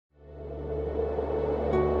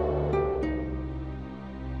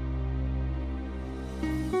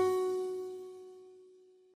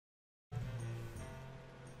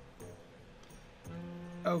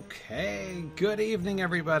Okay, good evening,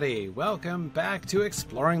 everybody. Welcome back to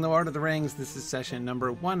Exploring the Lord of the Rings. This is session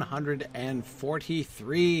number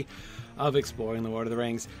 143 of Exploring the Lord of the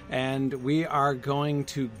Rings, and we are going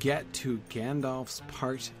to get to Gandalf's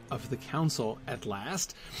part of the council at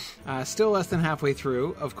last. Still less than halfway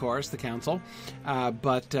through, of course, the council,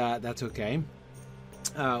 but that's okay.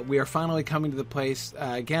 We are finally coming to the place.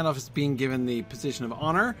 Gandalf is being given the position of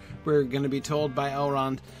honor. We're going to be told by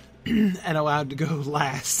Elrond and allowed to go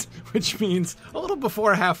last, which means a little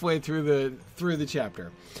before halfway through the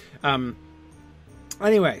chapter.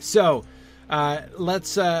 Anyway, so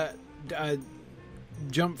let's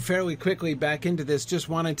jump fairly quickly back into this. Just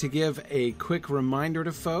wanted to give a quick reminder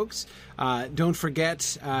to folks. Don't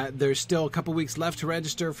forget, there's still a couple weeks left to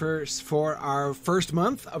register for our first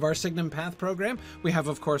month of our Signum Path program. We have,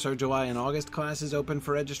 of course, our July and August classes open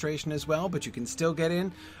for registration as well, but you can still get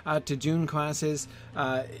in to June classes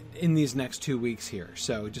in these next 2 weeks here.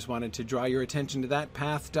 So just wanted to draw your attention to that,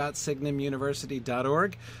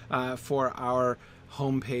 path.signumuniversity.org for our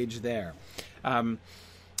homepage there.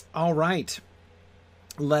 All right.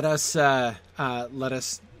 Let us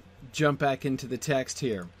jump back into the text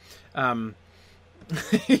here. Yeah,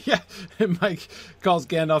 Mike calls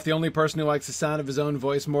Gandalf the only person who likes the sound of his own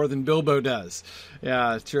voice more than Bilbo does.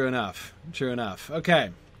 Yeah, true enough. Okay.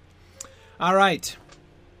 All right.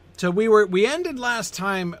 So we ended last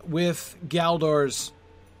time with Galdor's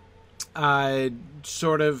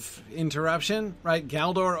sort of interruption, right?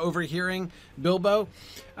 Galdor overhearing Bilbo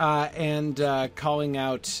and calling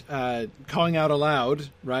out aloud,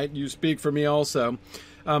 right? You speak for me also.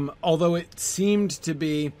 Although it seemed to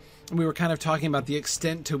be, we were kind of talking about the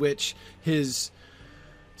extent to which his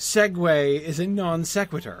segue is a non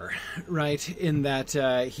sequitur, right? In that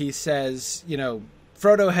he says,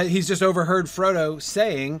 he's just overheard Frodo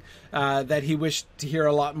saying that he wished to hear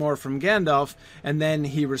a lot more from Gandalf, and then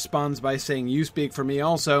he responds by saying, "You speak for me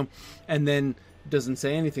also," and then doesn't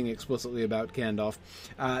say anything explicitly about Gandalf.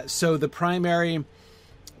 So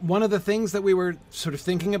one of the things that we were sort of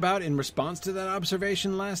thinking about in response to that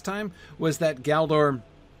observation last time was that Galdor,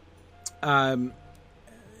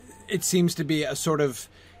 it seems to be a sort of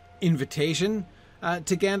invitation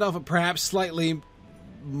to Gandalf, perhaps slightly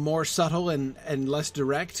more subtle and less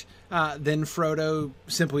direct than Frodo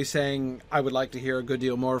simply saying, "I would like to hear a good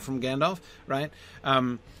deal more from Gandalf," right?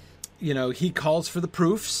 He calls for the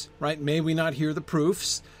proofs, right? May we not hear the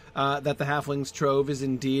proofs that the Halfling's Trove is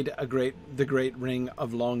indeed the great ring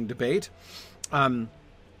of long debate. And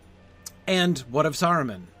what of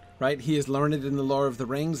Saruman, right? He is learned in the lore of the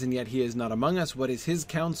rings, and yet he is not among us. What is his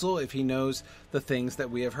counsel if he knows the things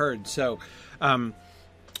that we have heard? So,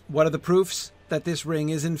 what are the proofs that this ring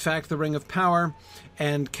is in fact the Ring of Power?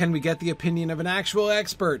 And can we get the opinion of an actual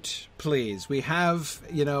expert, please? We have,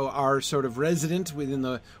 our sort of resident within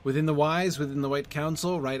the White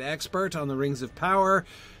Council, right, expert on the Rings of Power.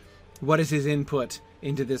 What is his input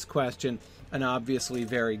into this question? An obviously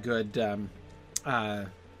very good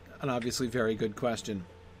question.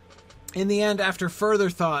 In the end, after further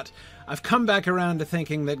thought, I've come back around to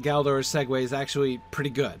thinking that Galdor's segue is actually pretty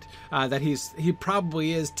good. That he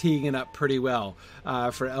probably is teeing it up pretty well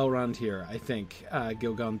for Elrond here, I think,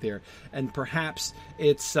 Gil-Gunthir. And perhaps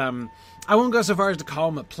it's, I won't go so far as to call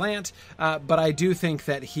him a plant, but I do think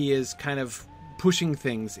that he is kind of pushing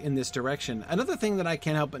things in this direction. Another thing that I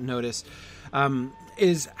can't help but notice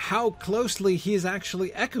is how closely he is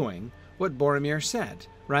actually echoing what Boromir said,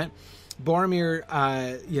 right? Boromir,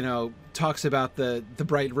 talks about the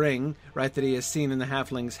bright ring, right, that he has seen in the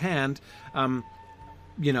halfling's hand. How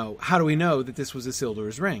do we know that this was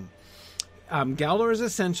Isildur's ring? Galdor is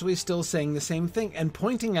essentially still saying the same thing and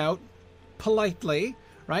pointing out politely,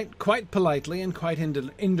 right, quite politely and quite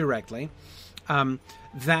indirectly,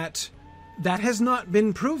 that has not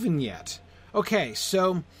been proven yet. Okay,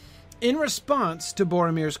 so in response to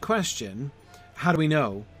Boromir's question, how do we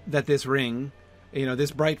know that this ring,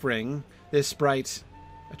 this bright ring, this bright,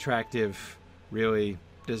 attractive, really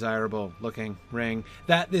desirable looking ring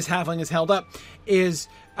that this halfling has held up is,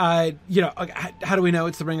 how do we know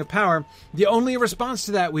it's the Ring of Power? The only response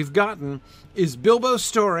to that we've gotten is Bilbo's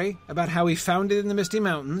story about how he found it in the Misty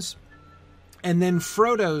Mountains, and then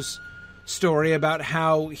Frodo's story about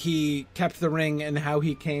how he kept the ring and how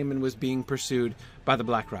he came and was being pursued by the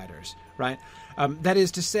Black Riders, right? That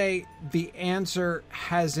is to say, the answer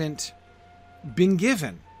hasn't been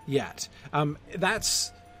given yet.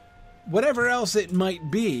 That's whatever else it might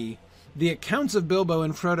be. The accounts of Bilbo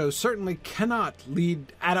and Frodo certainly cannot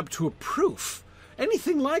add up to a proof,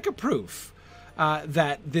 anything like a proof,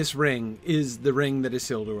 that this ring is the ring that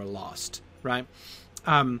Isildur lost, right?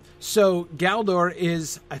 So Galdor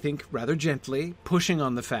is, I think, rather gently pushing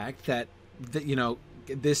on the fact that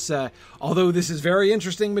this, although this is very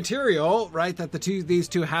interesting material, right, that these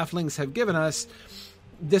two halflings have given us,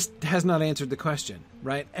 this has not answered the question,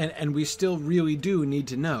 right? And we still really do need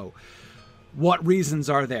to know what reasons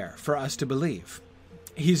are there for us to believe.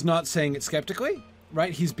 He's not saying it skeptically,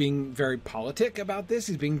 right? He's being very politic about this.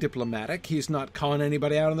 He's being diplomatic. He's not calling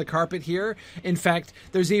anybody out on the carpet here. In fact,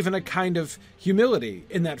 there's even a kind of humility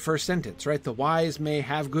in that first sentence, right? The wise may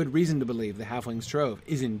have good reason to believe the halfling's trove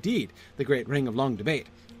is indeed the great ring of long debate,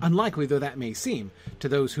 unlikely though that may seem to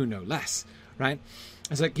those who know less, right?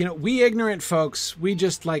 It's like, we ignorant folks, we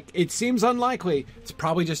just it seems unlikely. It's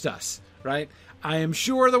probably just us, right? I am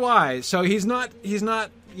sure the wise. So he's not,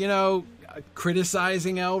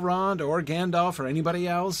 criticizing Elrond or Gandalf or anybody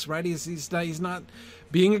else, right? He's not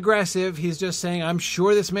being aggressive. He's just saying, I'm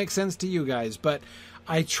sure this makes sense to you guys, but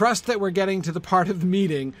I trust that we're getting to the part of the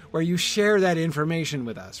meeting where you share that information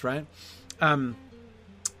with us, right? And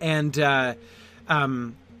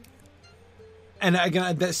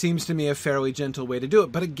again, that seems to me a fairly gentle way to do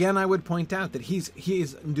it. But again, I would point out that he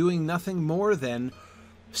is doing nothing more than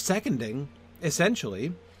seconding,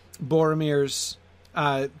 essentially, Boromir's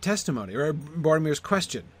testimony, or Boromir's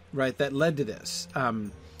question, right, that led to this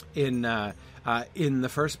in the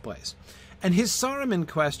first place. And his Saruman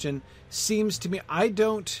question seems to me, I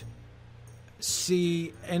don't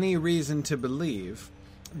see any reason to believe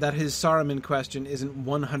that his Saruman question isn't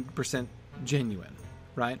 100% genuine,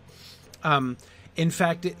 right? In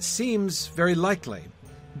fact, it seems very likely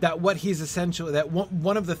that what he's essentially, that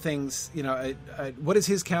one of the things, what is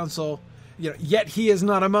his counsel? Yet he is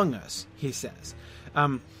not among us, he says.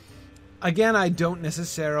 Again, I don't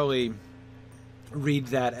necessarily read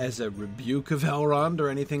that as a rebuke of Elrond or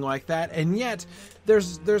anything like that, and yet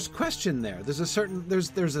there's question there. There's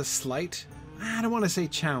a slight, I don't want to say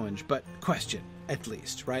challenge, but question at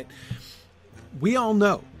least, right? We all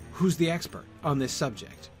know who's the expert on this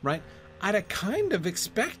subject, right? I'd have kind of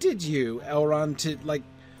expected you, Elrond, to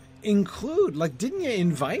include, didn't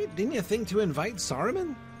you think to invite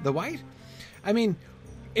Saruman the White? I mean,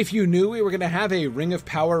 if you knew we were going to have a Ring of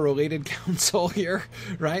Power related council here,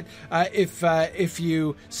 right? If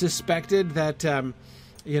you suspected that,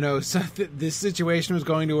 this situation was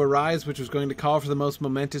going to arise, which was going to call for the most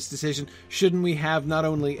momentous decision, shouldn't we have not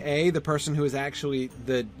only the person who is actually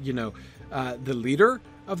the leader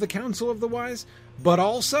of the Council of the Wise, but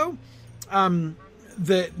also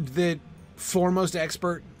the foremost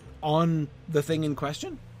expert on the thing in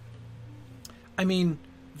question? I mean,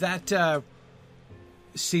 that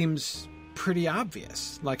seems pretty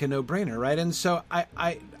obvious, like a no-brainer, right? And so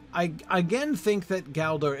I again think that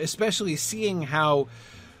Galdor, especially seeing how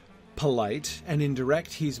polite and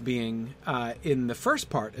indirect he's being in the first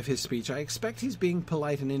part of his speech, I expect he's being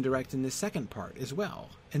polite and indirect in the second part as well.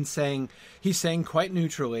 And he's saying quite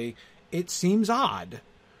neutrally, it seems odd,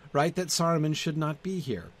 right, that Saruman should not be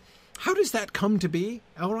here. How does that come to be,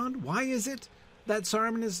 Elrond? Why is it that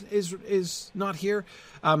Saruman is not here?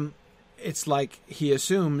 It's like he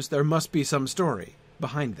assumes there must be some story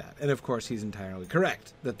behind that. And of course, he's entirely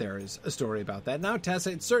correct that there is a story about that. Now,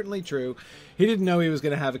 Tessa, it's certainly true. He didn't know he was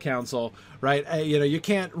going to have a council, right? You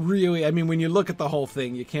can't really, when you look at the whole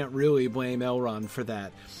thing, you can't really blame Elrond for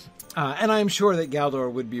that. And I'm sure that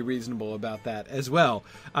Galdor would be reasonable about that as well.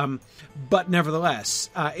 But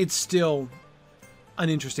nevertheless, it's still an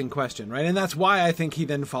interesting question, right? And that's why I think he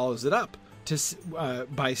then follows it up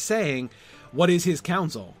by saying, what is his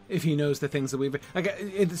counsel if he knows the things that we've...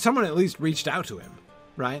 someone at least reached out to him,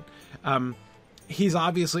 right? He's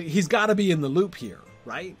got to be in the loop here,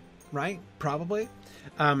 right? Right? Probably.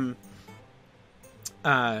 Yeah.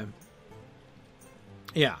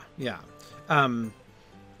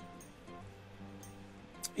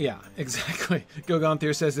 Yeah, exactly.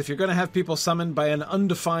 Gogonthir says, if you're going to have people summoned by an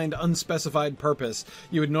undefined, unspecified purpose,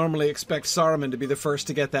 you would normally expect Saruman to be the first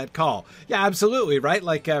to get that call. Yeah, absolutely, right?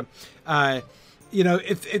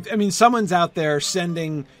 If someone's out there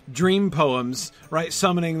sending dream poems, right,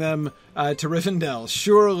 summoning them to Rivendell,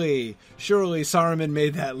 surely Saruman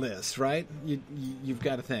made that list, right? You've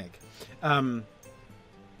got to think.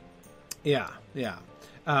 Yeah.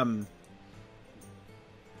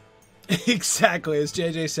 Exactly, as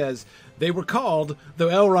JJ says, they were called, though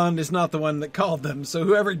Elrond is not the one that called them. So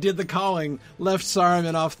whoever did the calling left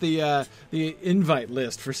Saruman off the invite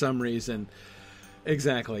list for some reason.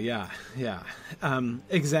 Exactly, yeah.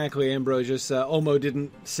 Exactly, Ambrosius. Olmo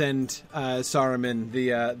didn't send Saruman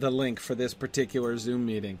the link for this particular Zoom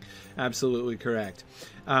meeting. Absolutely correct.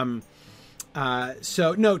 So,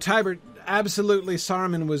 no, Tybert, absolutely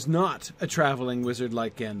Saruman was not a traveling wizard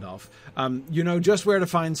like Gandalf. You know just where to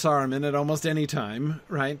find Saruman at almost any time,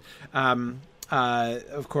 right?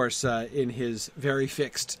 Of course, in his very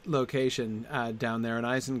fixed location down there in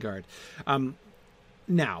Isengard.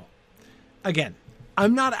 Now, again,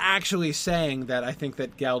 I'm not actually saying that I think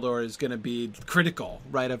that Galdor is going to be critical,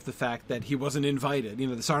 right, of the fact that he wasn't invited. You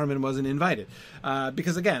know, the Saruman wasn't invited.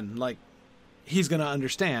 Because, again, like, he's going to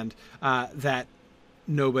understand that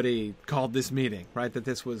nobody called this meeting, right, that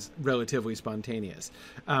this was relatively spontaneous.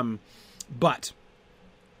 But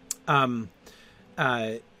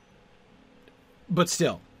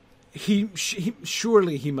still, he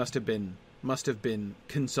surely he must have been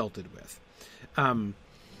consulted with.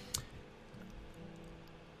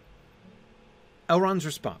 Elrond's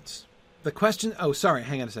response. The question... Oh, sorry,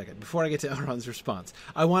 hang on a second. Before I get to Elrond's response,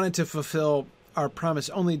 I wanted to fulfill our promise,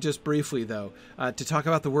 only just briefly, though, to talk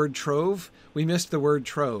about the word trove. We missed the word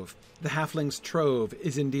trove. The halfling's trove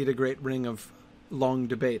is indeed a great ring of long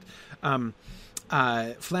debate.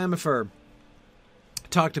 Flammifer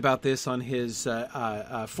talked about this on his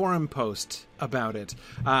forum post about it,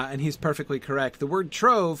 and he's perfectly correct. The word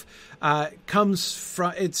trove comes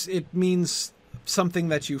from... It means something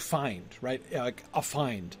that you find, right? Like a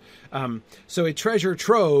find. So a treasure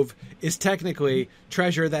trove is technically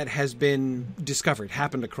treasure that has been discovered,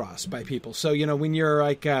 happened across by people. So, you know, when you're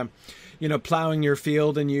like, plowing your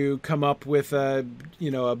field and you come up with a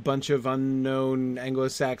bunch of unknown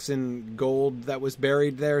Anglo-Saxon gold that was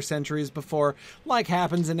buried there centuries before, like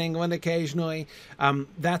happens in England occasionally,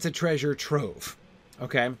 that's a treasure trove.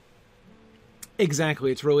 Okay?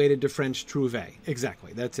 Exactly. It's related to French trouver.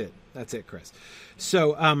 Exactly. That's it, Chris.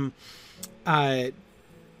 So,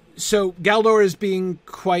 so Galdor is being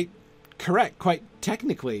quite correct, quite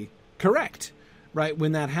technically correct, right?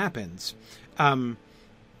 When that happens, when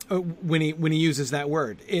he uses that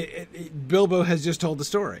word, Bilbo has just told the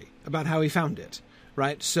story about how he found it,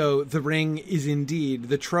 right? So the ring is indeed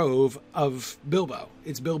the trove of Bilbo.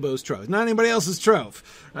 It's Bilbo's trove, not anybody else's trove,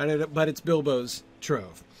 right? But it's Bilbo's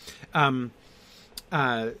trove.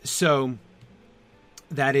 So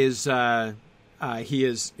that is, he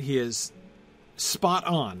is spot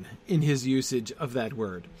on in his usage of that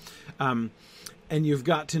word. And you've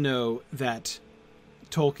got to know that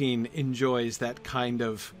Tolkien enjoys that kind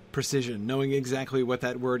of precision, knowing exactly what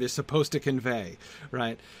that word is supposed to convey,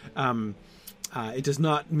 right? It does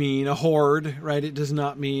not mean a hoard, right? It does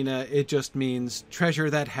not mean, it just means treasure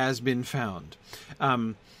that has been found.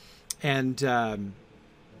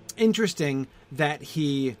 Interesting that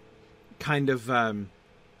he kind of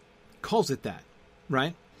calls it that,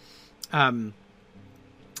 right? That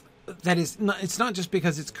is not, it's not just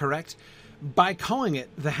because it's correct. By calling it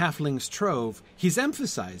the Halfling's Trove, he's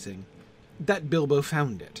emphasizing that Bilbo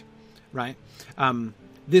found it, right?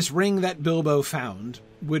 This ring that Bilbo found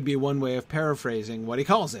would be one way of paraphrasing what he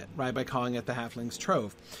calls it, right? By calling it the Halfling's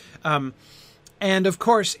Trove. And of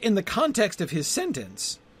course, in the context of his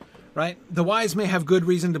sentence, right, the wise may have good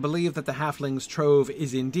reason to believe that the Halfling's Trove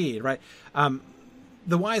is indeed, right?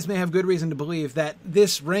 The wise may have good reason to believe that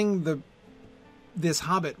this ring, this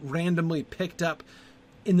hobbit randomly picked up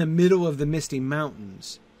in the middle of the Misty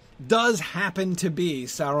Mountains, does happen to be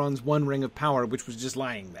Sauron's one ring of power, which was just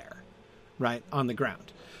lying there, right, on the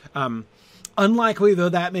ground. Unlikely though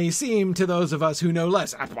that may seem to those of us who know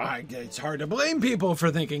less. It's hard to blame people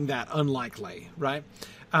for thinking that unlikely, right?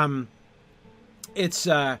 Now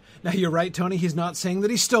you're right, Tony, he's not saying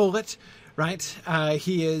that he stole it, right?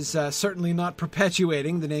 He is certainly not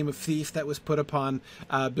perpetuating the name of thief that was put upon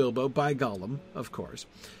Bilbo by Gollum, of course.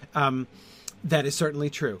 That is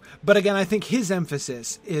certainly true. But again, I think his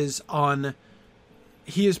emphasis is on,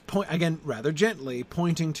 he is, again, rather gently,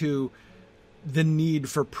 pointing to the need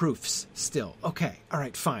for proofs still. Okay, all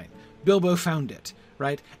right, fine. Bilbo found it,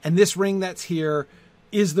 right? And this ring that's here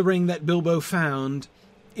is the ring that Bilbo found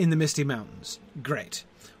in the Misty Mountains. Great.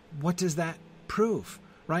 What does that prove,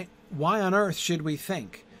 right? Why on earth should we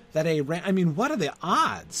think that what are the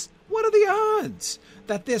odds? What are the odds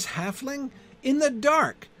that this halfling in the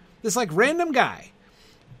dark, this like random guy,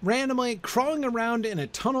 randomly crawling around in a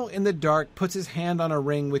tunnel in the dark, puts his hand on a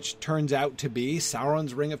ring which turns out to be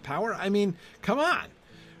Sauron's Ring of Power? I mean, come on,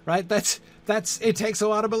 right? That's it takes a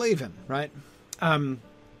lot of believing, right?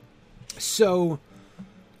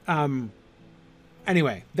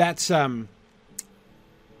 Anyway, that's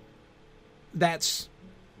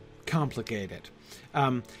complicated.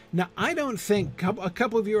 Now, I don't think a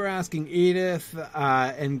couple of you are asking, Edith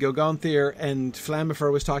and Gogonthir, and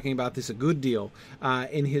Flammifer was talking about this a good deal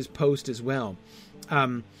in his post as well.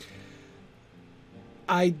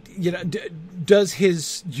 does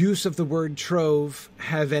his use of the word trove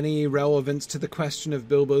have any relevance to the question of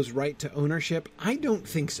Bilbo's right to ownership? I don't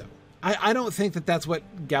think so. I don't think that that's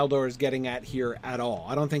what Galdor is getting at here at all.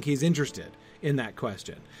 I don't think he's interested in that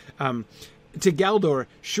question. To Galdor,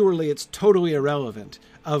 surely it's totally irrelevant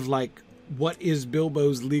of, like, what is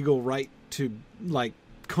Bilbo's legal right to, like,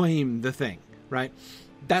 claim the thing, right?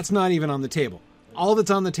 That's not even on the table. All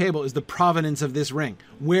that's on the table is the provenance of this ring.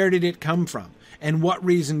 Where did it come from? And what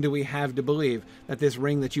reason do we have to believe that this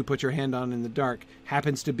ring that you put your hand on in the dark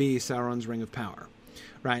happens to be Sauron's Ring of Power?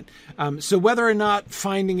 Right? So whether or not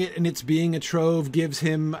finding it and it's being a trove gives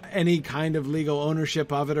him any kind of legal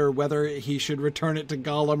ownership of it, or whether he should return it to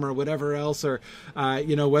Gollum or whatever else, or,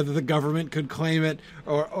 whether the government could claim it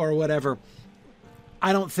or whatever,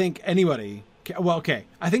 I don't think anybody... Well, okay,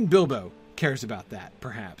 I think Bilbo cares about that,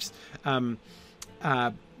 perhaps. And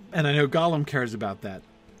I know Gollum cares about that.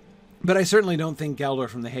 But I certainly don't think Galdor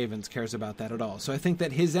from the Havens cares about that at all. So I think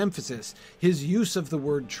that his emphasis, his use of the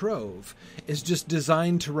word trove, is just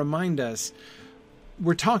designed to remind us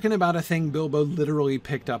we're talking about a thing Bilbo literally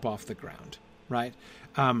picked up off the ground, right?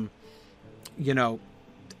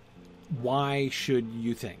 Why should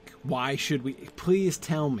you think? Why should we? Please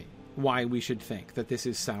tell me why we should think that this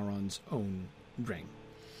is Sauron's own ring.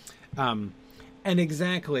 And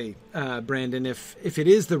exactly, Brandon, if it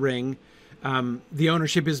is the ring... the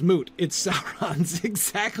ownership is moot. It's Sauron's.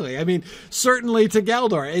 Exactly. I mean, certainly to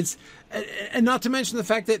Galdor. And not to mention the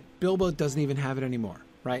fact that Bilbo doesn't even have it anymore,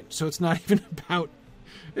 right? So it's not even about,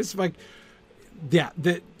 it's like,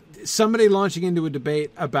 somebody launching into a debate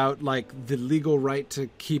about, like, the legal right to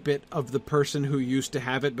keep it of the person who used to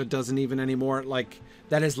have it but doesn't even anymore. Like,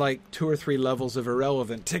 that is like 2 or 3 levels of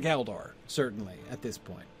irrelevant to Galdor, certainly at this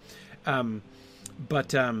point.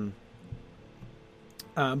 But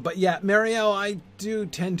yeah, Marielle, I do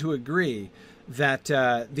tend to agree that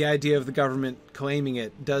the idea of the government claiming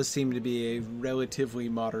it does seem to be a relatively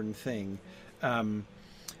modern thing. Yeah,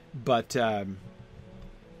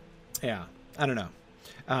 I don't know.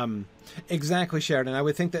 Exactly, Sheridan. I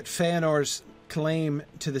would think that Feanor's claim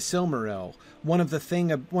to the Silmaril, one of the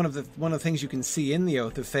things you can see in the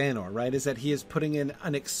Oath of Feanor, right, is that he is putting in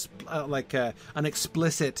an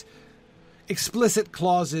explicit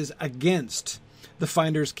clauses against the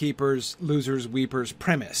finders, keepers, losers, weepers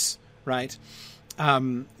premise, right?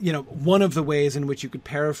 One of the ways in which you could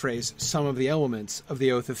paraphrase some of the elements of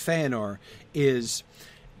the Oath of Feanor is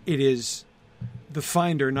it is the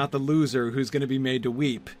finder, not the loser, who's going to be made to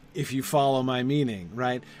weep, if you follow my meaning,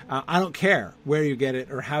 right? I don't care where you get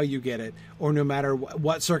it or how you get it, or no matter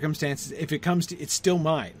what circumstances, if it comes to, it's still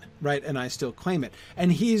mine, right? And I still claim it.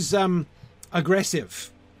 And he's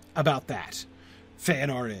aggressive about that.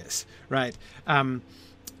 Feanor is, right?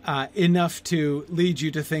 Enough to lead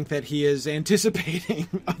you to think that he is anticipating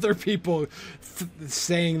other people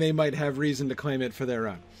saying they might have reason to claim it for their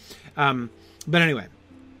own. But anyway,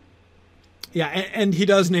 yeah, and he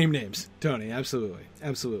does name names, Tony. Absolutely.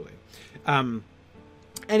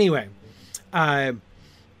 Anyway, the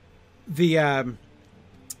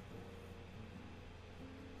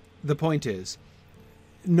point is,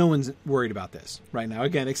 no one's worried about this right now,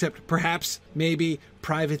 again, except perhaps, maybe,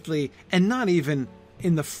 privately, and not even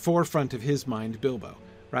in the forefront of his mind, Bilbo,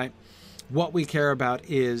 right? What we care about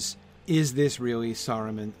is this really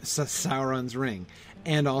Sauron's ring?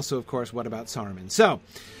 And also, of course, what about Saruman? So,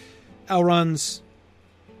 Elrond's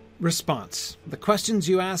response. The questions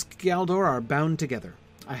you ask, Galdor, are bound together.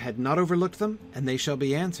 I had not overlooked them, and they shall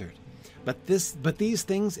be answered. But these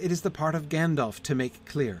things it is the part of Gandalf to make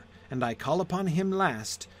clear, and I call upon him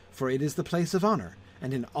last, for it is the place of honor,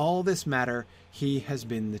 and in all this matter he has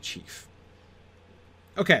been the chief.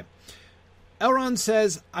 Okay, Elrond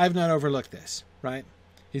says, I've not overlooked this, right?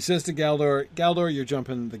 He says to Galdor, you're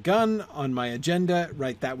jumping the gun on my agenda,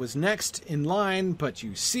 right? That was next in line, but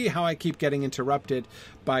you see how I keep getting interrupted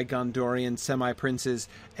by Gondorian semi-princes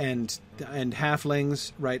and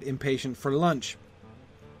halflings, right? Impatient for lunch.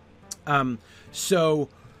 So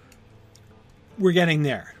we're getting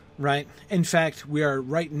there, right? In fact, we are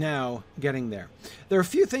right now getting there. There are a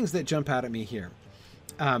few things that jump out at me here.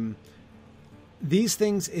 These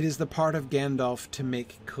things, it is the part of Gandalf to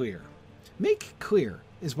make clear. Make clear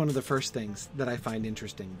is one of the first things that I find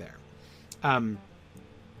interesting there.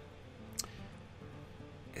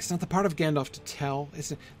 It's not the part of Gandalf to tell.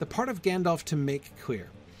 It's the part of Gandalf to make clear.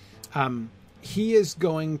 He is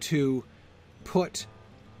going to put...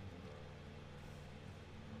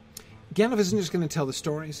 Gandalf isn't just going to tell the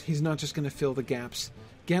stories. He's not just going to fill the gaps.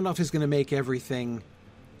 Gandalf is going to make everything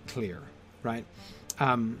clear, right?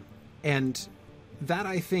 And that,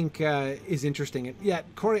 I think, is interesting. And yeah,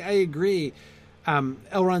 Corey, I agree.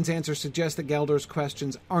 Elrond's answer suggests that Galdor's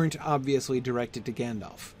questions aren't obviously directed to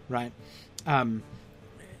Gandalf, right?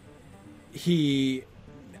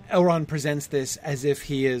 Elrond presents this as if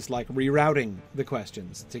he is like rerouting the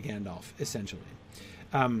questions to Gandalf, essentially.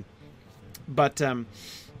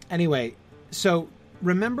 Anyway, so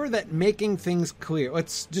remember that making things clear.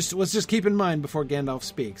 Let's just keep in mind before Gandalf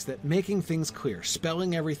speaks that making things clear,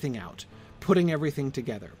 spelling everything out, putting everything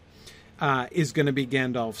together, is going to be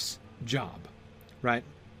Gandalf's job, right?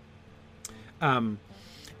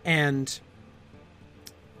 And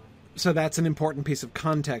so that's an important piece of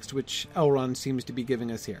context, which Elrond seems to be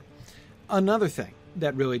giving us here. Another thing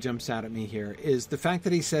that really jumps out at me here is the fact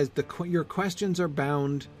that he says your questions are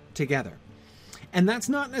bound together. And that's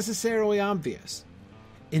not necessarily obvious.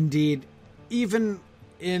 Indeed, even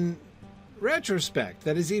in retrospect,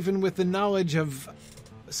 that is, even with the knowledge of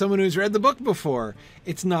someone who's read the book before,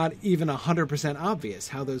 it's not even 100% obvious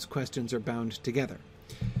how those questions are bound together.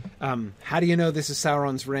 How do you know this is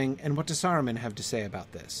Sauron's ring, and what does Saruman have to say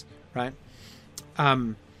about this, right?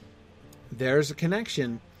 There's a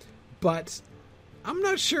connection, but I'm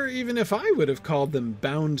not sure even if I would have called them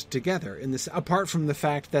bound together in this, apart from the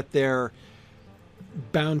fact that they're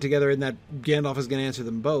bound together and that Gandalf is going to answer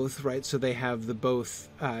them both, right? So they have the both,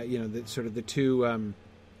 the sort of the two,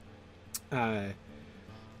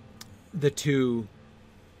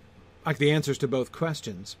 like the answers to both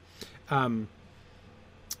questions. Yeah.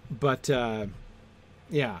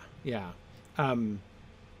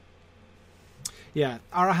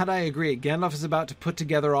 Arahad, I agree. Gandalf is about to put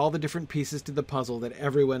together all the different pieces to the puzzle that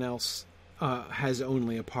everyone else has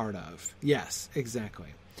only a part of. Yes, exactly.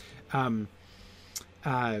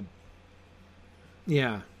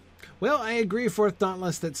 Yeah. Well, I agree, Fourth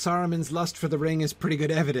Dauntless, that Saruman's lust for the ring is pretty good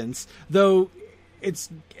evidence, though it's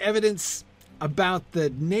evidence about the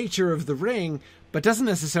nature of the ring, but doesn't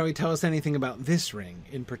necessarily tell us anything about this ring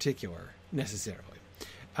in particular, necessarily.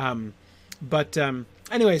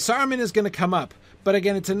 Anyway, Saruman is going to come up. But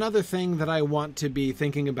again, it's another thing that I want to be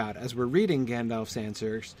thinking about as we're reading Gandalf's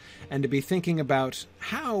answers, and to be thinking about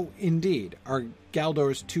how, indeed, are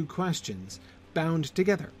Galdor's two questions bound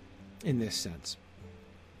together in this sense.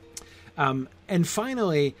 And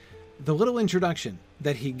finally, the little introduction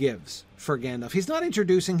that he gives for Gandalf. He's not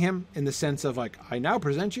introducing him in the sense of like, I now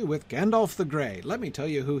present you with Gandalf the Grey. Let me tell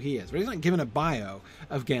you who he is. But he's not giving a bio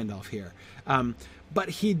of Gandalf here. But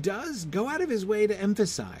he does go out of his way to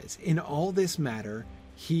emphasize, in all this matter,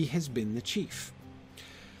 he has been the chief.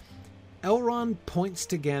 Elrond points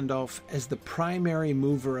to Gandalf as the primary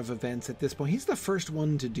mover of events at this point. He's the first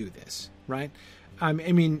one to do this, right? I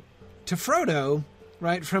mean, to Frodo,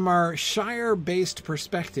 right, from our Shire-based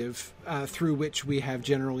perspective, through which we have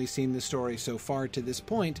generally seen the story so far to this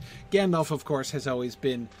point, Gandalf, of course, has always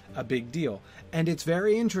been a big deal. And it's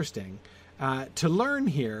very interesting to learn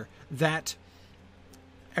here that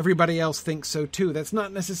everybody else thinks so too. That's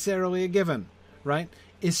not necessarily a given, right?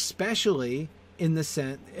 Especially in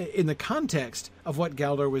the context of what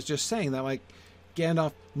Galdor was just saying, that like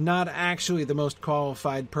Gandalf not actually the most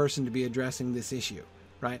qualified person to be addressing this issue,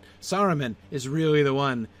 right? Saruman is really the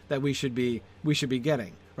one that we should be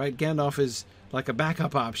getting, right? Gandalf is like a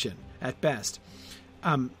backup option at best.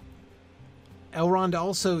 Elrond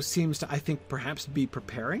also seems to, I think, perhaps be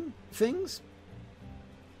preparing things.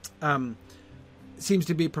 Seems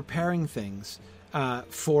to be preparing things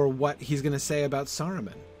for what he's going to say about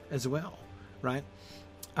Saruman as well, right?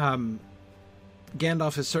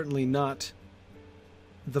 Gandalf is certainly not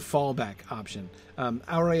the fallback option.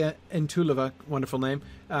 Aurea Entuleva, wonderful name,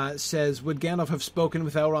 says, would Gandalf have spoken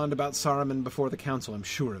with Elrond about Saruman before the council? I'm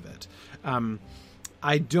sure of it.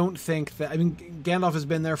 I don't think that... I mean, Gandalf has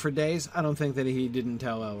been there for days. I don't think that he didn't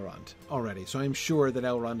tell Elrond already. So I'm sure that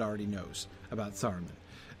Elrond already knows about Saruman.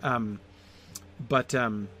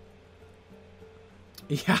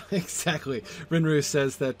 Yeah, exactly. Rinru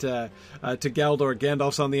says that to Galdor,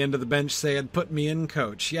 Gandalf's on the end of the bench saying, put me in,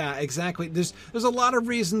 coach. Yeah, exactly. There's a lot of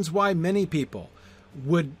reasons why many people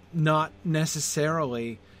would not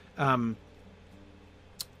necessarily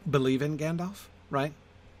believe in Gandalf, right?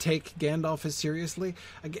 Take Gandalf as seriously.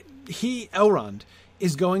 Elrond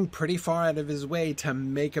is going pretty far out of his way to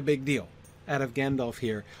make a big deal out of Gandalf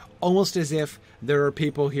here, almost as if there are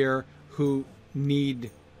people here who need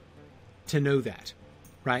to know that,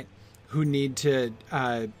 right? Who need to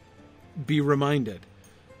be reminded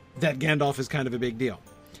that Gandalf is kind of a big deal.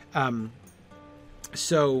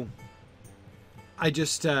 So I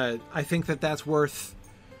think that that's worth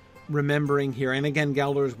remembering here. And again,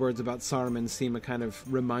 Galdor's words about Saruman seem a kind of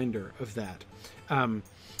reminder of that.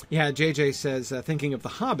 Yeah, JJ says, thinking of The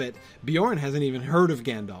Hobbit, Bjorn hasn't even heard of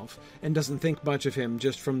Gandalf and doesn't think much of him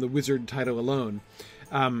just from the wizard title alone.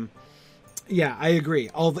 Yeah, I agree.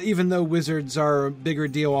 Even though wizards are a bigger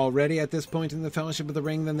deal already at this point in the Fellowship of the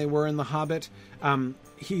Ring than they were in The Hobbit,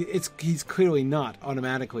 he's clearly not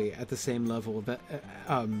automatically at the same level that,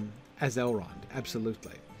 as Elrond.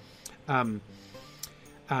 Absolutely.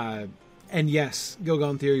 And yes,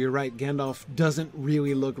 Gilgonthir, you're right. Gandalf doesn't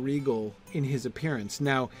really look regal in his appearance.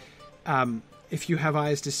 Now, if you have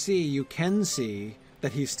eyes to see, you can see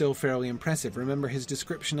that he's still fairly impressive. Remember his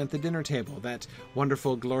description at the dinner table, that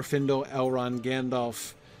wonderful Glorfindel, Elrond,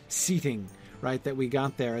 Gandalf seating, right, that we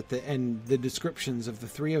got there at the end, the descriptions of the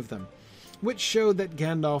three of them, which showed that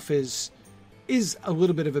Gandalf is a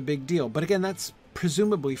little bit of a big deal. But again, that's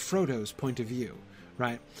presumably Frodo's point of view,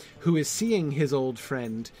 right, who is seeing his old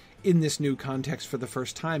friend in this new context for the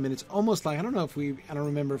first time. And it's almost like, I don't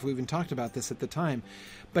remember if we even talked about this at the time,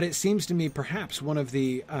 but it seems to me perhaps one of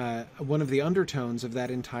the undertones of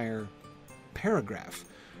that entire paragraph,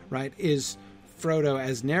 right, is Frodo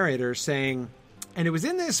as narrator saying, and it was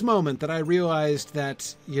in this moment that I realized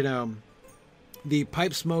that, the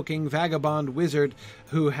pipe-smoking vagabond wizard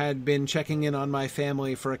who had been checking in on my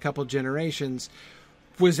family for a couple generations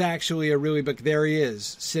was actually a really big... There he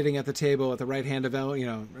is, sitting at the table at the right hand of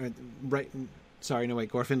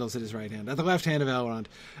Glorfindel's at his right hand. At the left hand of Elrond.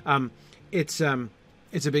 It's a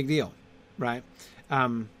big deal, right?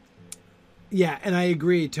 Yeah, and I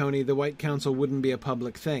agree, Tony, the White Council wouldn't be a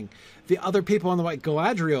public thing. The other people on the White...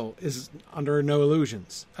 Galadriel is under no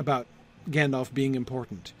illusions about Gandalf being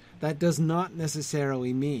important. That does not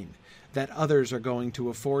necessarily mean that others are going to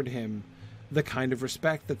afford him the kind of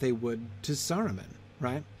respect that they would to Saruman.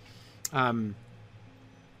 Right?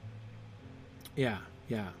 Yeah.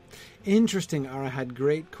 Interesting, Arahad.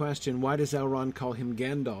 Great question. Why does Elrond call him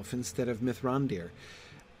Gandalf instead of Mithrandir?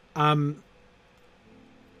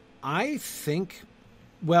 I think,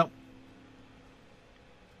 well,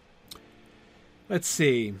 let's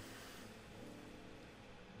see.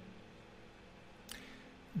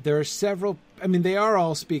 There are several... they are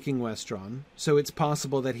all speaking Westron, so it's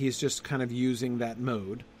possible that he's just kind of using that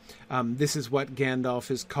mode. This is what Gandalf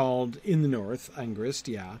is called in the North, Angrist,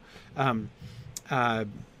 yeah.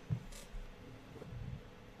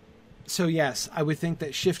 So yes, I would think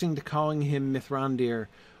that shifting to calling him Mithrandir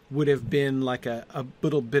would have been like a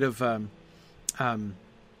little bit of a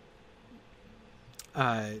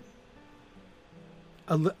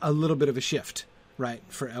little bit of a shift, right,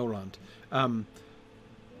 for Elrond.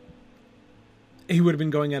 He would have been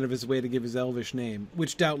going out of his way to give his Elvish name,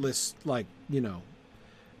 which doubtless,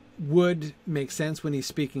 would make sense when he's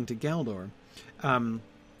speaking to Galdor.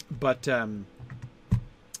 But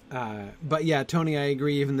yeah, Tony, I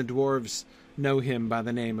agree. Even the dwarves know him by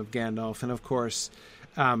the name of Gandalf. And of course,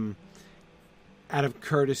 out of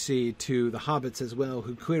courtesy to the hobbits as well,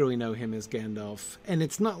 who clearly know him as Gandalf. And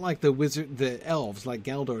it's not like the elves, like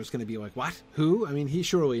Galdor, is going to be like, what? Who? he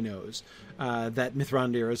surely knows that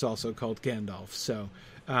Mithrandir is also called Gandalf. So,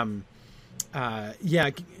 yeah,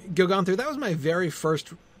 Gilgonthir, that was my very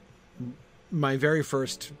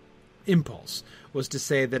first impulse, was to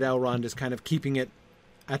say that Elrond is kind of keeping it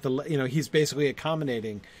at the, he's basically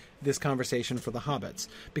accommodating this conversation for the hobbits,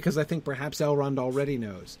 because I think perhaps Elrond already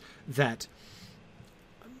knows that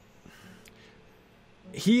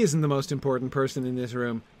he isn't the most important person in this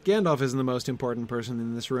room. Gandalf isn't the most important person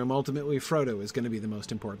in this room. Ultimately, Frodo is going to be the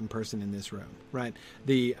most important person in this room, right?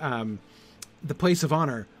 The place of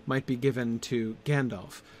honor might be given to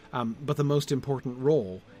Gandalf, but the most important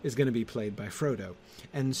role is going to be played by Frodo.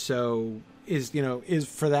 And so is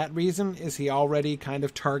for that reason, is he already kind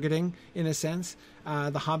of targeting, in a sense,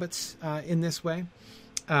 the hobbits in this way?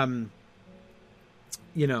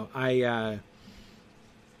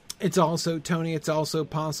 It's also, Tony, it's also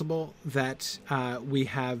possible that we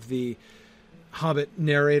have the Hobbit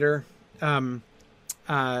narrator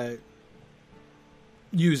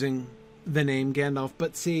using the name Gandalf.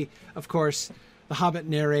 But see, of course, the Hobbit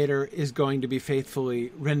narrator is going to be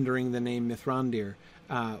faithfully rendering the name Mithrandir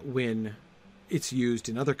when it's used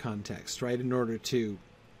in other contexts, right, in order to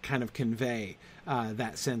kind of convey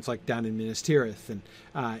that sense, like down in Minas Tirith and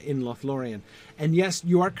in Lothlorien. And yes,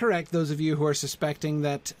 you are correct, those of you who are suspecting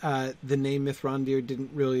that the name Mithrandir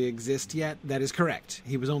didn't really exist yet. That is correct.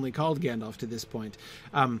 He was only called Gandalf to this point.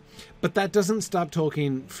 But that doesn't stop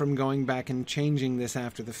Tolkien from going back and changing this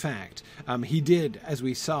after the fact. He did, as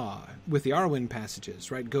we saw with the Arwen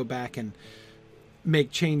passages, right, go back and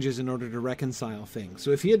make changes in order to reconcile things.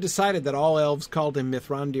 So if he had decided that all elves called him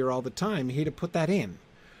Mithrandir all the time, he'd have put that in.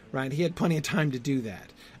 Right, he had plenty of time to do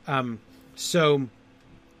that. So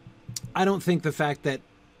I don't think the fact that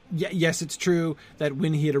yes, it's true that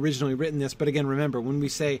when he had originally written this, but again, remember, when we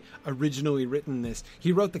say originally written this,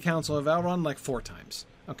 he wrote the Council of Elrond like 4 times,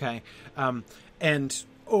 okay? And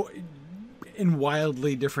in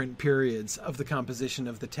wildly different periods of the composition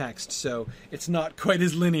of the text, so it's not quite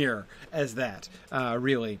as linear as that,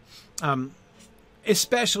 really.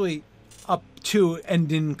 Especially up to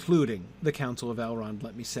and including the Council of Elrond,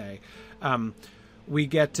 let me say. We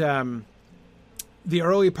get... the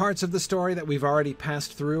early parts of the story that we've already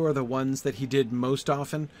passed through are the ones that he did most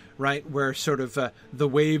often, right? Where sort of the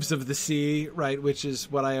waves of the sea, right? Which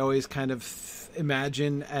is what I always kind of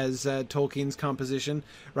imagine as Tolkien's composition,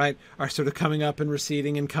 right? Are sort of coming up and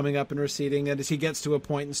receding and coming up and receding. And as he gets to a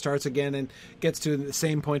point and starts again and gets to the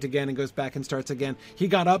same point again and goes back and starts again. He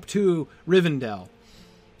got up to Rivendell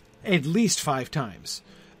at least 5 times.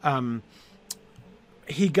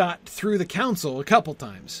 He got through the council a couple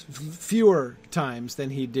times, fewer times than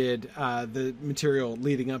he did the material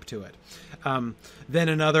leading up to it. Then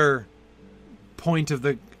another point of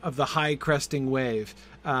the high cresting wave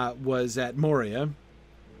was at Moria.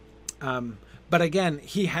 But again,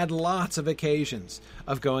 he had lots of occasions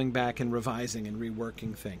of going back and revising and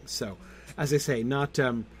reworking things. So, as I say, not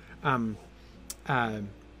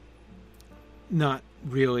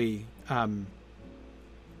really.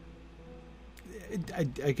 I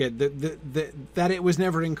get that it was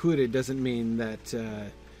never included doesn't mean that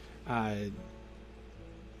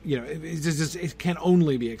it can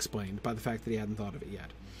only be explained by the fact that he hadn't thought of it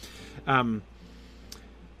yet.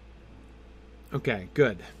 Okay,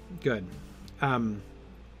 good.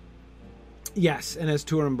 Yes, and as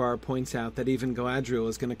Turambar points out, that even Galadriel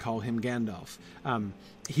is going to call him Gandalf.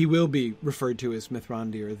 He will be referred to as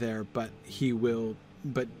Mithrandir there, but Galadriel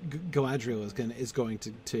is going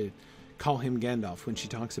to call him Gandalf when she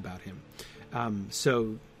talks about him.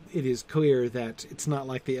 So it is clear that it's not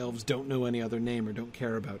like the elves don't know any other name or don't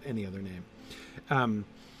care about any other name. All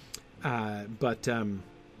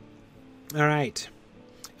right.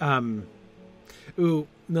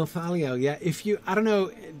 Milthaliel, yeah, I don't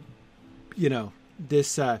know,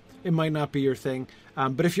 this, it might not be your thing,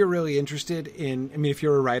 but if you're really interested if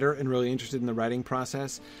you're a writer and really interested in the writing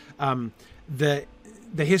process,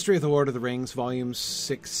 the History of the Lord of the Rings, volumes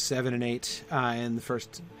 6, 7, and 8, and the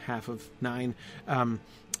first half of 9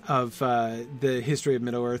 of the History of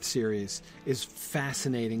Middle-earth series is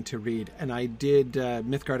fascinating to read. And I did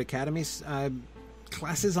Mythgard Academy's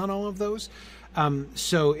classes on all of those.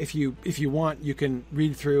 So if you want, you can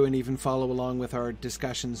read through and even follow along with our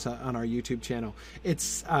discussions on our YouTube channel.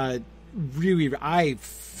 It's really, I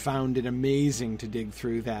found it amazing to dig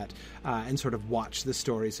through that and sort of watch the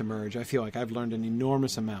stories emerge. I feel like I've learned an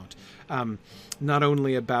enormous amount, not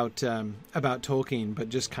only about Tolkien, but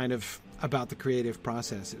just kind of about the creative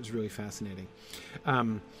process. It was really fascinating.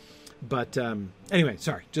 Anyway,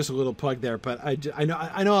 sorry, just a little plug there. But I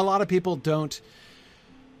know a lot of people don't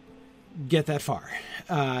get that far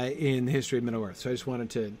in the history of Middle-earth, so I just wanted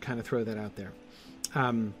to kind of throw that out there.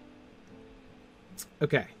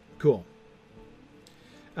 Okay, cool.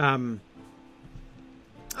 Oh,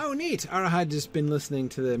 neat. Arahad just been listening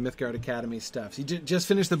to the Mythgard Academy stuff. You just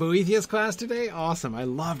finished the Boethius class today? Awesome. I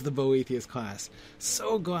loved the Boethius class.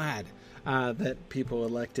 So glad that people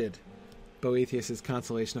elected Boethius's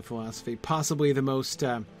Consolation of Philosophy. Possibly the most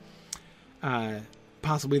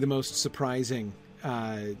surprising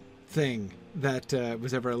thing that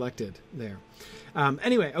was ever elected there.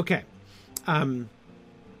 Anyway, okay. All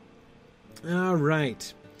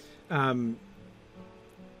right.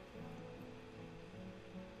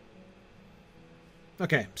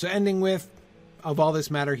 Okay, so ending with, of all this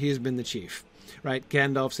matter, he has been the chief, right?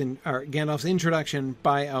 Gandalf's introduction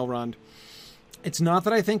by Elrond. It's not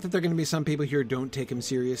that I think that there are going to be some people here who don't take him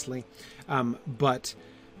seriously, but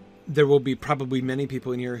there will be probably many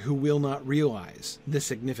people in here who will not realize the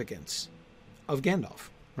significance of Gandalf,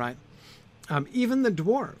 right? Even the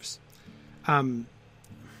dwarves. You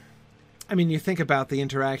think about the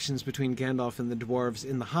interactions between Gandalf and the dwarves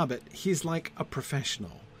in The Hobbit. He's like a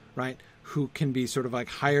professional, right? Who can be sort of like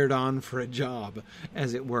hired on for a job,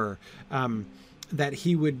 as it were. That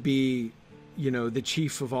he would be, the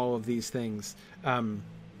chief of all of these things,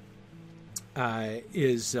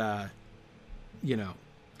 is not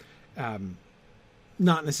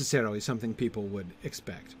necessarily something people would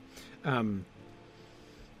expect.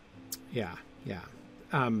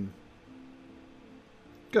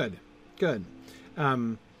 Good.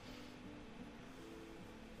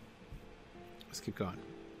 Let's keep going.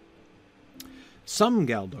 Some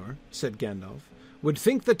Galdor, said Gandalf, would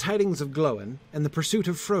think the tidings of Glóin and the pursuit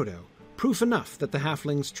of Frodo proof enough that the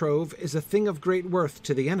halfling's trove is a thing of great worth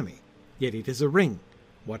to the enemy. Yet it is a ring.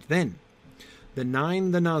 What then? The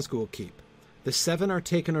 9 the Nazgul keep. The 7 are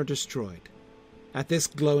taken or destroyed. At this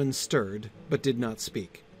Glóin stirred, but did not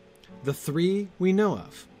speak. The 3 we know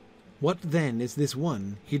of. What then is this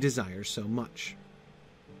one he desires so much?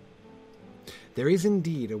 There is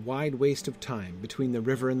indeed a wide waste of time between the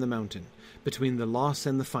river and the mountain, between the loss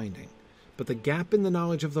and the finding. But the gap in the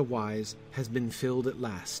knowledge of the wise has been filled at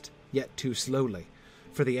last, yet too slowly,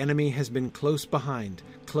 for the enemy has been close behind,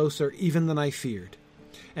 closer even than I feared.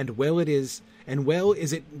 And well is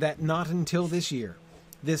it that not until this year,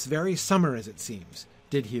 this very summer as it seems,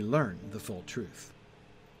 did he learn the full truth.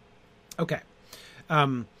 Okay.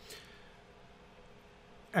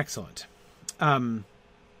 Excellent.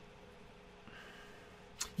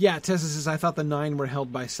 Yeah, Tessa says, I thought the 9 were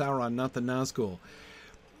held by Sauron, not the Nazgul.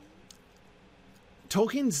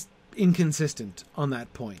 Tolkien's inconsistent on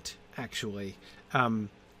that point, actually.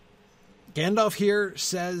 Gandalf here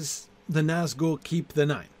says the Nazgul keep the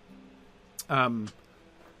 9.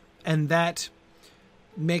 And that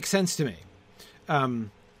makes sense to me.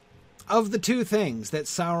 Of the two things, that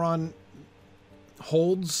Sauron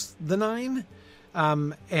holds the 9,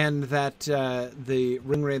 and that the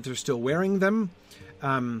Ringwraiths are still wearing them,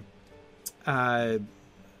 of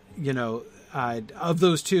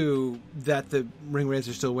those two, that the Ringwraiths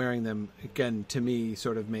are still wearing them, again, to me,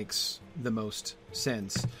 sort of makes the most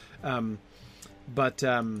sense.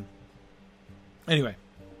 Anyway.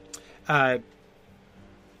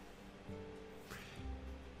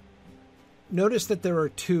 Notice that there are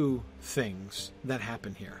two things that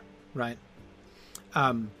happen here, right?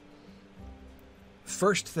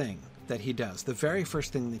 First thing that he does, the very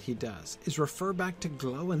first thing that he does, is refer back to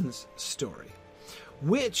Glóin's story,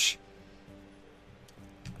 which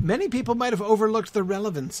many people might have overlooked the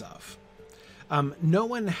relevance of. No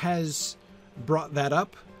one has brought that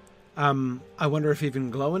up. I wonder if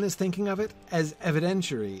even Glóin is thinking of it as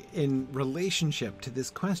evidentiary in relationship to this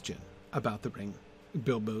question about the ring,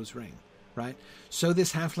 Bilbo's ring, right? So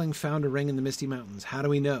this halfling found a ring in the Misty Mountains. How do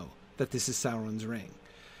we know that this is Sauron's ring?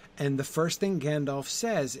 And the first thing Gandalf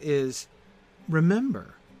says is,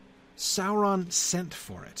 remember, Sauron sent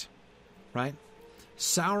for it, right?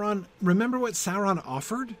 Remember what Sauron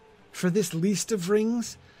offered for this least of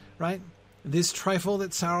rings, right? This trifle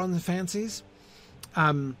that Sauron fancies?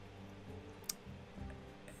 Gandalf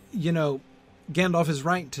is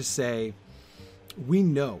right to say,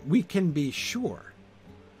 we can be sure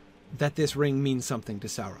that this ring means something to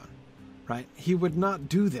Sauron, right? He would not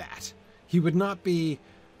do that. He would not be,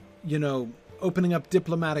 opening up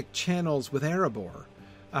diplomatic channels with Erebor,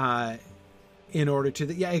 in order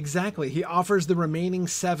to... Yeah, exactly. He offers the remaining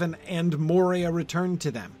 7 and Moria returned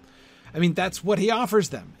to them. I mean, that's what he offers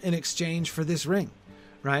them in exchange for this ring,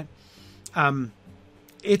 right?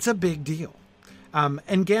 It's a big deal. And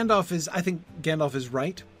I think Gandalf is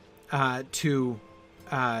right to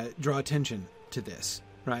draw attention to this,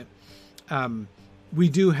 right? We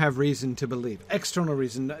do have reason to believe. External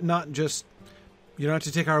reason, not just... You don't have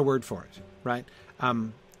to take our word for it, right?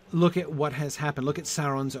 Look at what has happened. Look at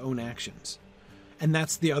Sauron's own actions. And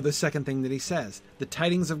that's the other second thing that he says. The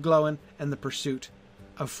tidings of Glóin and the pursuit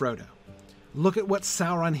of Frodo. Look at what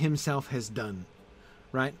Sauron himself has done,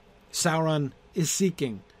 right? Sauron is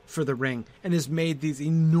seeking for the ring and has made these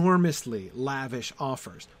enormously lavish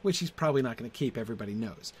offers, which he's probably not going to keep, everybody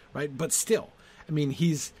knows, right? But still, I mean,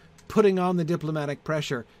 he's putting on the diplomatic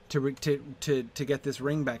pressure to get this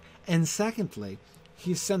ring back. And secondly,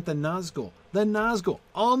 he sent the Nazgul,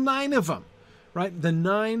 all 9 of them, right? The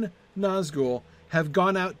 9 Nazgul have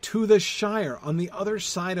gone out to the Shire on the other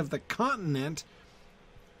side of the continent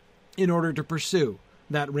in order to pursue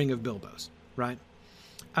that ring of Bilbo's, right?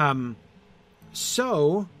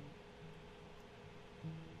 So,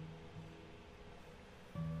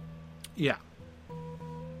 yeah,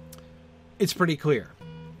 it's pretty clear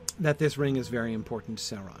that this ring is very important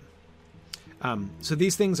to Sauron. So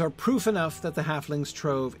these things are proof enough that the Halfling's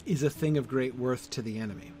Trove is a thing of great worth to the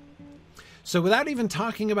enemy. So without even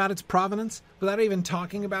talking about its provenance, without even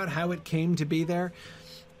talking about how it came to be there,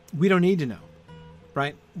 we don't need to know,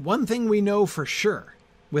 right? One thing we know for sure,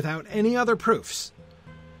 without any other proofs,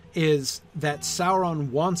 is that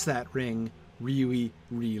Sauron wants that ring really,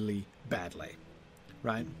 really badly,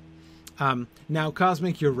 right? Now,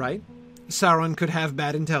 Cosmic, you're right. Sauron could have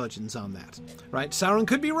bad intelligence on that, right? Sauron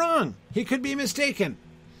could be wrong. He could be mistaken.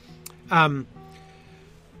 But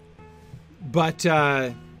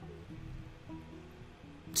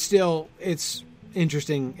still, it's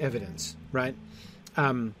interesting evidence, right?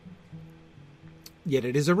 Yet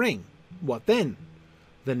it is a ring. What then?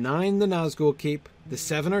 The 9 the Nazgul keep, the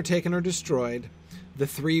 7 are taken or destroyed, the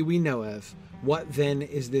 3 we know of. What then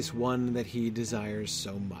is this one that he desires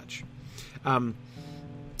so much?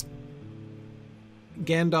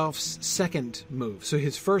 Gandalf's second move. So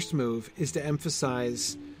his first move is to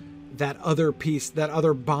emphasize that other piece, that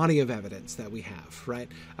other body of evidence that we have, right?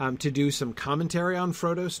 To do some commentary on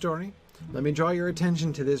Frodo's story. Let me draw your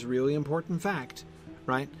attention to this really important fact,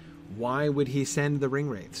 right? Why would he send the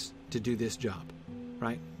Ringwraiths to do this job,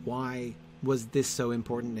 right? Why was this so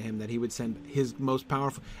important to him that he would send his most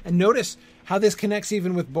powerful... And notice how this connects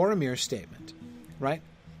even with Boromir's statement, right?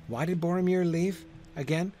 Why did Boromir leave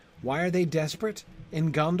again? Why are they desperate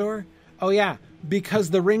in Gondor? Oh yeah, because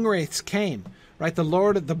the Ringwraiths came, right? The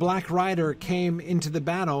Lord of the Black Rider came into the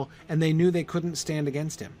battle and they knew they couldn't stand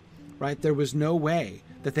against him, right? There was no way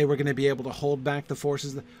that they were going to be able to hold back the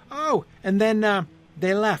forces. Oh, and then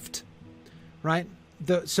they left, right?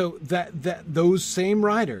 So those same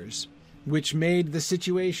riders, which made the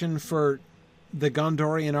situation for the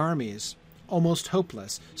Gondorian armies almost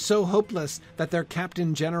hopeless, so hopeless that their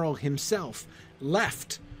captain general himself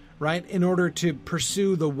left, right, in order to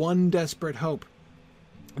pursue the one desperate hope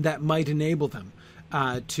that might enable them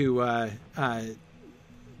to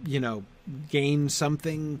gain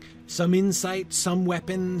something, some insight, some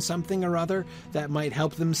weapon, something or other that might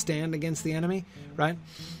help them stand against the enemy, right?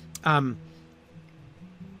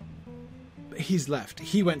 He's left.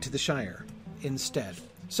 He went to the Shire instead.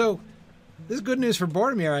 So this is good news for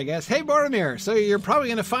Boromir, I guess. Hey, Boromir, so you're probably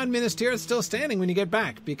going to find Minas Tirith still standing when you get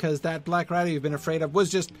back, because that Black Rider you've been afraid of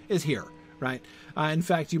is here, right? In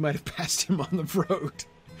fact, you might have passed him on the road,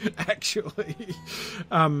 actually.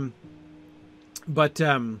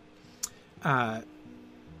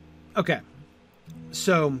 Okay.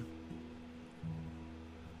 So...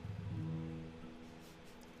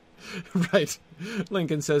 Right.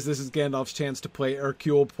 Lincoln says this is Gandalf's chance to play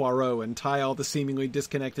Hercule Poirot and tie all the seemingly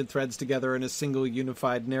disconnected threads together in a single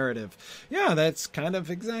unified narrative. Yeah, that's kind of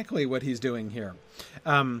exactly what he's doing here.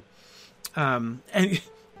 And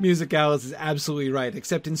Music Alice is absolutely right,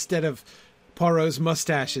 except instead of Poirot's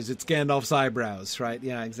mustaches, it's Gandalf's eyebrows, right?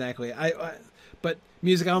 Yeah, exactly. But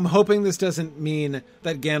Music, I'm hoping this doesn't mean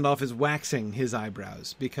that Gandalf is waxing his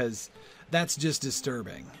eyebrows, because that's just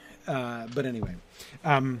disturbing. But anyway.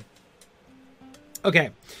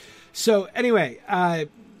 Okay, so anyway,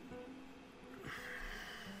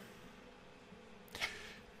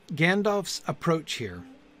 Gandalf's approach here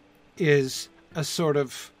is a sort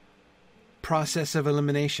of process of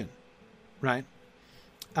elimination, right?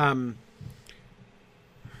 In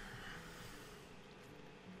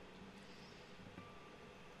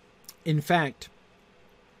fact,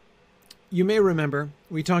 you may remember,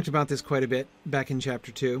 we talked about this quite a bit back in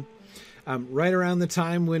Chapter 2. Right around the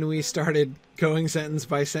time when we started going sentence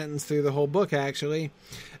by sentence through the whole book, actually,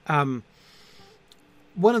 one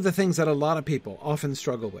of the things that a lot of people often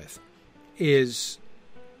struggle with is,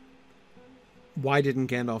 why didn't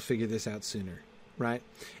Gandalf figure this out sooner, right?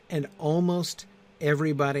 And almost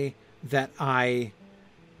everybody that I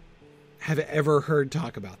have ever heard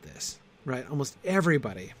talk about this, right? Almost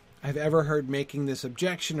everybody I've ever heard making this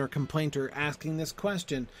objection or complaint or asking this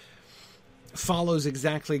question follows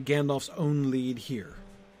exactly Gandalf's own lead here,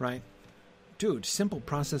 right? Dude, simple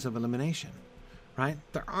process of elimination, right?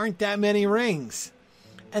 There aren't that many rings,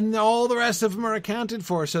 and all the rest of them are accounted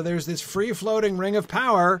for. So there's this free-floating ring of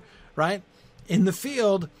power, right, in the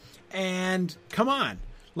field, and come on,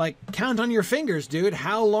 like, count on your fingers, dude.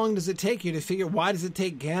 How long does it take you to figure? Why does it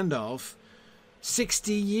take Gandalf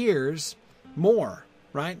 60 years more,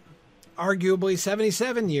 right? Arguably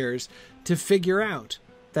 77 years to figure out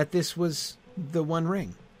that this was the One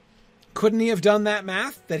Ring. Couldn't he have done that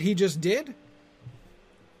math that he just did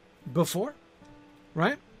before?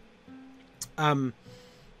 Right?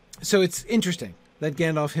 So it's interesting that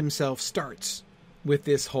Gandalf himself starts with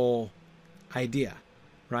this whole idea,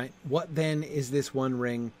 right? What then is this One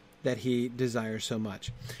Ring that he desires so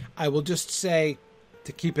much? I will just say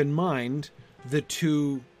to keep in mind the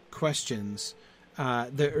two questions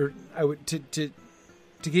to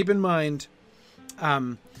keep in mind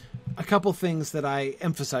a couple things that I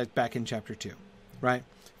emphasized back in Chapter 2, right?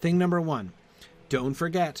 Thing number one, don't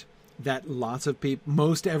forget that lots of people,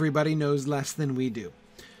 most everybody knows less than we do.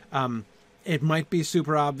 It might be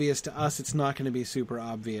super obvious to us. It's not going to be super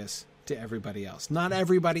obvious to everybody else. Not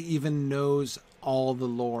everybody even knows all the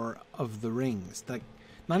lore of the rings. Like,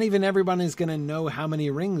 not even everyone is going to know how many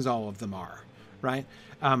rings all of them are, right?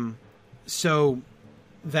 So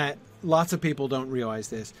that lots of people don't realize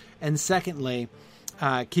this. And secondly,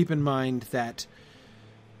 keep in mind that,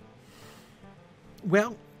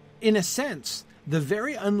 well, in a sense, the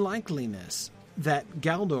very unlikeliness that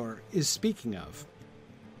Galdor is speaking of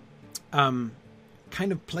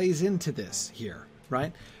kind of plays into this here,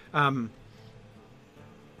 right?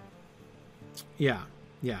 Yeah,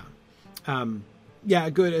 yeah. Yeah,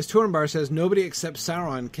 good. As Turenbar says, nobody except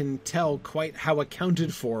Sauron can tell quite how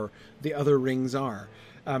accounted for the other rings are.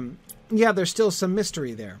 Yeah, there's still some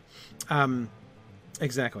mystery there.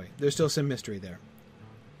 Exactly. There's still some mystery there.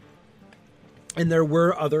 And there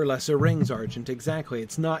were other lesser rings, Argent. Exactly.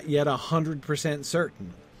 It's not yet 100%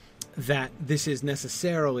 certain that this is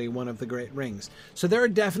necessarily one of the great rings. So there are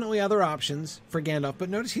definitely other options for Gandalf, but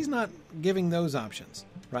notice he's not giving those options,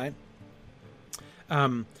 right?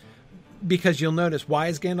 Because you'll notice, why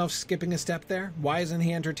is Gandalf skipping a step there? Why isn't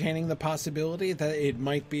he entertaining the possibility that it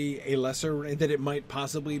might be a lesser, that it might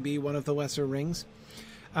possibly be one of the lesser rings?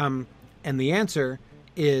 And the answer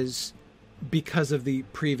is because of the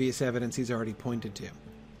previous evidence he's already pointed to.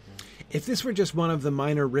 If this were just one of the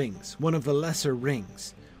minor rings, one of the lesser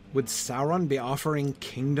rings, would Sauron be offering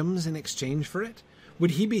kingdoms in exchange for it?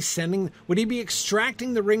 Would he be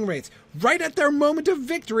extracting the ring wraiths right at their moment of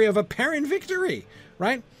victory, of apparent victory,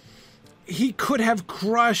 right? He could have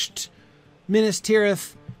crushed Minas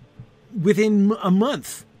Tirith within a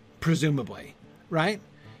month, presumably, right?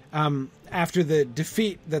 After the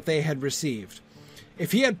defeat that they had received.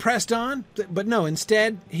 If he had pressed on, but no,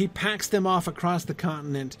 instead, he packs them off across the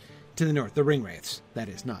continent to the north. The ring wraiths, that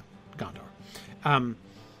is, not Gondor.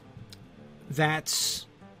 That's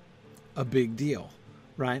a big deal,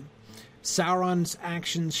 right? Sauron's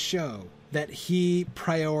actions show that he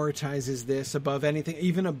prioritizes this above anything,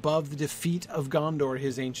 even above the defeat of Gondor,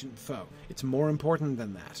 his ancient foe. It's more important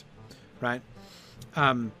than that, right?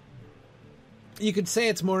 You could say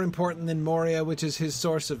it's more important than Moria, which is his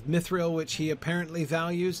source of mithril, which he apparently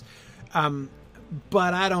values.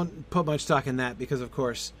 But I don't put much stock in that because, of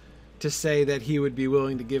course, to say that he would be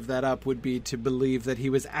willing to give that up would be to believe that he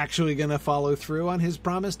was actually going to follow through on his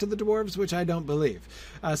promise to the dwarves, which I don't believe.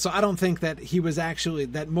 So I don't think that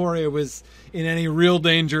that Moria was in any real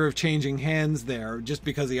danger of changing hands there just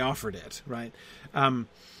because he offered it, right?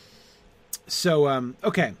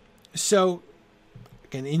 Okay. So,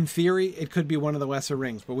 again, in theory, it could be one of the lesser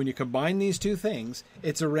rings. But when you combine these two things,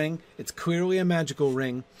 it's a ring. It's clearly a magical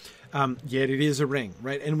ring. Yet it is a ring,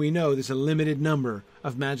 right? And we know there's a limited number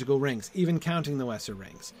of magical rings, even counting the lesser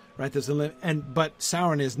rings, right? But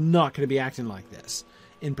Sauron is not going to be acting like this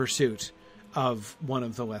in pursuit of one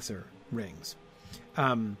of the lesser rings.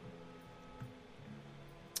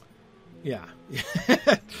 Yeah.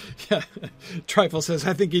 Yeah. Trifle says,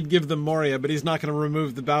 I think he'd give them Moria, but he's not going to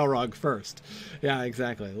remove the Balrog first. Yeah,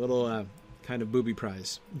 exactly. A little kind of booby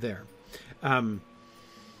prize there.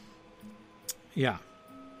 Yeah.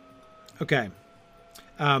 Okay.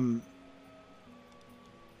 And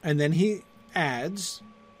then he adds,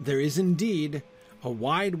 there is indeed a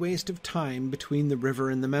wide waste of time between the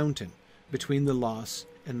river and the mountain, between the loss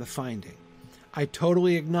and the finding. I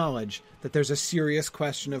totally acknowledge that there's a serious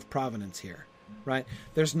question of provenance here, right?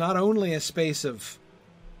 There's not only a space of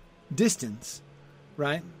distance,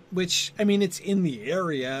 right? Which, I mean, it's in the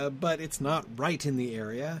area, but it's not right in the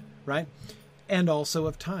area, right? And also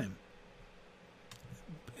of time.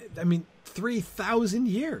 I mean, 3,000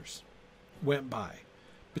 years went by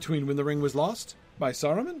between when the ring was lost by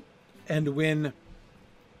Saruman and when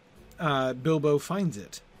Bilbo finds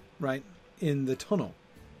it, right, in the tunnel.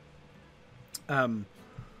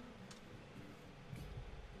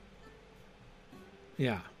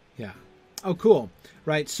 Yeah. Oh, cool.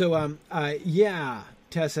 Right. So, yeah,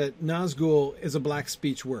 Tessa, Nazgul is a black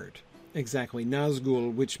speech word. Exactly.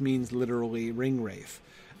 Nazgul, which means literally ring wraith.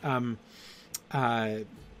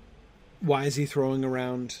 Why is he throwing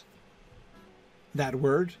around that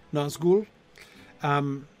word, Nazgul?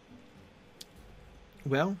 Well,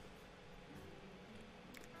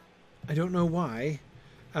 I don't know why.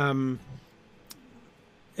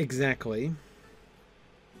 Exactly.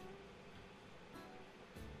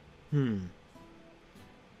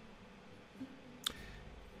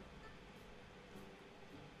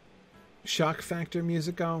 Shock factor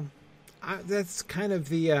musical. That's kind of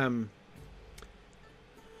the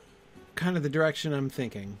direction I'm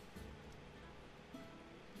thinking.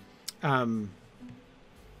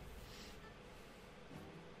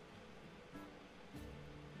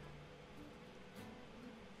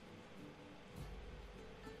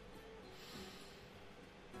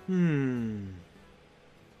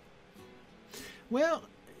 Well,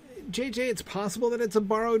 JJ, it's possible that it's a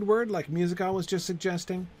borrowed word, like Musical was just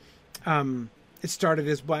suggesting. It started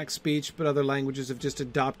as black speech, but other languages have just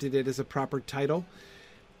adopted it as a proper title.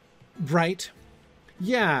 Right.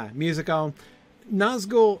 Yeah, Musical.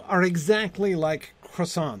 Nazgul are exactly like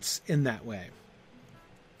croissants in that way.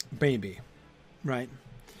 Maybe. Right.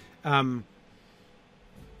 I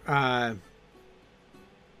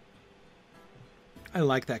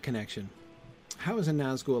like that connection. How is a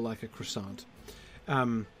Nazgul like a croissant?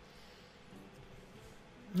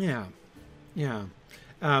 Yeah.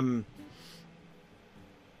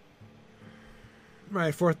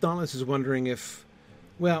 Right, Fourth Dauntless is wondering if...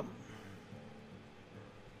 Well...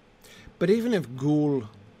 But even if Ghoul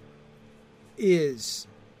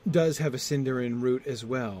does have a Sindarin root as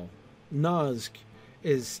well, Nazg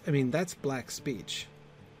is... I mean, that's black speech.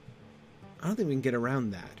 I don't think we can get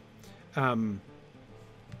around that.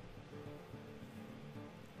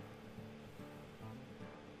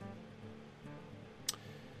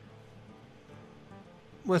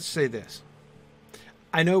 Let's say this.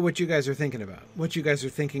 I know what you guys are thinking about. What you guys are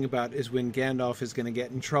thinking about is when Gandalf is going to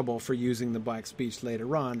get in trouble for using the black speech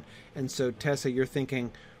later on. And so, Tessa, you're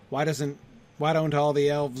thinking, why don't all the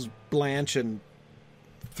elves blanch and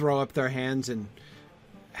throw up their hands and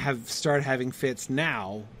start having fits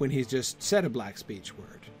now when he's just said a black speech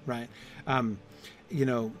word, right?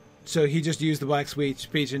 So he just used the black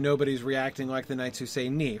speech and nobody's reacting like the knights who say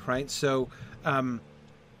 "ni," right? So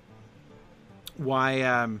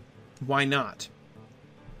why not?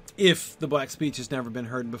 If the black speech has never been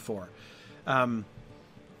heard before. I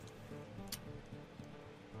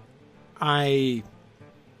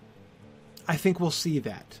think we'll see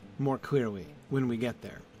that more clearly when we get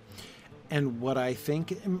there. And what I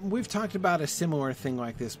think... We've talked about a similar thing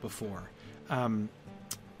like this before. I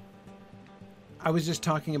was just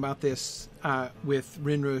talking about this with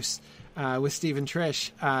Rinrus, with Steve and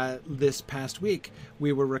Trish this past week.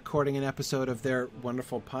 We were recording an episode of their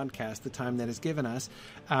wonderful podcast, The Time That Is Given Us.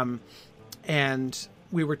 And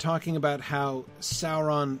we were talking about how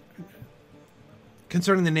Sauron...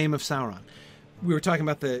 Concerning the name of Sauron. We were talking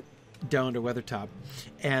about the Dell or Weathertop.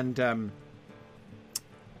 And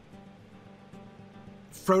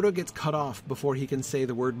Frodo gets cut off before he can say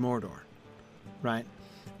the word Mordor. Right?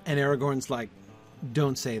 And Aragorn's like,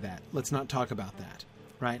 don't say that. Let's not talk about that.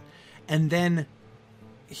 Right? And then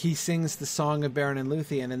he sings the Song of Beren and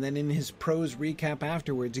Luthien, and then in his prose recap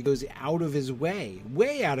afterwards, he goes out of his way,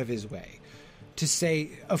 way out of his way, to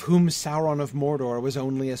say of whom Sauron of Mordor was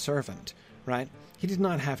only a servant, right? He did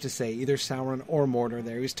not have to say either Sauron or Mordor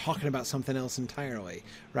there. He was talking about something else entirely,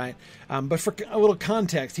 right? But for a little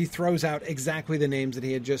context, he throws out exactly the names that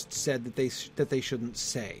he had just said that they shouldn't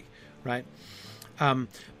say, right?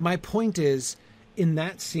 My point is, in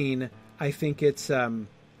that scene, I think it's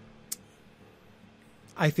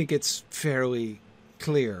fairly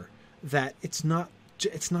clear that it's not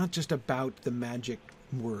just about the magic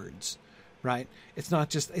words, right? It's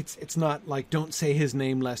not like don't say his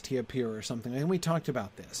name lest he appear or something. And we talked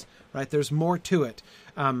about this, right? There's more to it.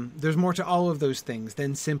 There's more to all of those things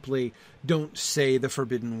than simply don't say the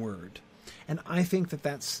forbidden word. And I think that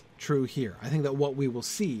that's true here. I think that what we will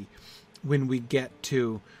see when we get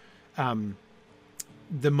to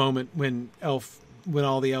the moment when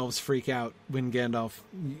all the elves freak out when Gandalf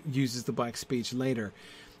uses the black speech later,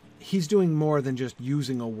 he's doing more than just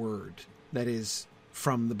using a word that is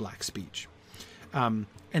from the black speech. And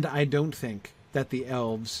I don't think that the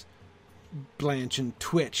elves blanch and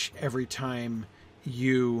twitch every time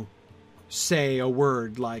you say a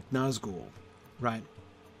word like Nazgul, right?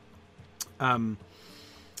 I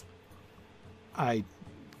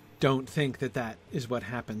don't think that is what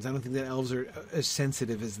happens. I don't think that elves are as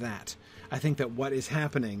sensitive as that. I think that what is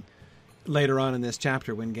happening later on in this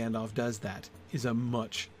chapter when Gandalf does that is a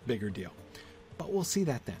much bigger deal. But we'll see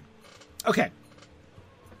that then. Okay.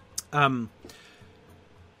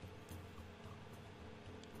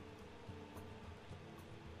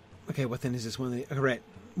 Okay, what then is this one? All right.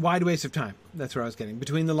 Wide waste of time. That's where I was getting.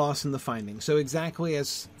 Between the loss and the finding. So exactly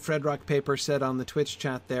as Fred Rock Paper said on the Twitch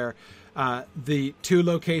chat there, the two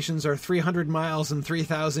locations are 300 miles and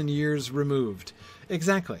 3,000 years removed.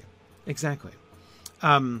 Exactly.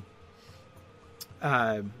 But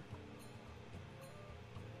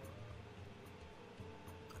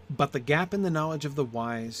the gap in the knowledge of the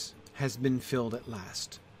wise has been filled at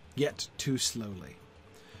last, yet too slowly.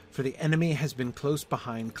 For the enemy has been close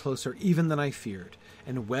behind, closer even than I feared,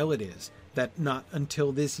 and well it is that not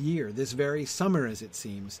until this year, this very summer as it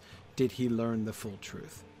seems, did he learn the full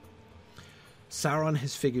truth. Sauron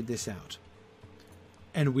has figured this out,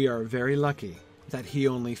 and we are very lucky that he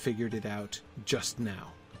only figured it out just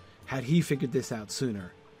now. Had he figured this out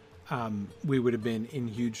sooner, we would have been in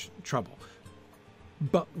huge trouble.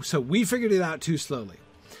 But so we figured it out too slowly.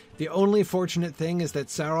 The only fortunate thing is that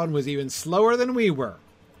Sauron was even slower than we were,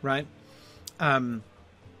 right?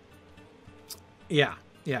 Yeah.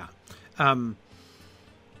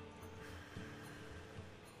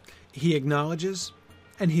 He acknowledges,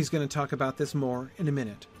 and he's going to talk about this more in a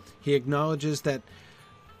minute. He acknowledges that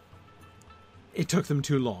it took them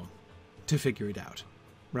too long to figure it out,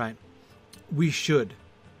 right? We should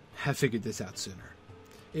have figured this out sooner.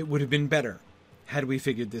 It would have been better had we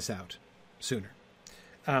figured this out sooner.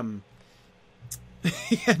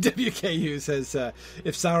 WKU says,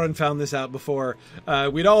 if Sauron found this out before,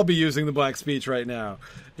 we'd all be using the Black Speech right now.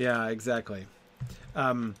 Yeah, exactly.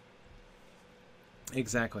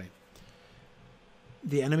 Exactly.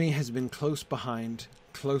 The enemy has been close behind,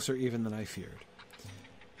 closer even than I feared.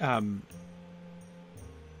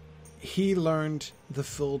 He learned the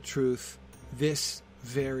full truth this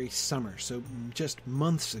very summer, so just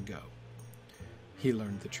months ago, he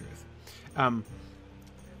learned the truth.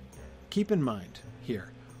 Keep in mind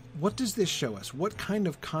here, what does this show us? What kind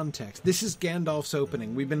of context? This is Gandalf's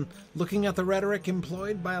opening. We've been looking at the rhetoric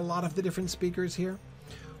employed by a lot of the different speakers here.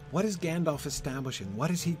 What is Gandalf establishing? What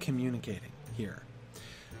is he communicating here?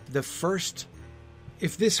 The first,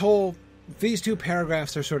 if these two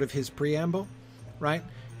paragraphs are sort of his preamble, right?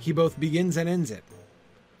 He both begins and ends it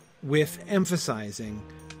with emphasizing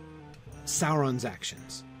Sauron's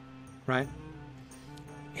actions, right?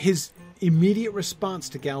 His immediate response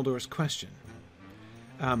to Galdor's question.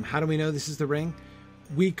 How do we know this is the ring?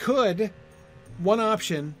 One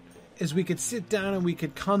option is we could sit down and we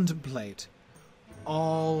could contemplate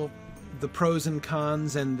all the pros and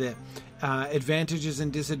cons and the advantages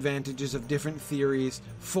and disadvantages of different theories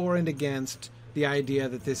for and against the idea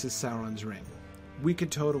that this is Sauron's ring. We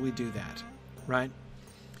could totally do that, right?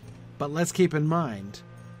 But let's keep in mind,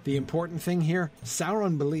 the important thing here,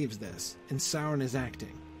 Sauron believes this, and Sauron is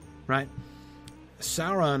acting, right?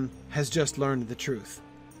 Sauron has just learned the truth.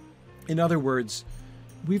 In other words,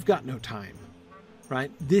 we've got no time,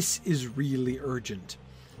 right? This is really urgent.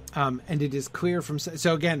 And it is clear from...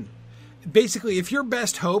 So again, basically, if your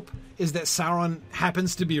best hope is that Sauron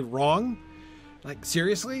happens to be wrong, like,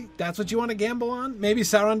 seriously? That's what you want to gamble on? Maybe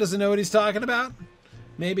Sauron doesn't know what he's talking about?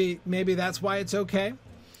 Maybe that's why it's okay?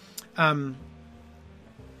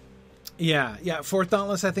 Yeah. Fourth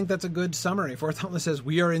Dauntless, I think that's a good summary. Fourth Dauntless says,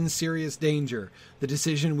 we are in serious danger. The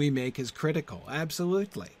decision we make is critical.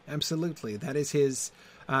 Absolutely. That is his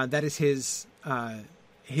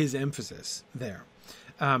emphasis there.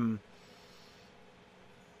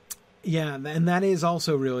 Yeah, and that is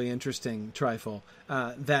also really interesting, Trifle,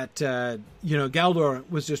 that, Galdor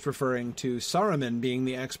was just referring to Saruman being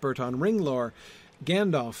the expert on ring lore.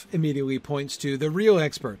 Gandalf immediately points to the real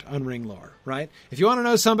expert on ring lore, right? If you want to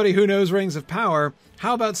know somebody who knows rings of power,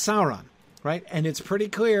 how about Sauron, right? And it's pretty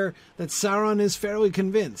clear that Sauron is fairly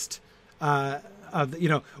convinced. If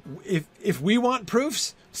we want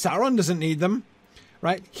proofs, Sauron doesn't need them,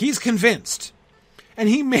 right? He's convinced. And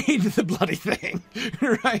he made the bloody thing,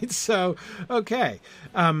 right? So, okay.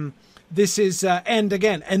 This is, and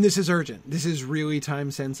this is urgent. This is really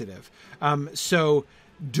time sensitive. So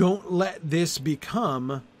don't let this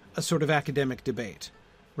become a sort of academic debate,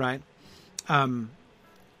 right?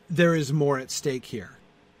 There is more at stake here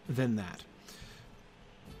than that.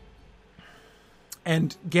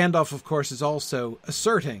 And Gandalf, of course, is also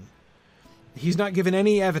asserting, he's not given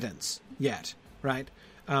any evidence yet, right?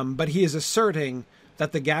 But he is asserting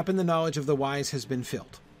that the gap in the knowledge of the wise has been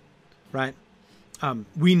filled, right?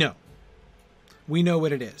 We know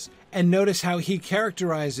what it is. And notice how he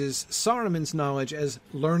characterizes Saruman's knowledge as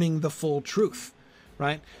learning the full truth,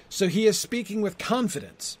 right? So he is speaking with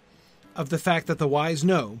confidence of the fact that the wise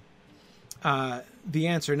know the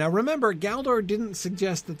answer. Now remember, Galdor didn't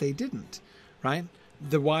suggest that they didn't, right?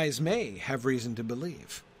 The wise may have reason to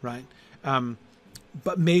believe, right?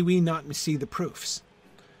 But may we not see the proofs?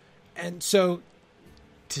 And so,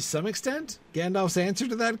 to some extent, Gandalf's answer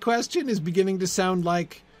to that question is beginning to sound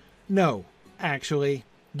like, no, actually,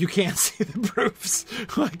 you can't see the proofs.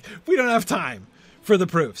 Like, we don't have time for the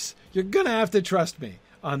proofs. You're going to have to trust me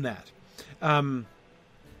on that.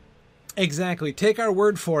 Exactly. Take our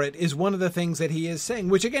word for it is one of the things that he is saying,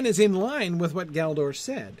 which again is in line with what Galdor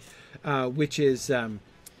said, which is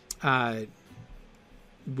kind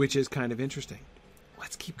of interesting.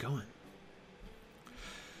 Let's keep going.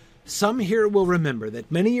 Some here will remember that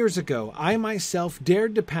many years ago I myself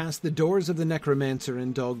dared to pass the doors of the necromancer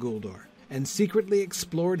in Dol Guldur, and secretly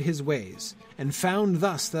explored his ways, and found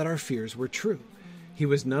thus that our fears were true. He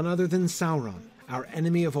was none other than Sauron, our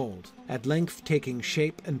enemy of old, at length taking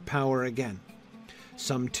shape and power again.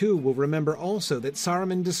 Some too will remember also that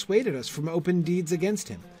Saruman dissuaded us from open deeds against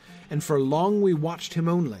him, and for long we watched him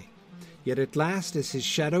only. Yet at last, as his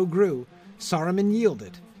shadow grew, Saruman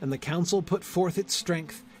yielded, and the council put forth its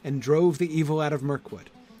strength, and drove the evil out of Mirkwood.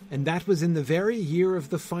 And that was in the very year of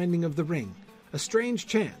the finding of the ring. A strange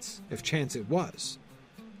chance, if chance it was.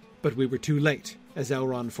 But we were too late, as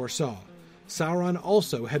Elrond foresaw. Sauron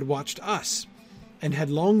also had watched us, and had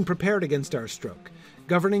long prepared against our stroke,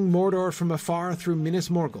 governing Mordor from afar through Minas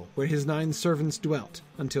Morgul, where his 9 servants dwelt,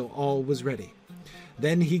 until all was ready.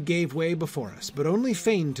 Then he gave way before us, but only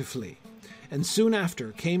feigned to flee, and soon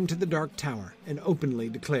after came to the Dark Tower and openly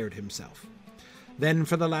declared himself. Then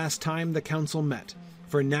for the last time the council met,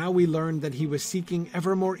 for now we learned that he was seeking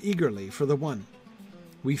ever more eagerly for the One.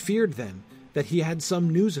 We feared then that he had some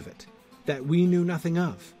news of it, that we knew nothing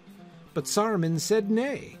of. But Saruman said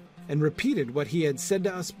nay, and repeated what he had said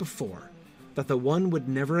to us before, that the One would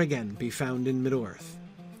never again be found in Middle-earth.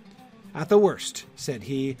 At the worst, said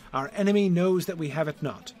he, our enemy knows that we have it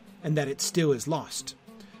not, and that it still is lost.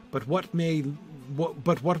 But what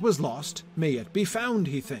was lost may yet be found,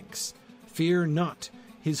 he thinks. Fear not,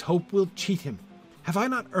 his hope will cheat him. Have I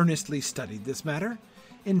not earnestly studied this matter?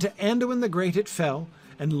 Into Anduin the Great it fell,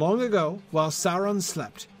 and long ago, while Sauron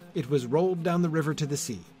slept, it was rolled down the river to the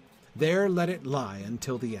sea. There let it lie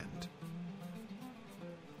until the end.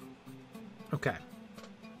 Okay.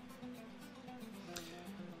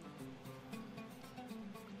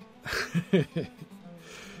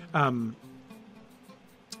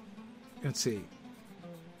 Let's see.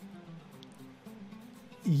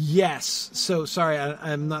 Yes. So, sorry,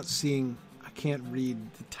 I'm not seeing... I can't read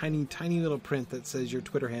the tiny little print that says your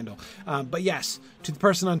Twitter handle. But yes, to the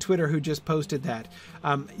person on Twitter who just posted that.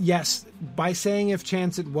 Yes, by saying if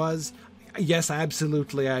chance it was, yes,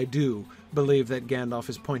 absolutely I do believe that Gandalf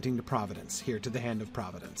is pointing to Providence here, to the hand of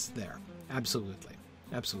Providence there. Absolutely.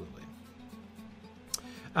 Absolutely.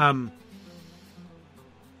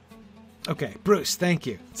 Okay, Bruce, thank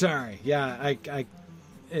you. Sorry. Yeah,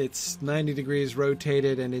 it's 90 degrees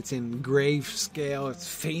rotated, and it's in grayscale. It's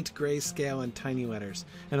faint grayscale and tiny letters,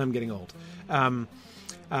 and I'm getting old.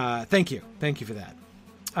 Thank you. Thank you for that.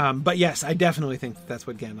 But yes, I definitely think that's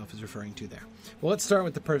what Gandalf is referring to there. Well, let's start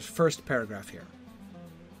with the first paragraph here.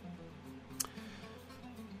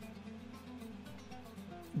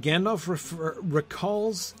 Gandalf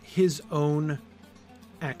recalls his own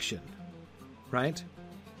action, right?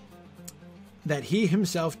 That he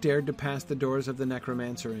himself dared to pass the doors of the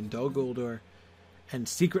necromancer in Dol Guldur, and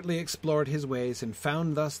secretly explored his ways, and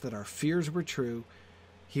found thus that our fears were true.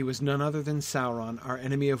 He was none other than Sauron, our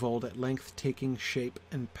enemy of old, at length taking shape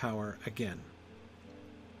and power again.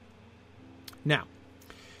 Now,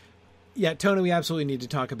 yeah, Tony, we absolutely need to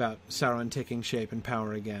talk about Sauron taking shape and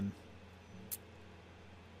power again.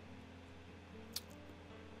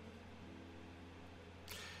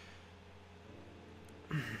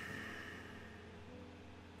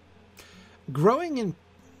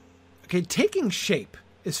 Taking shape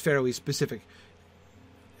is fairly specific.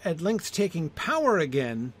 At length taking power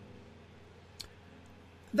again,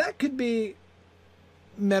 that could be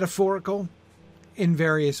metaphorical in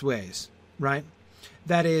various ways, right?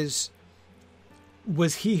 That is,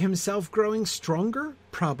 was he himself growing stronger?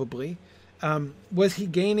 Probably. Was he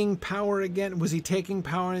gaining power again? Was he taking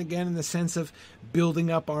power again in the sense of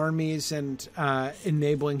building up armies and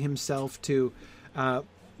enabling himself to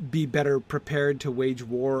be better prepared to wage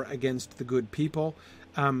war against the good people?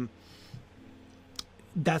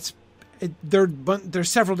 There's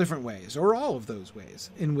several different ways, or all of those ways,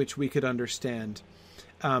 in which we could understand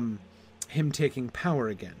him taking power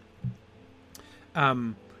again.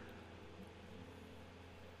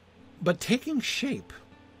 But taking shape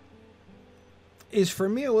is, for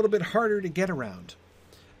me, a little bit harder to get around.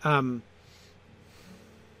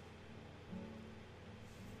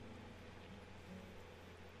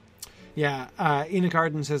 Enoch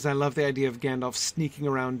Arden says, I love the idea of Gandalf sneaking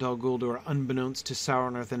around Dol Guldur unbeknownst to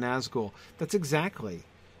Sauron or the Nazgul. That's exactly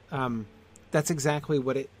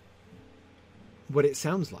what it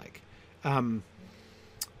sounds like.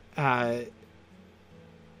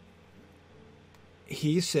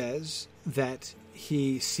 He says that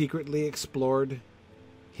he secretly explored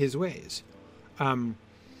his ways. By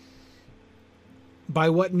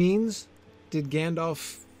what means did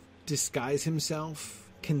Gandalf disguise himself?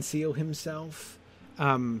 Conceal himself?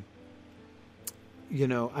 I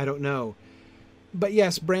don't know. But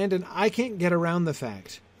yes, Brandon, I can't get around the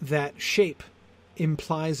fact that shape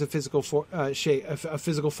implies a physical a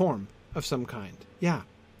physical form of some kind. Yeah,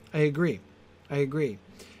 I agree.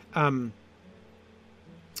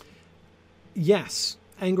 Yes,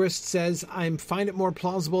 Angrist says, I find it more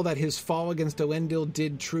plausible that his fall against Elendil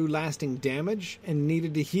did true lasting damage and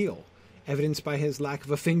needed to heal, evidenced by his lack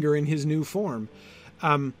of a finger in his new form.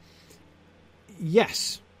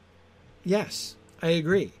 Yes, I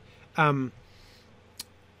agree.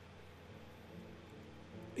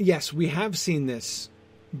 Yes, we have seen this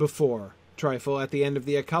before, Trifle, at the end of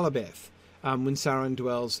the Akallabeth, when Sauron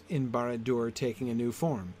dwells in Barad-dûr taking a new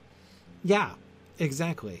form. Yeah,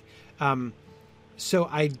 exactly. So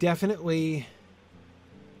I definitely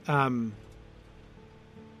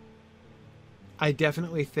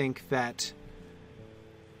think that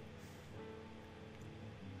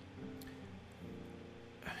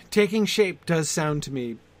taking shape does sound to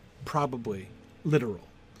me probably literal,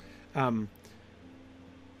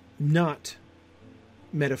 not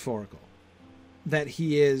metaphorical. That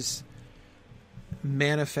he is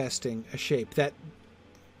manifesting a shape that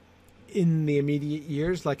in the immediate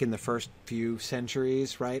years, like in the first few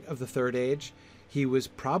centuries, right, of the Third Age, he was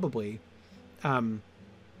probably a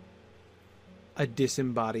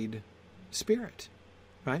disembodied spirit,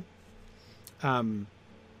 right?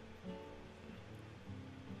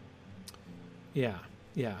 Yeah.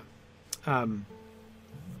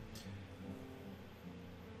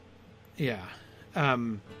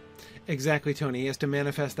 Exactly, Tony. He has to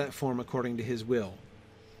manifest that form according to his will.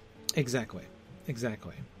 Exactly.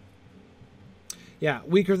 Yeah,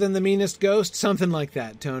 weaker than the meanest ghost, something like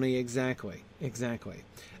that, Tony. Exactly.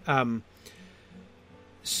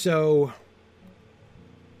 So,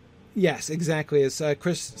 yes, exactly. As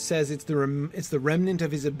Chris says, it's the remnant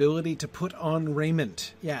of his ability to put on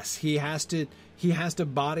raiment. Yes, he has to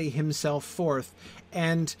body himself forth,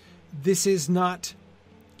 and this is not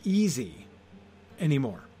easy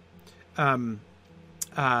anymore.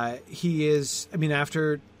 He is,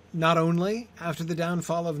 not only after the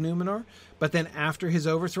downfall of Numenor, but then after his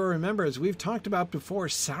overthrow. Remember, as we've talked about before,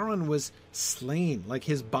 Sauron was slain, like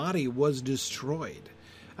his body was destroyed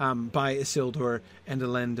by Isildur and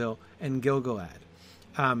Elendil and Gilgalad.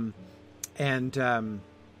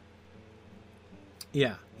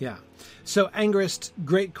 So, Angrist,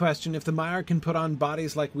 great question. If the Maiar can put on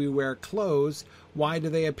bodies like we wear clothes, why do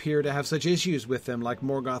they appear to have such issues with them, like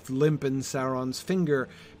Morgoth limp in Sauron's finger?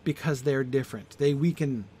 Because they're different. They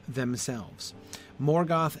weaken themselves.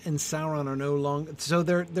 Morgoth and Sauron are no longer... So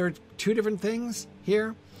there are two different things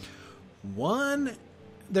here. There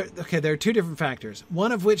are two different factors.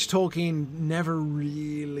 One of which Tolkien never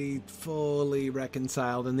really fully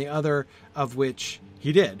reconciled, and the other of which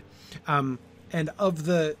he did. And of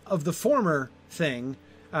the former thing,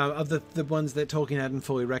 of the ones that Tolkien hadn't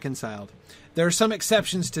fully reconciled, there are some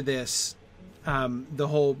exceptions to this.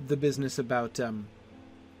 The business about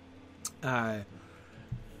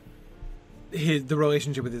the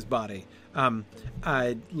relationship with his body,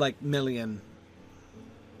 like Melian,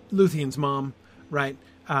 Luthien's mom, right?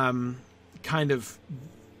 Kind of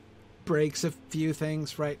breaks a few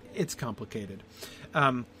things, right? It's complicated,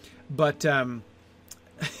 but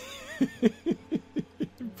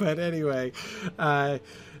anyway,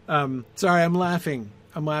 sorry, I'm laughing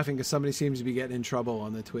because somebody seems to be getting in trouble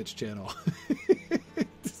on the Twitch channel.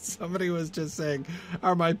 Somebody was just saying,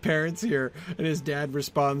 "Are my parents here?" And his dad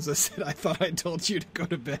responds, "I said, I thought I told you to go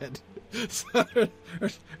to bed." So we're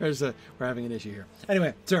having an issue here.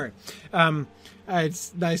 Anyway, sorry.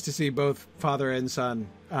 It's nice to see both father and son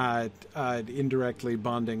indirectly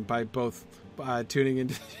bonding by both tuning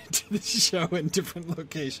into the show in different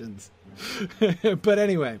locations. But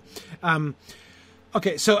anyway,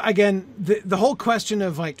 okay. So again, the whole question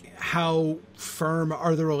of like how firm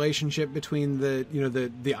are the relationship between the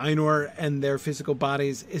Ainur and their physical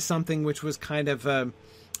bodies is something which was kind of a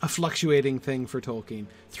fluctuating thing for Tolkien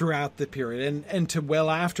throughout the period and to well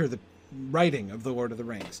after the writing of The Lord of the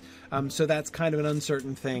Rings. So that's kind of an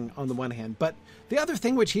uncertain thing on the one hand. But the other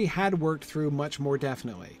thing which he had worked through much more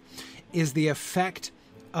definitely is the effect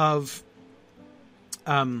of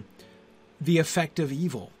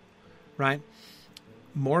evil, right?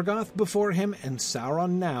 Morgoth before him and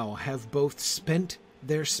Sauron now have both spent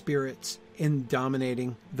their spirits in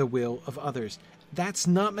dominating the will of others. That's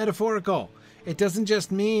not metaphorical. It doesn't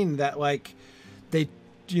just mean that like they,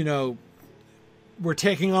 were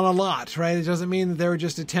taking on a lot, right? It doesn't mean that they were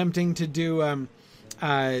just attempting to do,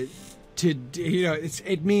 it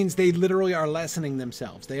means they literally are lessening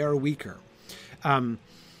themselves. They are weaker.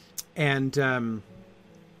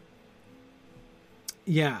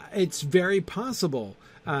 It's very possible,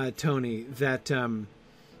 Tony, that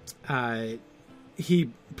he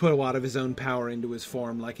put a lot of his own power into his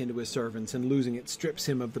form, like into his servants, and losing it strips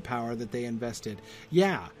him of the power that they invested.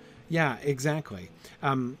 Yeah, exactly.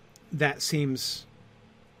 That seems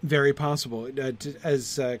very possible.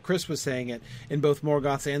 As Chris was saying it, in both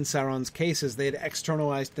Morgoth's and Sauron's cases, they had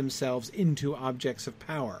externalized themselves into objects of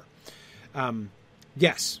power.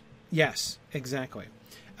 Yes, exactly.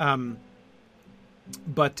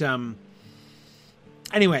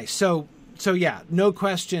 Anyway, so yeah, no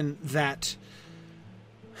question that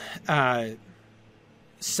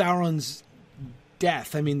Sauron's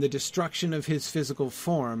death, the destruction of his physical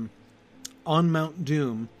form on Mount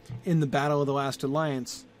Doom in the Battle of the Last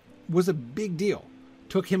Alliance was a big deal.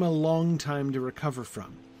 took him a long time to recover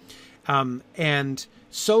from. And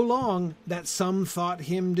so long that some thought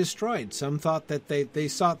him destroyed. Some thought that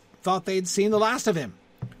thought they'd seen the last of him,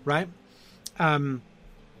 right?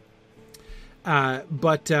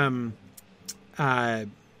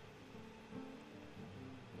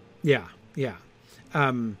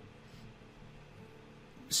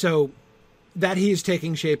 So that he is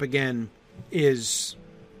taking shape again is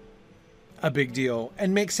a big deal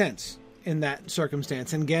and makes sense in that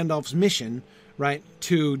circumstance. And Gandalf's mission, right,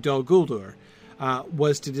 to Dol Guldur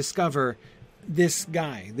was to discover this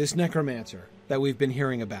guy, this necromancer that we've been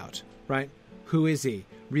hearing about, right? Who is he,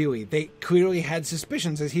 really? They clearly had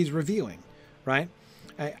suspicions, as he's revealing, right?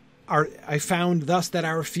 I found thus that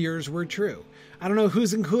our fears were true. I don't know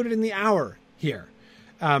who's included in the hour here.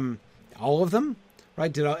 All of them,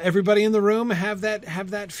 right? Did everybody in the room have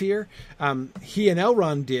that fear? He and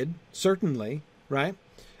Elrond did, certainly, right?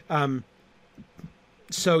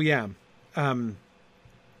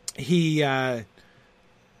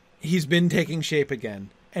 He's been taking shape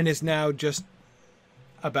again and is now just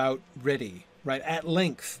about ready, right? At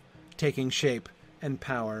length taking shape and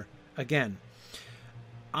power again.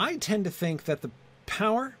 I tend to think that the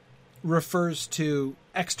power refers to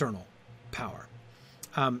external power.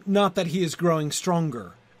 Not that he is growing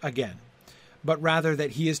stronger again, but rather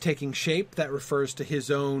that he is taking shape. That refers to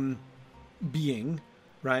his own being,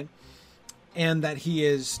 right? And that he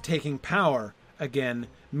is taking power again,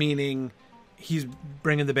 meaning he's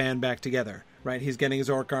bringing the band back together, right? He's getting his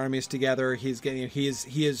orc armies together. He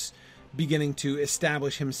is beginning to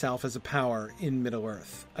establish himself as a power in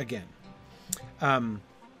Middle-earth again.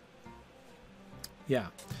 Yeah.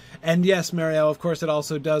 And yes, Marielle, of course, it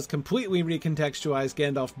also does completely recontextualize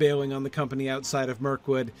Gandalf bailing on the company outside of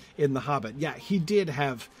Mirkwood in The Hobbit. Yeah, he did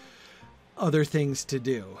have other things to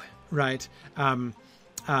do, right?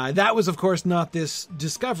 That was, of course, not this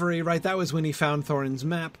discovery, right? That was when he found Thorin's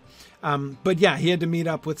map. But yeah, he had to meet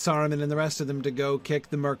up with Saruman and the rest of them to go kick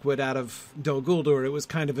the Mirkwood out of Dol Guldur. It was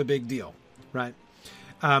kind of a big deal, right?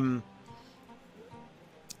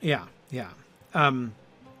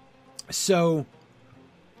 So...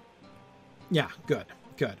 yeah, good.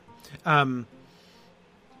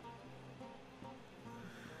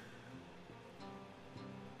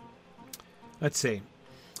 Let's see.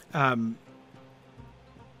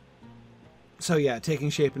 So yeah, taking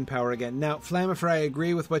shape and power again. Now, Flammifer, I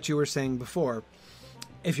agree with what you were saying before.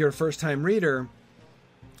 If you're a first-time reader,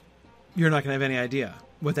 you're not going to have any idea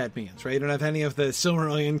what that means, right? You don't have any of the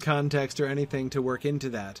Silmarillion context or anything to work into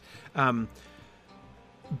that.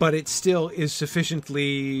 But it still is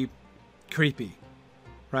sufficiently creepy,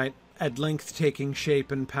 right? At length taking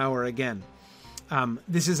shape and power again.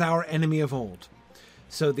 This is our enemy of old.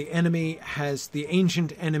 So the enemy has the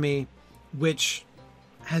ancient enemy, which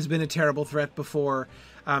has been a terrible threat before.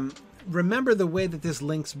 Remember the way that this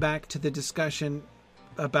links back to the discussion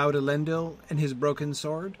about Elendil and his broken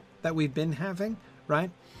sword that we've been having, right?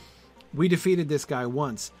 We defeated this guy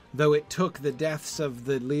once, though it took the deaths of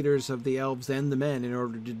the leaders of the elves and the men in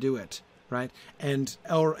order to do it. Right, and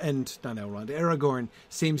Aragorn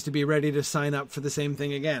seems to be ready to sign up for the same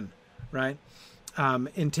thing again, right?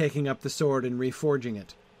 In taking up the sword and reforging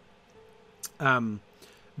it.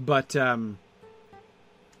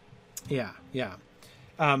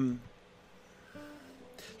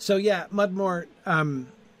 So yeah, Mudmore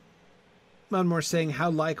saying, how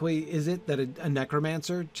likely is it that a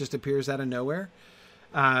necromancer just appears out of nowhere?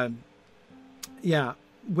 Well,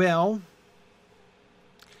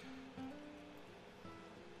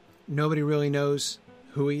 nobody really knows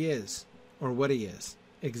who he is or what he is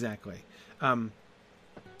exactly.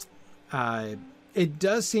 It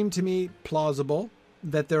does seem to me plausible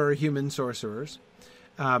that there are human sorcerers,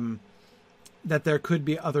 that there could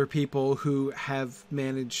be other people who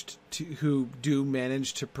do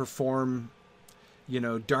manage to perform,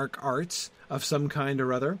 dark arts of some kind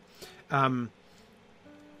or other.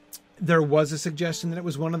 There was a suggestion that it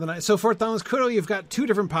was one of the knights. So for Thalamus, clearly you've got two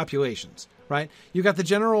different populations, right? You've got the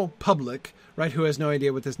general public, right, who has no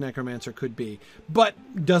idea what this necromancer could be, but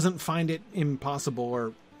doesn't find it impossible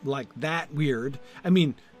or like that weird. I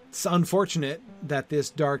mean, it's unfortunate that this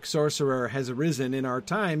dark sorcerer has arisen in our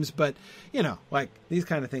times, but, these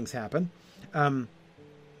kind of things happen. And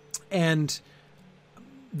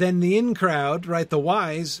then the in crowd, right, the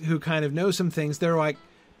wise who kind of know some things, they're like,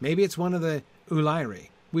 maybe it's one of the Ulairi.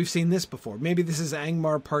 We've seen this before. Maybe this is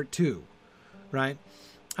Angmar Part 2, right?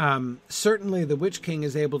 Certainly the Witch King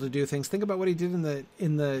is able to do things. Think about what he did in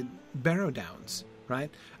the Barrow Downs, right?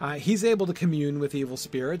 He's able to commune with evil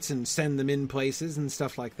spirits and send them in places and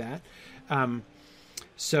stuff like that.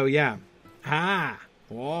 So, yeah.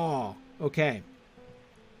 Okay.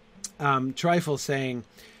 Trifle saying,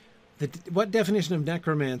 what definition of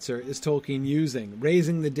necromancer is Tolkien using?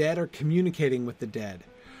 Raising the dead or communicating with the dead?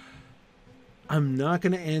 I'm not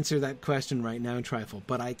going to answer that question right now, Trifle,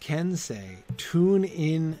 but I can say tune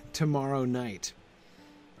in tomorrow night,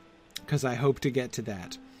 because I hope to get to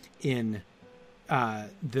that in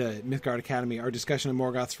the Mythgard Academy, our discussion of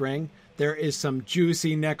Morgoth's Ring. There is some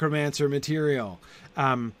juicy necromancer material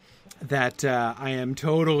that I am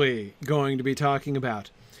totally going to be talking about.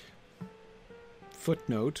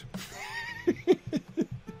 Footnote.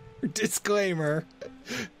 Disclaimer.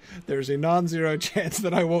 There's a non-zero chance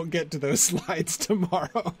that I won't get to those slides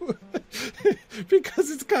tomorrow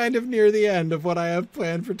because it's kind of near the end of what I have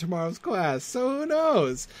planned for tomorrow's class. So who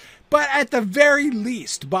knows? But at the very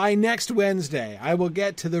least, by next Wednesday, I will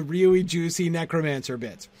get to the really juicy necromancer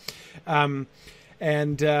bits. And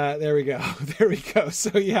there we go. There we go.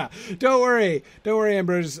 So yeah, don't worry,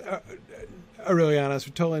 Ambrose, Aurelianus.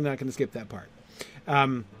 We're totally not going to skip that part.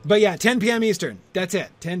 But yeah, 10 p.m. Eastern. That's it.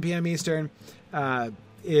 10 p.m. Eastern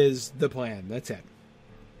is the plan. That's it.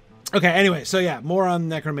 Okay, anyway, so yeah, more on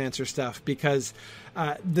necromancer stuff, because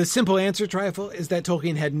the simple answer, Trifle, is that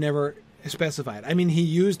Tolkien had never specified. I mean, he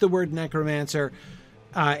used the word necromancer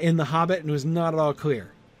in The Hobbit, and it was not at all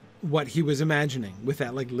clear what he was imagining with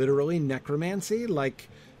that. Like, literally necromancy, like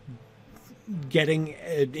getting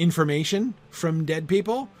information from dead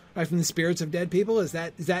people, right, from the spirits of dead people. Is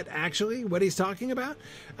that actually what he's talking about?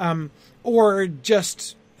 Or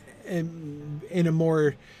just in a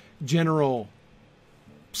more general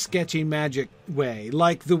sketchy magic way,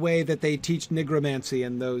 like the way that they teach nigromancy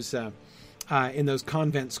in those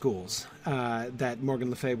convent schools that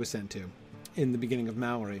Morgan Le Fay was sent to in the beginning of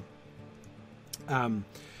Mallory.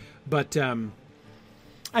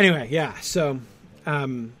 Anyway, yeah. So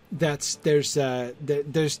there's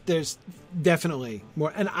definitely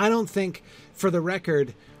more, and I don't think, for the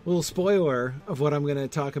record, a little spoiler of what I'm going to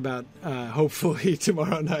talk about, hopefully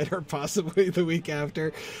tomorrow night or possibly the week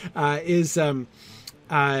after, is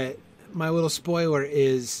my little spoiler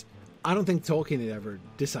is, I don't think Tolkien had ever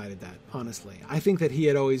decided that, honestly. I think that he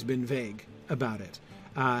had always been vague about it.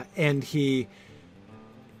 And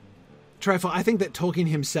Trifle, I think that Tolkien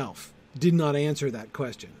himself did not answer that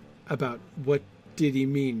question about what did he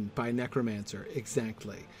mean by necromancer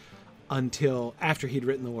exactly until after he'd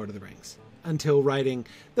written The Lord of the Rings. Until writing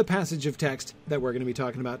the passage of text that we're going to be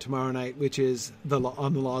talking about tomorrow night, which is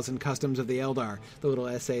on the laws and customs of the Eldar, the little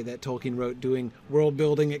essay that Tolkien wrote doing world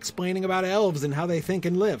building, explaining about elves and how they think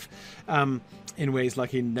and live in ways like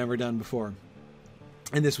he'd never done before.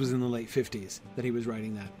 And this was in the late 50s that he was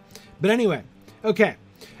writing that. But anyway, okay.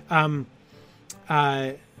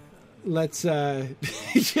 Let's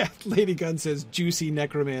yeah, Lady Gunn says juicy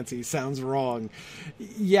necromancy sounds wrong.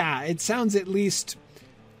 Yeah, it sounds at least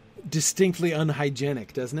distinctly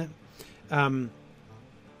unhygienic, doesn't it?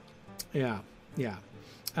 Yeah.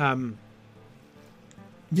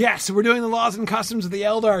 So we're doing the laws and customs of the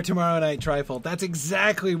Eldar tomorrow night, Trifle. That's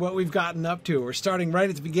exactly what we've gotten up to. We're starting right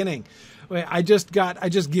at the beginning. I just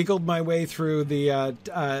giggled my way through the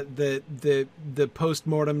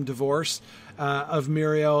post-mortem divorce of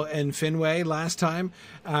Muriel and Finwë last time,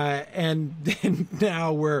 and then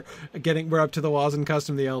now we're up to the laws and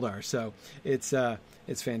customs of the Eldar. So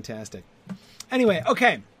it's fantastic. Anyway,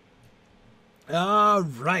 okay. All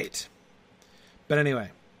right. But anyway,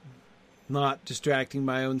 not distracting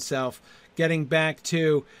my own self. Getting back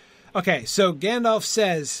to... Okay, so Gandalf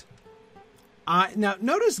says... now,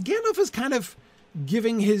 notice Gandalf is kind of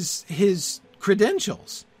giving his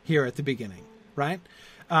credentials here at the beginning, right?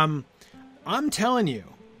 I'm telling you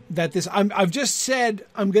that I've just said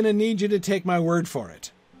I'm going to need you to take my word for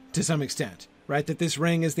it to some extent, right? That this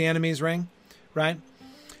ring is the enemy's ring, right?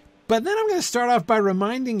 But then I'm going to start off by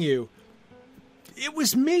reminding you, it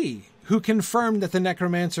was me who confirmed that the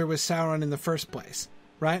necromancer was Sauron in the first place,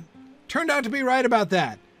 right? Turned out to be right about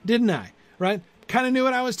that, didn't I? Right? Kind of knew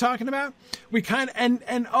what I was talking about. We kind of,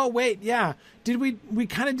 and oh wait, yeah. Did we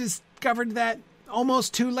kind of discovered that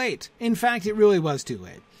almost too late. In fact, it really was too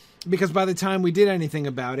late. Because by the time we did anything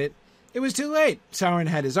about it, it was too late. Sauron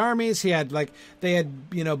had his armies. They had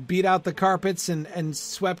beat out the carpets and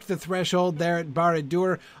swept the threshold there at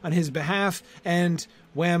Barad-dûr on his behalf. And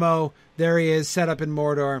whammo, there he is, set up in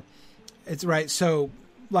Mordor. It's right. So,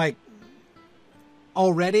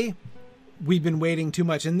 already we've been waiting too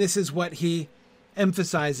much. And this is what he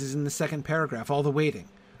emphasizes in the second paragraph, all the waiting,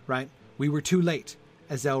 right? We were too late,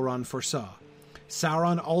 as Elrond foresaw.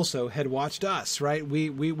 Sauron also had watched us, right?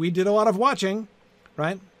 We did a lot of watching,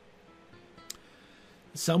 right?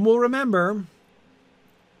 Some will remember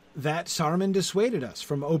that Saruman dissuaded us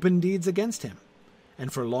from open deeds against him,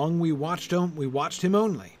 and for long we watched him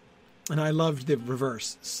only. And I loved the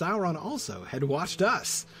reverse. Sauron also had watched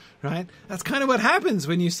us, right? That's kind of what happens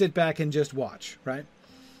when you sit back and just watch, right?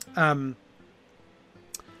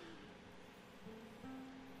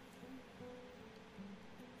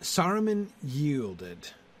 Saruman yielded,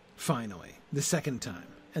 finally, the second time,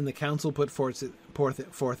 and the council put forth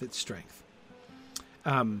its strength.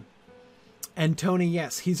 And Tony,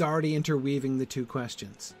 yes, he's already interweaving the two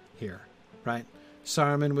questions here, right?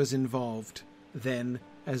 Saruman was involved then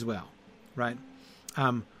as well, right?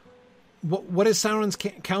 What is Sauron's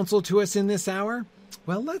counsel to us in this hour?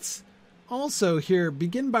 Well, let's also here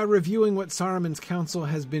begin by reviewing what Saruman's counsel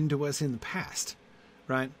has been to us in the past,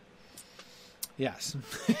 right? Yes.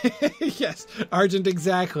 Yes, Argent,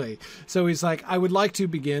 exactly. So he's like, I would like to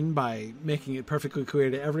begin by making it perfectly clear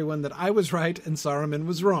to everyone that I was right and Saruman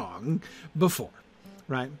was wrong before,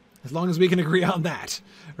 right? As long as we can agree on that,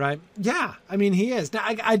 right? Yeah, I mean, he is. Now,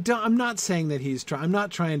 I'm not saying that I'm not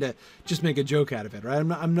trying to just make a joke out of it, right?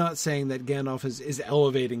 I'm not saying that Gandalf is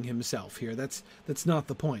elevating himself here. That's not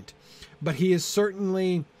the point. But he is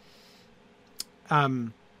certainly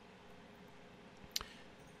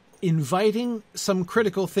inviting some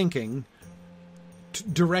critical thinking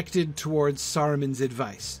directed towards Saruman's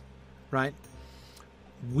advice, right?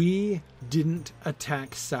 We didn't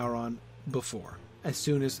attack Sauron before. As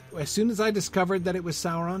soon as I discovered that it was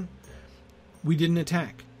Sauron, we didn't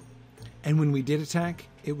attack. And when we did attack,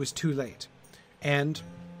 it was too late. And,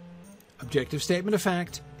 objective statement of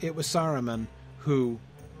fact, it was Saruman who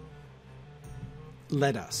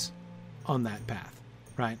led us on that path,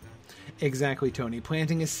 right? Exactly, Tony.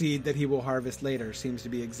 Planting a seed that he will harvest later seems to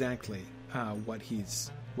be exactly what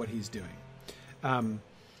he's doing.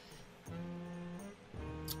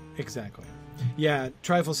 Exactly. Yeah,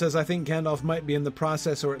 Trifle says, I think Gandalf might be in the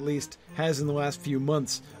process, or at least has in the last few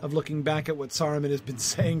months, of looking back at what Saruman has been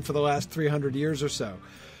saying for the last 300 years or so.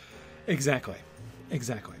 Exactly.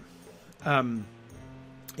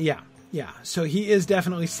 Yeah. So he is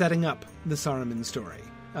definitely setting up the Saruman story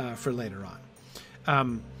for later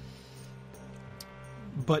on.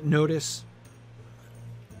 But notice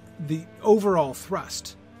the overall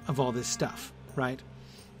thrust of all this stuff, right,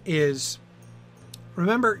 is,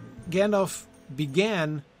 remember, Gandalf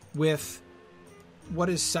began with, what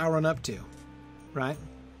is Sauron up to, right?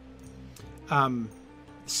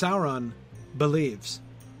 Sauron believes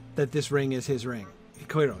that this ring is his ring,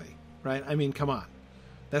 clearly, right? I mean, come on.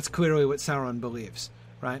 That's clearly what Sauron believes,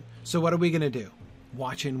 right? So what are we going to do?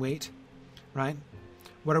 Watch and wait, right?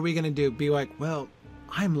 What are we going to do? Be like, well,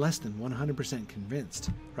 I'm less than 100% convinced,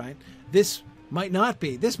 right? This might not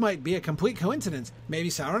be. This might be a complete coincidence. Maybe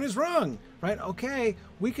Sauron is wrong, right? Okay,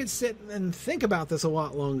 we could sit and think about this a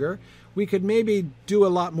lot longer. We could maybe do a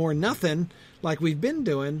lot more nothing like we've been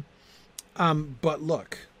doing. But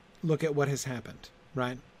look at what has happened,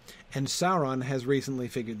 right? And Sauron has recently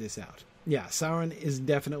figured this out. Yeah, Sauron is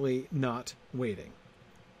definitely not waiting.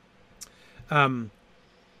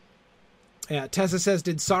 Yeah, Tessa says,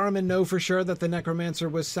 did Saruman know for sure that the necromancer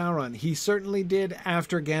was Sauron? He certainly did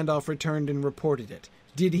after Gandalf returned and reported it.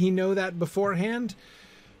 Did he know that beforehand?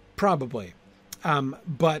 Probably.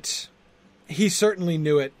 But he certainly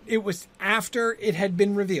knew it. It was after it had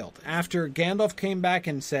been revealed. After Gandalf came back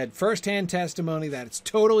and said firsthand testimony that it's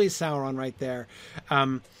totally Sauron right there.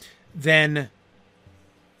 Then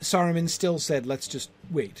Saruman still said, let's just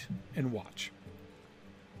wait and watch.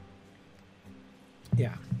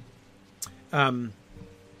 Yeah.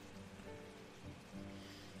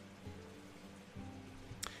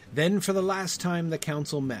 Then for the last time the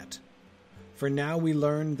council met, for now we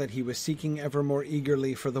learned that he was seeking ever more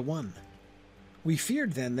eagerly for the One. We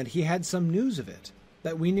feared then that he had some news of it,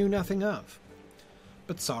 that we knew nothing of.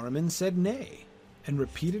 But Saruman said nay, and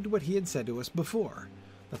repeated what he had said to us before,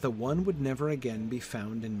 that the One would never again be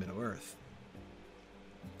found in Middle-earth.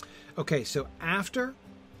 Okay, so after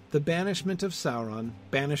the banishment of Sauron,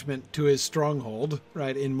 banishment to his stronghold,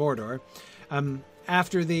 right, in Mordor,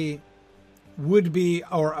 after the would-be,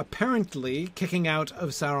 or apparently, kicking out of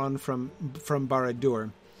Sauron from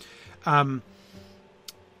Barad-dûr,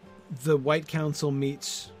 the White Council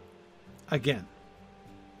meets again.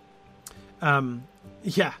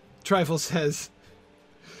 Yeah, Trifle says,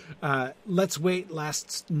 let's wait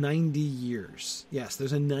lasts 90 years. Yes,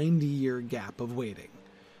 there's a 90-year gap of waiting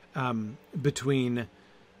between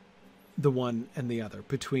the one and the other,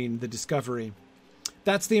 between the discovery.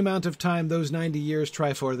 That's the amount of time, those 90 years,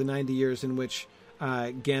 Trifor, the 90 years in which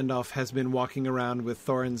Gandalf has been walking around with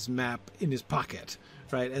Thorin's map in his pocket,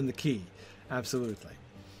 right, and the key. Absolutely.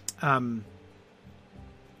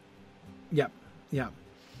 Yep.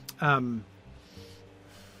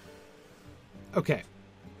 Okay.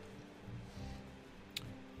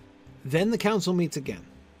 Then the council meets again.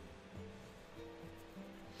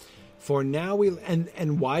 For now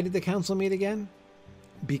and why did the council meet again?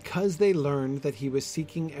 Because they learned that he was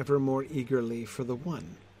seeking ever more eagerly for the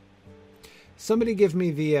one. Somebody give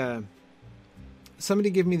me the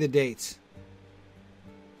dates.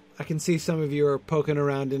 I can see some of you are poking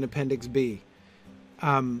around in Appendix B.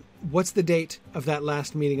 What's the date of that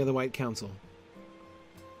last meeting of the White Council?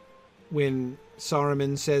 When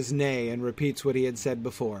Saruman says nay and repeats what he had said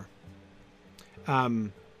before.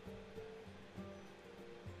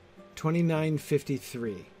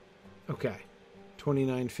 2953. Okay.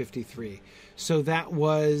 2953. So that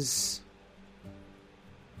was...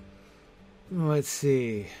 Let's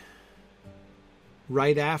see.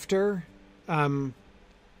 Right after...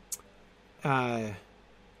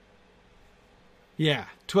 yeah,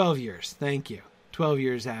 12 years. Thank you. 12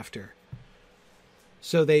 years after.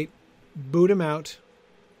 So they boot him out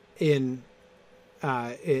in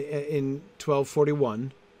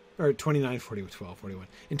 1241, or 2940, 1241.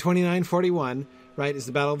 In 2941, right, is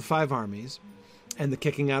the Battle of the Five Armies, and the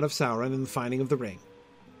kicking out of Sauron and the finding of the ring.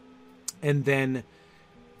 And then,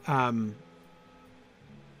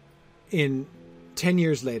 in 10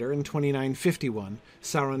 years later, in 2951,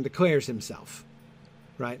 Sauron declares himself,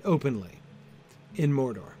 right, openly, in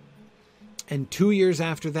Mordor. And 2 years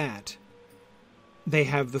after that, they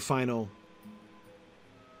have the final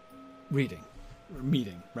meeting,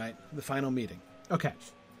 right? The final meeting. Okay.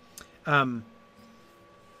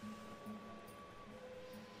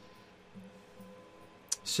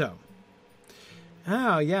 So,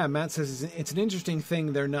 oh yeah, Matt says it's an interesting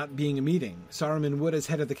thing there not being a meeting. Saruman would, as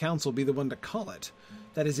head of the council, be the one to call it.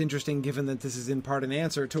 That is interesting, given that this is in part an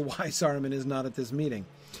answer to why Saruman is not at this meeting.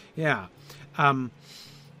 Yeah.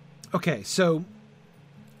 Okay, so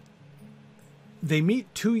they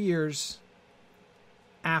meet 2 years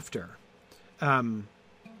after.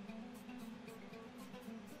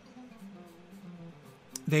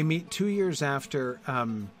 They meet 2 years after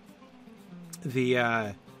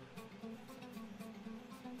the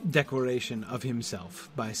declaration of himself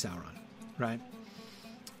by Sauron, right?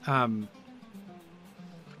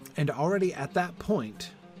 And already at that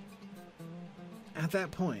point,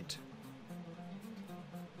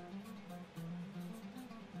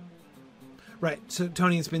 right, so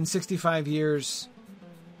Tony, it's been 65 years.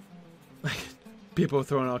 People are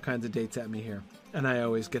throwing all kinds of dates at me here, and I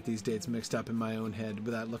always get these dates mixed up in my own head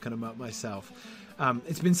without looking them up myself.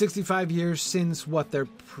 It's been 65 years since their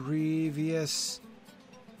previous...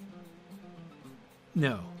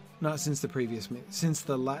 No, not since the previous meeting. Since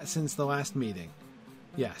the last meeting.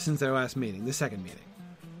 Yeah, since their last meeting, the second meeting.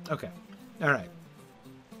 Okay, all right.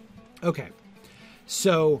 Okay,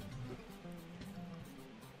 so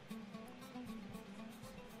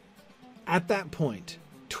at that point,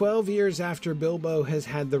 12 years after Bilbo has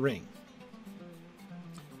had the ring,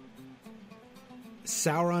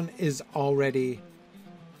 Sauron is already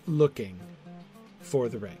looking for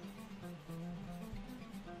the ring.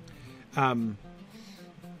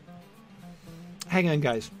 Hang on,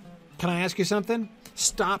 guys. Can I ask you something?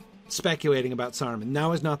 Stop speculating about Saruman.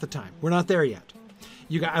 Now is not the time. We're not there yet.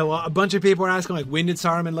 You got a bunch of people are asking, like, when did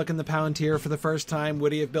Saruman look in the Palantir for the first time?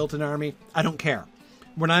 Would he have built an army? I don't care.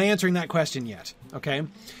 We're not answering that question yet, okay?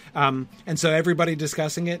 And so everybody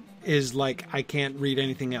discussing it is like, I can't read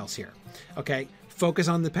anything else here, okay? Focus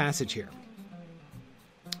on the passage here.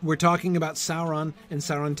 We're talking about Sauron and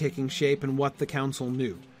Sauron taking shape and what the council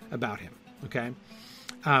knew about him, okay?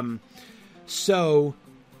 So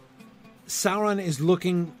Sauron is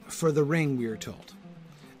looking for the ring, we are told.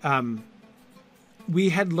 We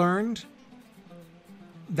had learned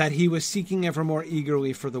that he was seeking ever more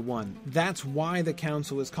eagerly for the one. That's why the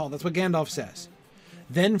council is called. That's what Gandalf says.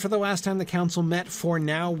 Then for the last time the council met, for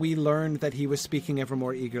now we learned that he was speaking ever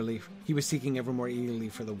more eagerly. He was seeking ever more eagerly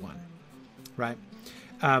for the one. Right?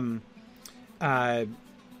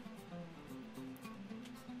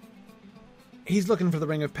 He's looking for the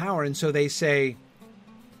Ring of Power, and so they say,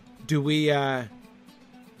 does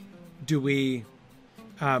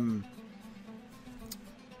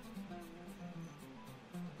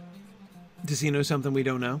he know something we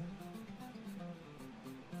don't know?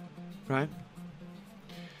 Right?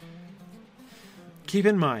 Keep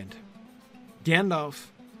in mind, Gandalf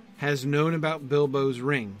has known about Bilbo's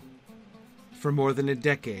ring for more than a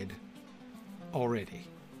decade already.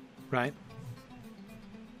 Right?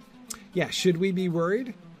 Yeah, should we be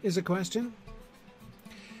worried is a question.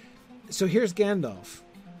 So here's Gandalf.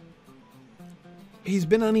 He's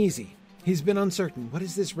been uneasy. He's been uncertain. What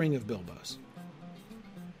is this ring of Bilbo's?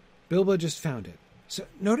 Bilbo just found it. So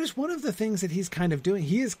notice one of the things that he's kind of doing.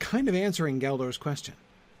 He is kind of answering Galdor's question,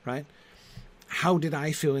 right? how did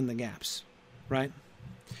I fill in the gaps, right?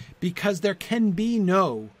 Because there can be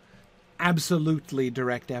no absolutely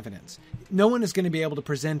direct evidence. No one is going to be able to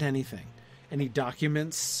present anything. Any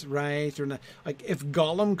documents, right? Or not. Like, if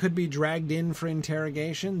Gollum could be dragged in for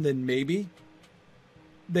interrogation, then maybe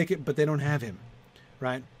they could, but they don't have him,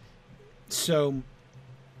 right? So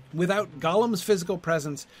without Gollum's physical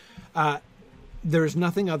presence, there's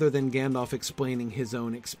nothing other than Gandalf explaining his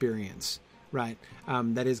own experience, right?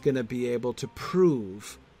 That is going to be able to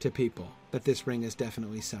prove to people that this ring is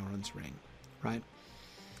definitely Sauron's ring, right?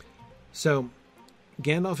 So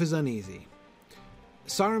Gandalf is uneasy.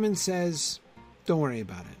 Saruman says, don't worry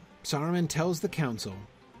about it. Saruman tells the council,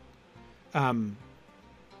 the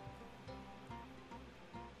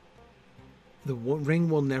ring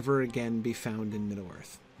will never again be found in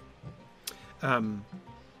Middle-earth.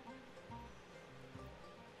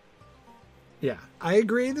 Yeah, I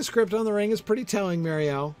agree. The script on the ring is pretty telling,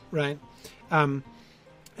 Marielle, right? And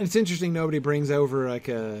it's interesting nobody brings over like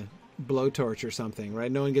a blowtorch or something,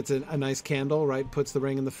 right? No one gets a nice candle, right? Puts the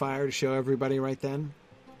ring in the fire to show everybody right then.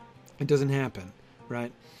 It doesn't happen,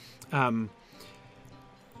 right?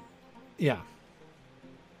 Yeah.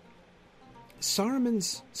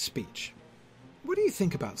 Saruman's speech. What do you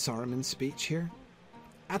think about Saruman's speech here?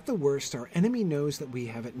 At the worst, our enemy knows that we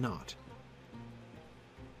have it not,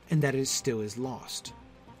 and that it still is lost.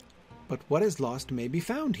 But what is lost may be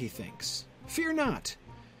found, he thinks. Fear not.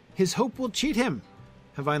 His hope will cheat him.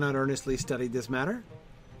 Have I not earnestly studied this matter?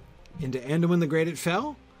 Into Anduin the Great it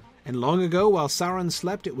fell, and long ago, while Sauron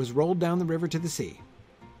slept, it was rolled down the river to the sea.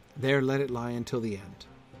 There let it lie until the end.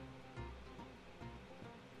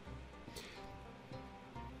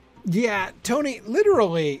 Yeah, Tony,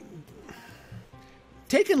 literally,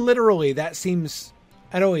 taken literally, that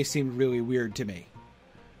always seemed really weird to me,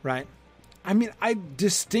 right? I mean, I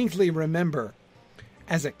distinctly remember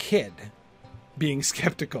as a kid being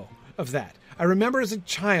skeptical of that. I remember as a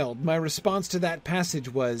child, my response to that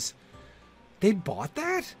passage was, they bought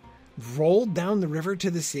that? Rolled down the river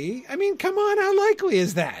to the sea? I mean, come on, how likely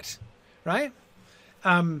is that? Right?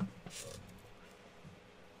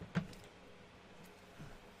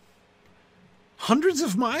 Hundreds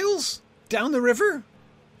of miles down the river?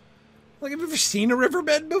 Like, have you ever seen a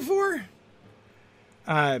riverbed before?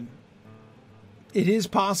 It is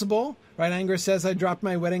possible, right? Angra says, I dropped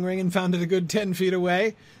my wedding ring and found it a good 10 feet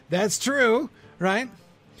away. That's true, right?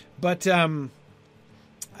 But, yeah.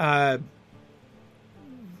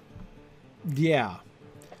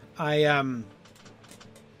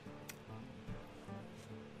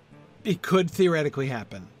 It could theoretically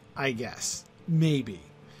happen, I guess. Maybe.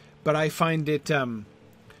 But I find it,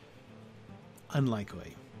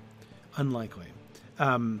 unlikely. Unlikely.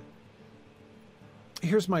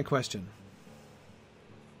 Here's my question.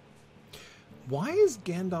 Why is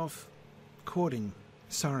Gandalf quoting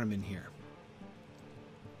Saruman here?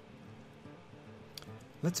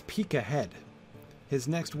 Let's peek ahead. His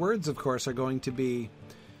next words, of course, are going to be,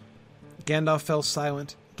 Gandalf fell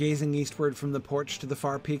silent, gazing eastward from the porch to the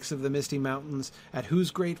far peaks of the misty mountains, at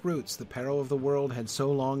whose great roots the peril of the world had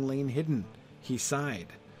so long lain hidden. He sighed.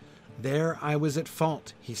 There I was at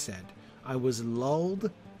fault, he said. I was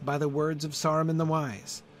lulled by the words of Saruman the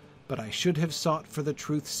Wise, but I should have sought for the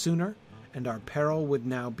truth sooner, and our peril would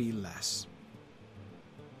now be less.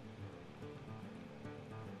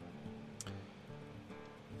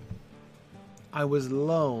 I was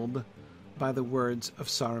lulled by the words of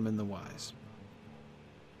Saruman the Wise.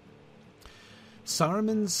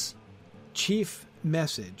 Saruman's chief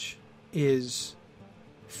message is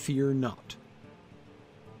fear not.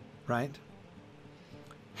 Right?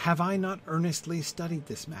 Have I not earnestly studied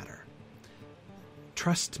this matter?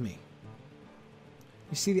 Trust me.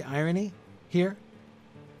 You see the irony here?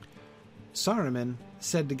 Saruman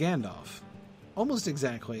said to Gandalf almost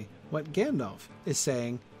exactly what Gandalf is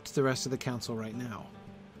saying to the rest of the council right now.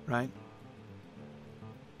 Right?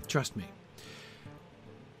 Trust me.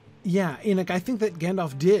 Yeah, Enoch, I think that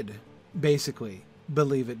Gandalf did basically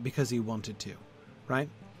believe it because he wanted to. Right?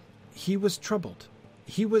 He was troubled.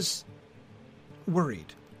 He was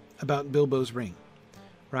worried about Bilbo's ring.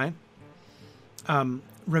 Right?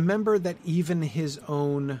 Remember that even his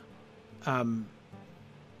own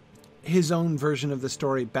version of the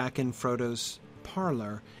story back in Frodo's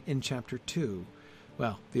parlor in Chapter 2,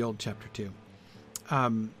 well, the old Chapter 2,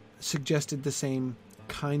 suggested the same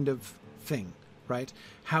kind of thing, right?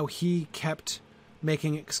 How he kept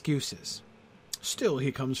making excuses. Still,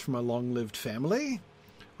 he comes from a long-lived family,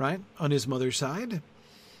 right? On his mother's side.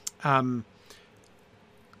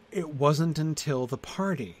 It wasn't until the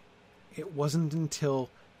party. It wasn't until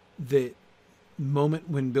the moment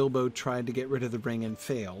when Bilbo tried to get rid of the ring and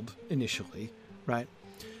failed initially, right?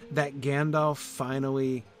 That Gandalf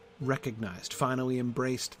finally recognized, finally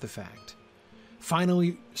embraced the fact,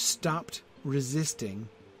 finally stopped resisting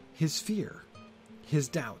his fear, his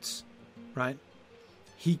doubts, right?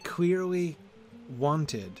 He clearly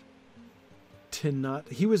wanted to not,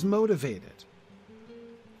 he was motivated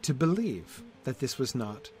to believe that this was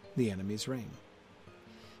not the enemy's ring.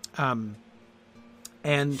 And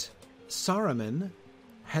Saruman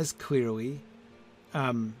has clearly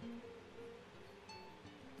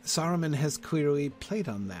played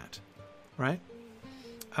on that, right?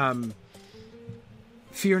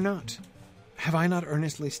 Fear not. Have I not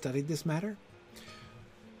earnestly studied this matter?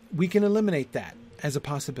 We can eliminate that as a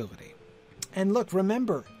possibility. And look,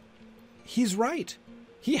 remember, he's right.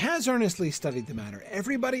 He has earnestly studied the matter.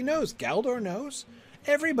 Everybody knows, Galdor knows,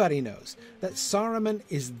 everybody knows that Saruman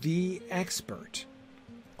is the expert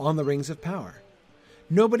on the Rings of Power.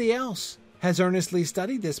 Nobody else has earnestly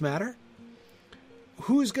studied this matter.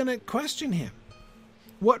 Who's going to question him?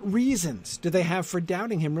 What reasons do they have for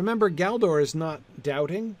doubting him? Remember, Galdor is not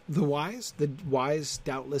doubting the wise. The wise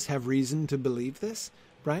doubtless have reason to believe this,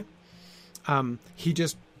 right? He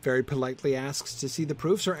just very politely asks to see the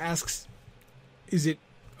proofs, or asks, is it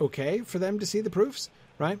okay for them to see the proofs,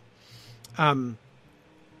 right?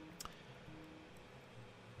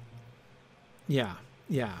 Yeah.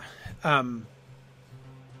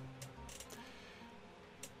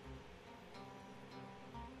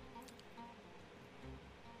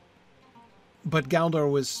 But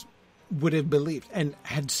Galdor would have believed, and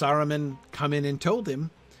had Saruman come in and told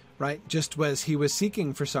him, right, just as he was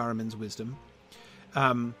seeking for Saruman's wisdom,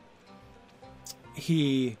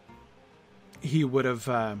 he would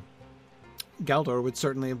have, Galdor would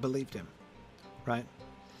certainly have believed him, right?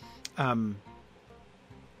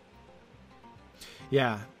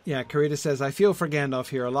 Yeah, Karita says, I feel for Gandalf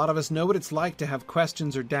here. A lot of us know what it's like to have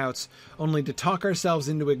questions or doubts, only to talk ourselves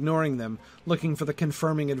into ignoring them, looking for the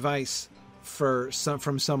confirming advice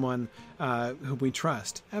from someone who we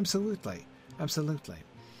trust. Absolutely. Yeah.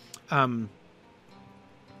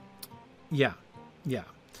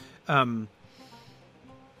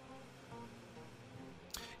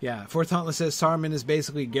 For Thoughtless says Saruman is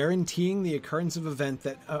basically guaranteeing the occurrence of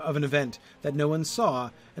an event that no one saw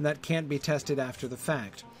and that can't be tested after the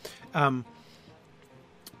fact.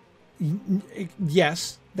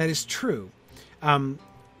 Yes, that is true.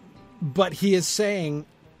 But he is saying,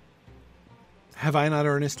 have I not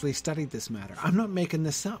earnestly studied this matter? I'm not making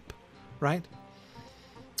this up, right?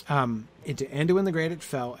 Into Anduin the Great it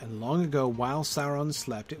fell, and long ago, while Sauron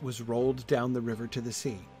slept, it was rolled down the river to the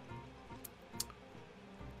sea.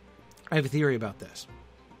 I have a theory about this.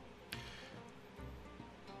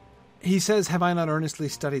 He says, have I not earnestly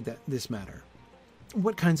studied this matter?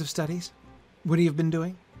 What kinds of studies would he have been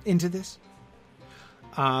doing into this?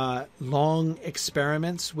 Long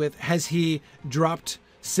experiments with, has he dropped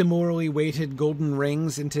similarly weighted golden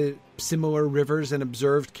rings into similar rivers and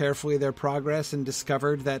observed carefully their progress and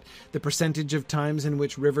discovered that the percentage of times in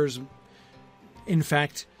which rivers in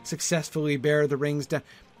fact successfully bear the rings down?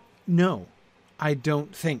 No, I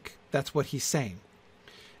don't think that's what he's saying.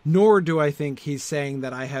 Nor do I think he's saying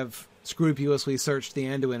that I have scrupulously searched the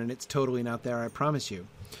Anduin and it's totally not there, I promise you.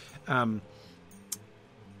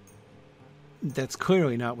 That's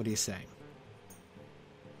clearly not what he's saying.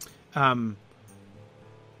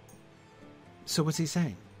 So what's he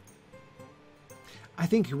saying? I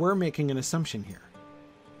think we're making an assumption here.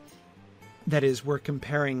 That is, we're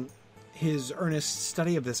comparing his earnest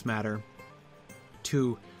study of this matter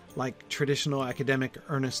to like traditional academic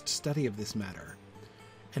earnest study of this matter.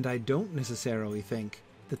 And I don't necessarily think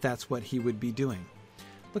that that's what he would be doing.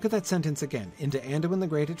 Look at that sentence again. Into Anduin the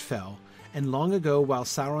Great it fell, and long ago while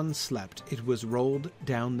Sauron slept, it was rolled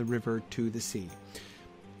down the river to the sea.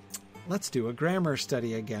 Let's do a grammar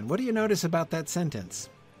study again. What do you notice about that sentence?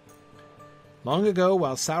 Long ago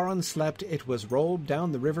while Sauron slept, it was rolled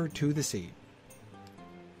down the river to the sea.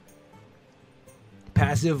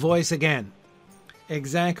 Passive voice again.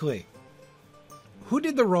 Exactly. Who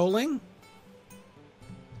did the rolling?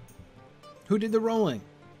 Who did the rolling?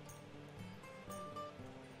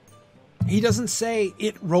 He doesn't say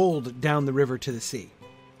it rolled down the river to the sea.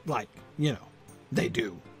 Like, they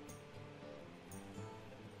do.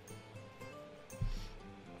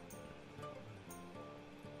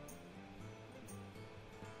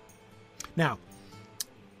 Now,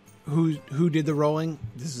 who did the rolling?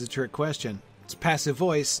 This is a trick question. It's passive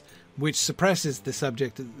voice, which suppresses the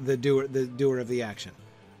subject, the doer of the action,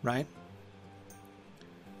 right?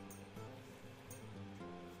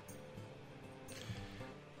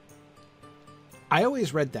 I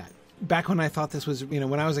always read that. Back when I thought this was,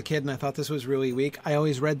 when I was a kid and I thought this was really weak, I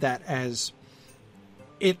always read that as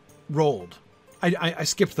It rolled. I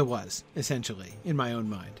skipped the was, essentially, in my own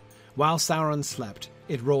mind. While Sauron slept,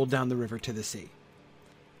 it rolled down the river to the sea.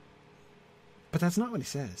 But that's not what he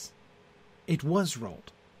says. It was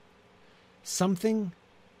rolled. Something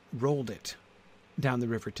rolled it down the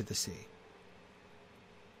river to the sea.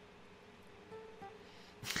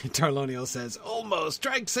 Tarloniel says, Ulmo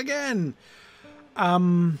strikes again!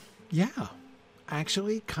 Yeah.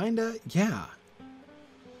 Actually, kinda, yeah.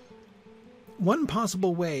 One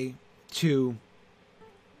possible way to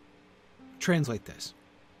translate this.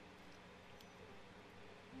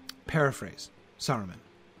 Paraphrase Saruman.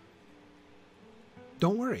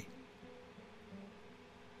 Don't worry.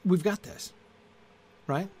 We've got this.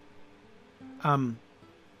 Right?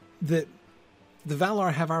 The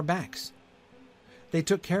Valar have our backs. They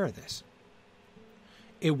took care of this.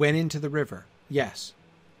 It went into the river, yes.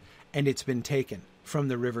 And it's been taken from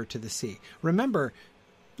the river to the sea. Remember,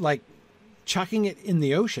 like, chucking it in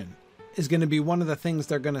the ocean is going to be one of the things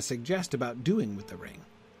they're going to suggest about doing with the ring,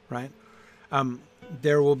 right?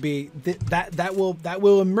 There will be that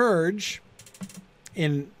will emerge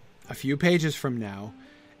in a few pages from now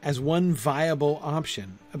as one viable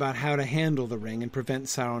option about how to handle the ring and prevent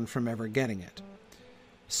Sauron from ever getting it.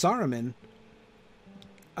 Saruman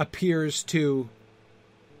appears to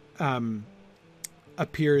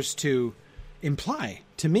imply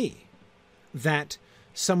to me that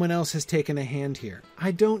someone else has taken a hand here.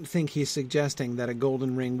 I don't think he's suggesting that a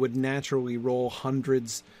golden ring would naturally roll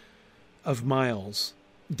hundreds of miles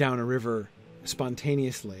down a river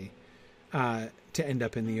spontaneously to end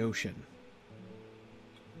up in the ocean.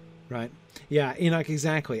 Right? Yeah, Enoch,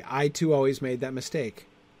 exactly. I too always made that mistake.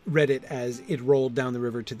 Read it as it rolled down the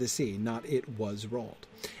river to the sea, not it was rolled.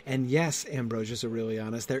 And yes, Ambrosius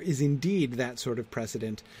Aurelianus, there is indeed that sort of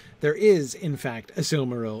precedent. There is, in fact, a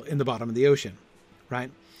Silmaril in the bottom of the ocean,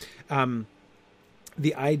 right?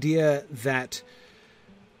 The idea that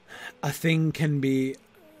a thing can be,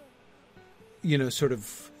 sort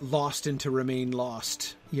of lost and to remain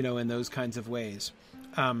lost, in those kinds of ways.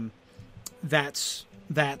 That's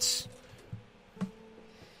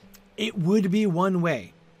it would be one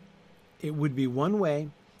way. It would be one way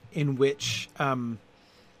in which the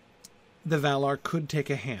Valar could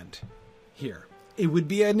take a hand here. It would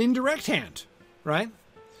be an indirect hand, right?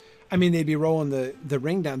 I mean, they'd be rolling the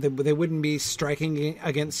ring down. They wouldn't be striking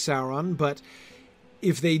against Sauron, but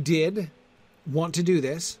if they did want to do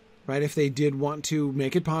this, right, if they did want to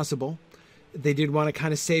make it possible, they did want to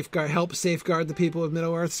kind of help safeguard the people of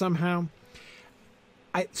Middle-earth somehow.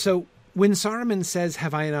 So when Saruman says,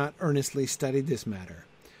 "Have I not earnestly studied this matter?"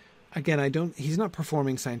 Again, he's not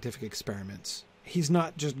performing scientific experiments. He's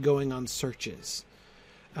not just going on searches.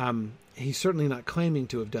 He's certainly not claiming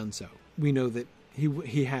to have done so. We know that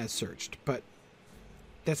he has searched, but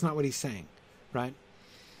that's not what he's saying, right?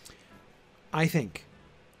 I think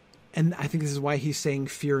this is why he's saying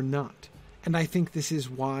fear not. And I think this is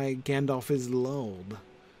why Gandalf is lulled.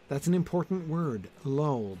 That's an important word,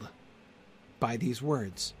 lulled, by these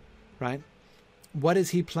words, right? What is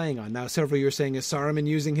he playing on? Now, several of you are saying, is Saruman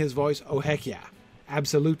using his voice? Oh, heck yeah.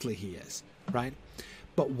 Absolutely he is, right?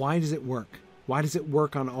 But why does it work? Why does it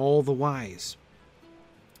work on all the wise?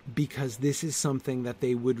 Because this is something that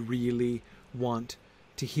they would really want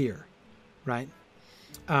to hear, right?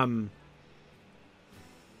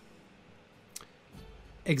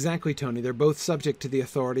 Exactly, Tony. They're both subject to the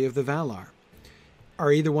authority of the Valar.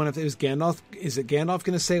 Are either one of them, is it Gandalf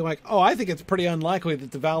going to say, like, oh, I think it's pretty unlikely that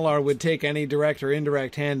the Valar would take any direct or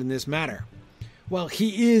indirect hand in this matter? Well,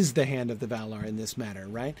 he is the hand of the Valar in this matter,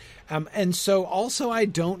 right? And so also I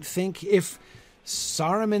don't think if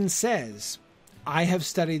Saruman says, I have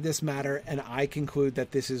studied this matter and I conclude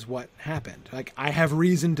that this is what happened. Like, I have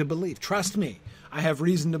reason to believe, trust me, I have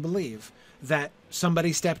reason to believe that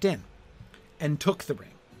somebody stepped in and took the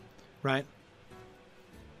ring, right?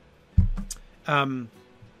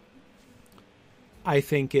 I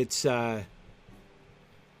think it's,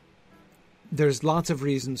 there's lots of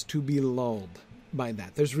reasons to be lulled by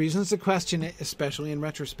that. There's reasons to question it, especially in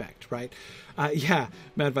retrospect, right? Yeah,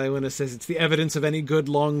 Matt Violina says it's the evidence of any good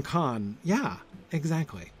long con. Yeah,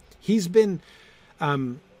 exactly. He's been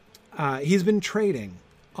trading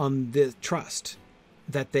on the trust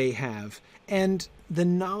that they have and the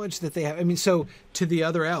knowledge that they have. I mean, so to the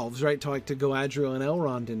other elves, right, to Galadriel and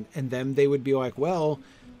Elrond and them, they would be like, well,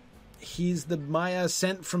 he's the Maya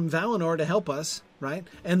sent from Valinor to help us, right?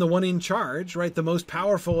 And the one in charge, right, the most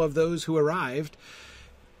powerful of those who arrived.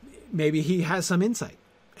 Maybe he has some insight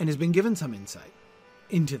and has been given some insight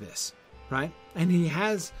into this, right? And he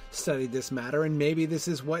has studied this matter, and maybe this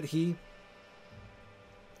is what he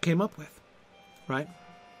came up with, right?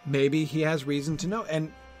 maybe he has reason to know.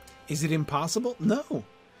 And is it impossible? No.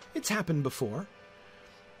 It's happened before.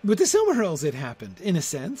 With the Silmarils, it happened, in a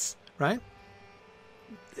sense, right?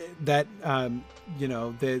 That,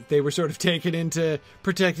 they were sort of taken into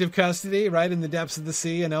protective custody, right, in the depths of the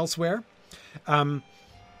sea and elsewhere.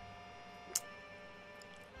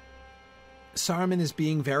 Saruman is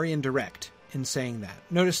being very indirect in saying that.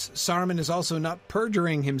 Notice Saruman is also not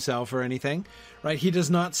perjuring himself or anything, right? He does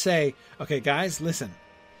not say, okay, guys, listen.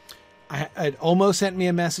 I almost sent me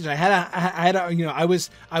a message. I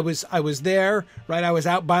was there, right? I was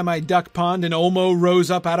out by my duck pond, and Olmo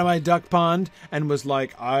rose up out of my duck pond and was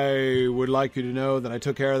like, I would like you to know that I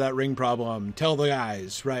took care of that ring problem. Tell the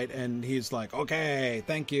guys, right? And he's like, okay,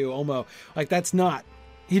 thank you, Olmo. Like, that's not,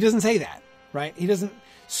 he doesn't say that, right? He doesn't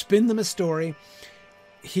spin them a story.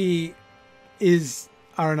 He is,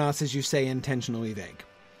 Aranas, as you say, intentionally vague,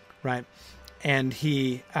 right? And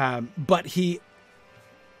but he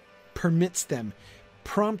permits them,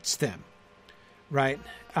 prompts them, right,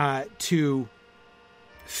 to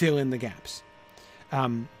fill in the gaps.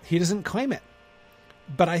 He doesn't claim it,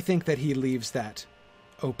 but I think that he leaves that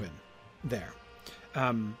open there.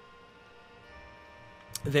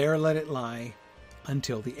 There let it lie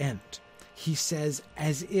until the end. He says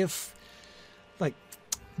as if, like,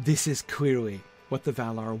 this is clearly what the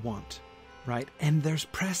Valar want. Right? And there's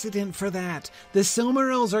precedent for that. The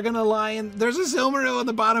Silmarils are going to lie, and there's a Silmaril at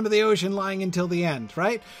the bottom of the ocean lying until the end,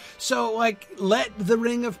 right? So, like, let the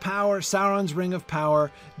Ring of Power, Sauron's Ring of Power,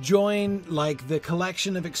 join, like, the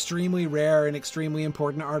collection of extremely rare and extremely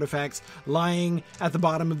important artifacts lying at the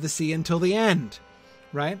bottom of the sea until the end,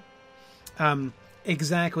 right?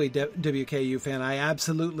 Exactly, WKU fan. I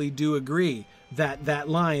absolutely do agree that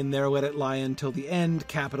line there, let it lie until the end,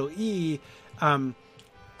 capital E,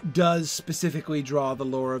 does specifically draw the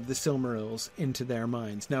lore of the Silmarils into their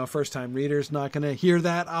minds. Now, a first-time reader's not going to hear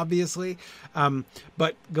that, obviously,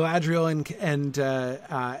 but Galadriel and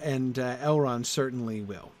Elrond certainly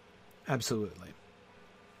will. Absolutely.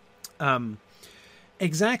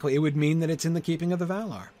 Exactly. It would mean that it's in the keeping of the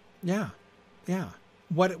Valar. Yeah.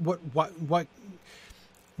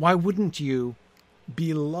 Why wouldn't you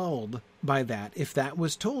be lulled by that if that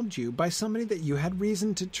was told you by somebody that you had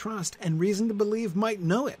reason to trust and reason to believe might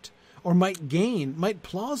know it, or might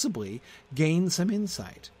plausibly gain some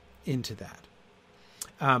insight into that?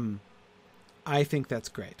 I think that's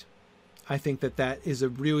great. I think that is a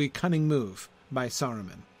really cunning move by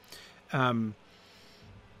Saruman.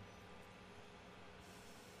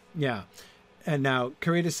 Yeah. And now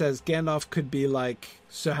Karita says Gandalf could be like,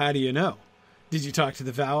 so how do you know? Did you talk to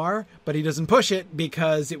the Valar? But he doesn't push it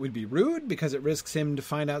because it would be rude, because it risks him to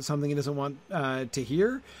find out something he doesn't want to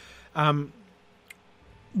hear. Well,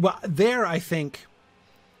 there, I think,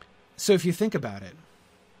 so if you think about it,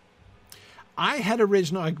 I had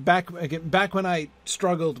back when I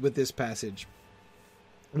struggled with this passage,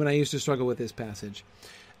 when I used to struggle with this passage,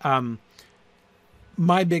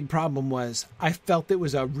 my big problem was I felt it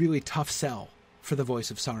was a really tough sell for the voice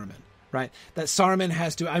of Saruman. Right? That Saruman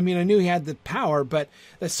has to, I knew he had the power, but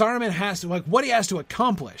that Saruman has to, like, what he has to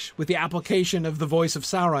accomplish with the application of the voice of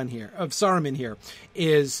Saruman here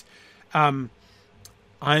is, I'm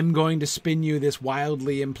going to spin you this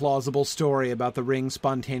wildly implausible story about the ring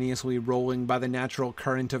spontaneously rolling by the natural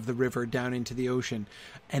current of the river down into the ocean.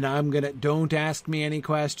 And don't ask me any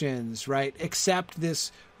questions, right? Accept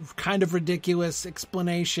this kind of ridiculous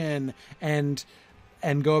explanation and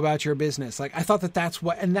go about your business. Like, I thought that's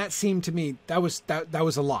what, and that seemed to me, that was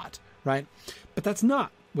a lot, right? But that's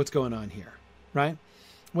not what's going on here, right?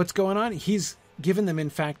 What's going on? He's given them, in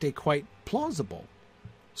fact, a quite plausible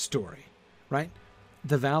story, right?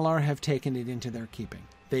 The Valar have taken it into their keeping.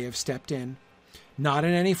 They have stepped in, not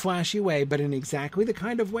in any flashy way, but in exactly the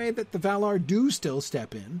kind of way that the Valar do still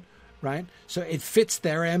step in, right? So it fits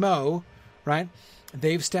their MO, right?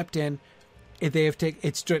 They've stepped in. They have taken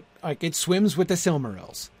it swims with the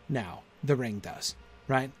Silmarils now. The ring does,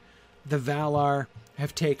 right? The Valar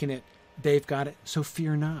have taken it. They've got it. So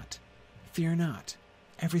fear not. Fear not.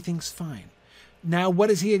 Everything's fine. Now,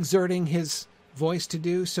 what is he exerting his voice to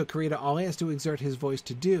do? So Karita, all he has to exert his voice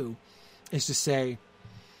to do is to say,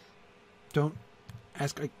 don't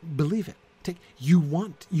ask, believe it. You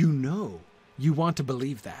want to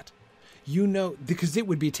believe that. Because it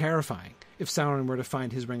would be terrifying if Sauron were to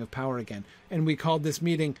find his Ring of Power again. And we called this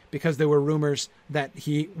meeting because there were rumors that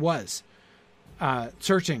he was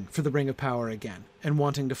searching for the Ring of Power again and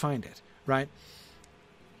wanting to find it, right?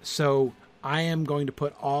 So I am going to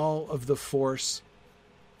put all of the force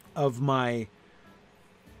of my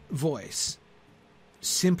voice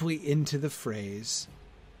simply into the phrase,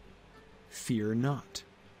 fear not,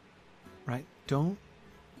 right? Don't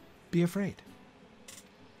be afraid.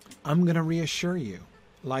 I'm going to reassure you,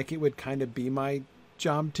 like it would kind of be my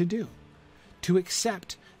job to do, to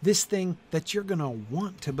accept this thing that you're going to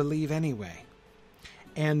want to believe anyway,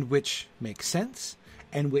 and which makes sense,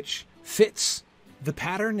 and which fits the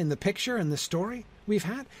pattern in the picture and the story we've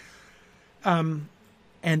had.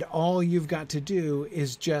 And all you've got to do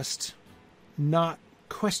is just not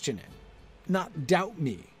question it, not doubt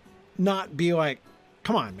me, not be like,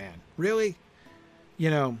 come on, man, really?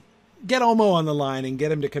 You know, get Olmo on the line and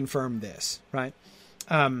get him to confirm this, right?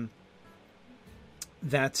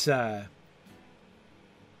 That's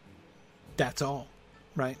all,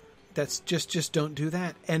 right? That's just don't do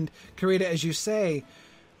that. And Karita, as you say,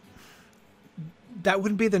 that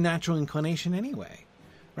wouldn't be the natural inclination anyway,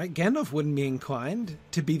 right? Gandalf wouldn't be inclined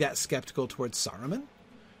to be that skeptical towards Saruman,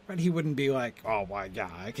 right? He wouldn't be like, oh, my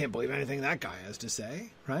God, I can't believe anything that guy has to say,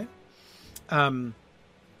 right?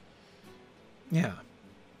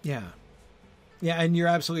 Yeah, and you're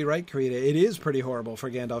absolutely right, Karita. It is pretty horrible for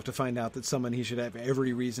Gandalf to find out that someone he should have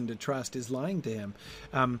every reason to trust is lying to him.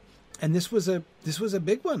 And this was a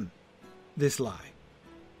big one, this lie,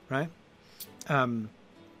 right?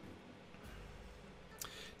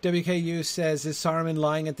 WKU says, is Saruman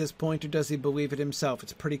lying at this point, or does he believe it himself?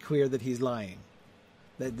 It's pretty clear that he's lying,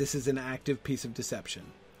 that this is an active piece of deception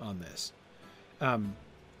on this.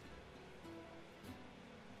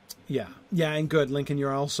 Yeah, and good, Lincoln,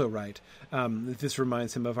 you're also right. This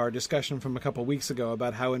reminds him of our discussion from a couple weeks ago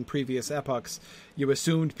about how in previous epochs you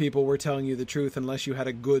assumed people were telling you the truth unless you had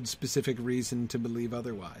a good specific reason to believe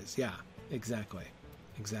otherwise. Yeah, exactly.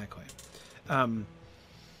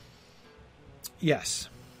 Yes.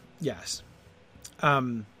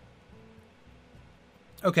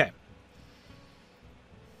 Okay.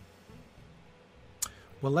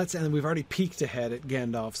 Well, and we've already peeked ahead at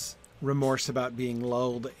Gandalf's remorse about being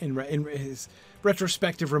lulled, in his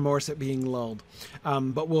retrospective remorse at being lulled.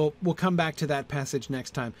 But we'll come back to that passage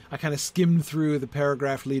next time. I kind of skimmed through the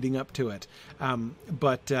paragraph leading up to it. I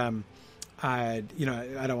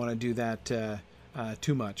don't want to do that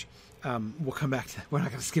too much. We'll come back to, we're not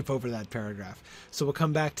going to skip over that paragraph. So we'll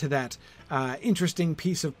come back to that interesting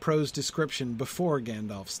piece of prose description before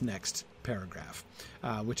Gandalf's next paragraph,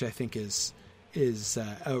 which I think is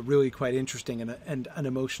a really quite interesting and an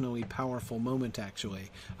emotionally powerful moment, actually,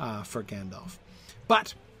 for Gandalf.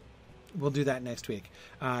 But we'll do that next week.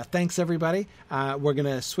 Thanks, everybody. We're going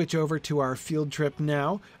to switch over to our field trip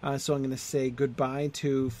now. So I'm going to say goodbye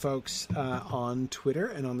to folks on Twitter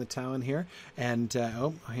and on the town here. And,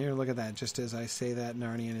 here, look at that. Just as I say that,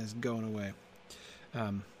 Narnian is going away.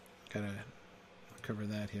 Got to cover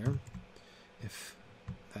that here, if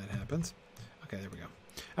that happens. Okay, there we go.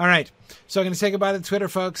 All right. So I'm going to say goodbye to Twitter,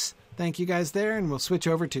 folks. Thank you guys there, and we'll switch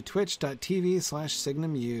over to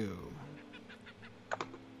twitch.tv/SignumU.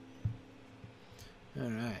 All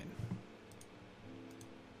right.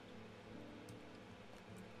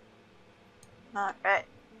 All right.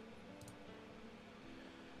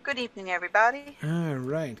 Good evening, everybody. All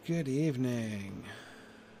right. Good evening.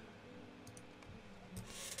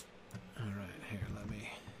 All right. Here, let me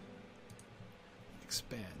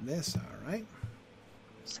expand this. All right.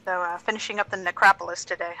 So, finishing up the Necropolis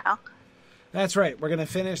today, huh? That's right. We're going to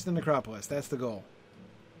finish the Necropolis. That's the goal.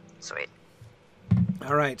 Sweet.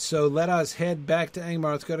 All right. So let us head back to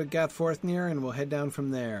Angmar. Let's go to Gathforthnier, and we'll head down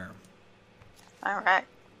from there. All right.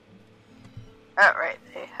 All right.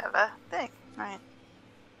 They have a thing. All right.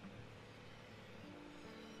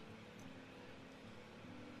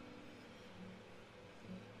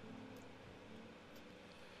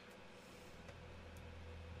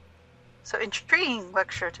 So intriguing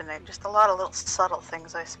lecture tonight. Just a lot of little subtle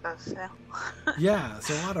things, I suppose. Yeah, it's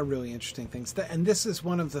a lot of really interesting things. And this is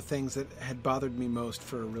one of the things that had bothered me most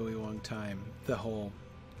for a really long time. The whole,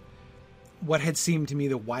 what had seemed to me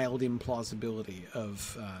the wild implausibility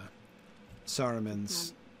of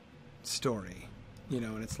Saruman's story.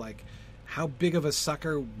 And it's like, how big of a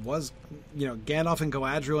sucker was, Gandalf and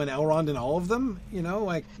Galadriel and Elrond and all of them?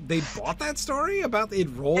 Like, they bought that story about it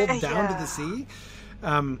rolled down to the sea?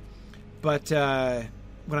 But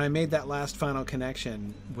when I made that last final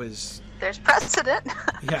connection was... There's precedent.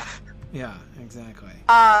 Yeah, exactly.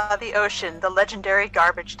 The ocean, the legendary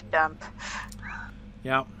garbage dump.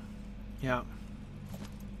 Yeah.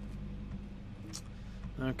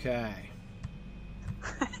 Okay.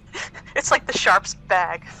 It's like the Sharps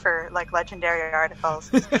bag for, like, legendary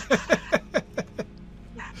articles.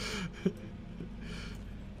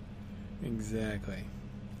 Exactly.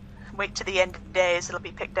 Wait to the end of days, it'll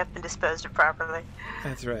be picked up and disposed of properly.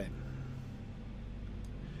 That's right.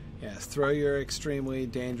 Yes, throw your extremely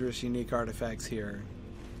dangerous, unique artifacts here.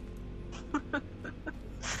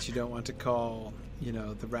 It's you don't want to call,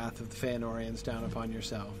 the wrath of the Feanorians down upon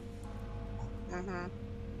yourself. Mm-hmm.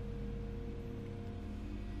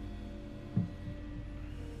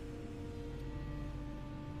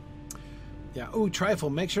 Yeah. Oh, Trifle,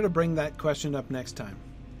 make sure to bring that question up next time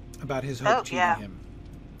about his hope cheating him.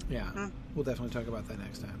 Yeah. Mm. We'll definitely talk about that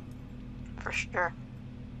next time. For sure.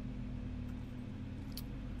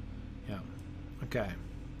 Yeah. Okay.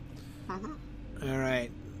 Mm-hmm. All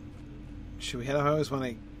right. Should we head out? I always want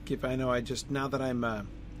to keep... I know now that I'm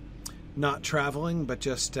not traveling, but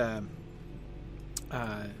just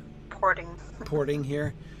porting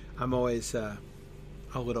here, I'm always... a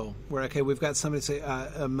little where we've got somebody say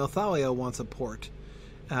Milthalia wants a port.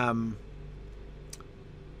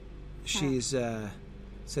 She's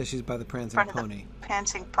says she's by the Prancing Pony.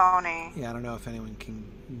 Prancing Pony. Yeah, I don't know if anyone can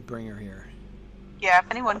bring her here. Yeah,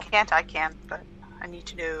 if anyone can't, I can, but I need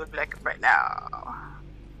to know right now.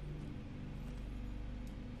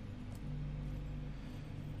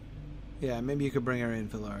 Yeah, maybe you could bring her in,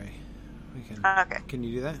 Filari. We can. Okay. Can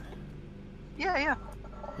you do that? Yeah.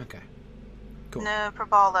 Okay. Cool. No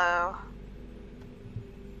Proballo.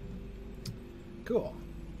 Cool.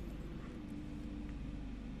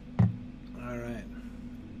 All right.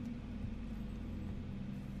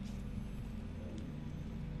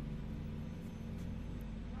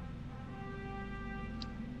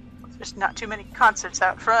 There's not too many concerts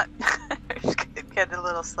out front. It's getting a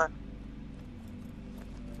little slow.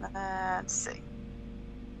 Let's see.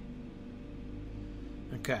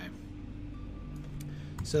 Okay.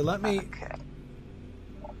 So let me... Okay.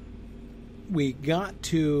 We got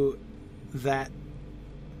to that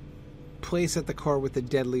place at the core with the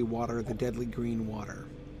deadly water, the deadly green water.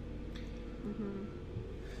 Mm-hmm.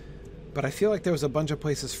 But I feel like there was a bunch of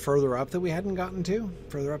places further up that we hadn't gotten to,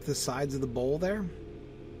 further up the sides of the bowl there.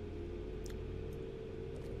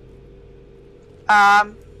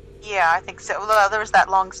 Yeah, I think so. Well, there was that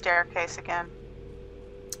long staircase again.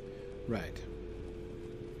 Right.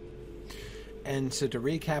 And so to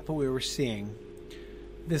recap what we were seeing,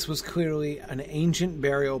 this was clearly an ancient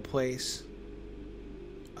burial place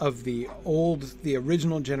of the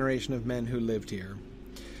original generation of men who lived here.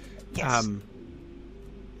 Yes.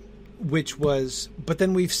 But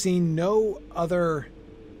then we've seen no other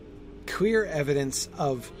clear evidence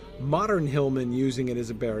of modern hillmen using it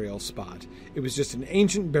as a burial spot. It was just an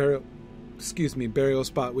ancient burial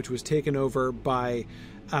spot which was taken over by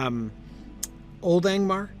Old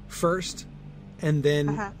Angmar first, and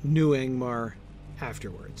then New Angmar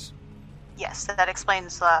afterwards. Yes, that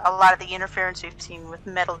explains a lot of the interference we've seen with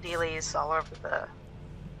metal dealies all over the...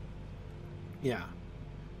 Yeah.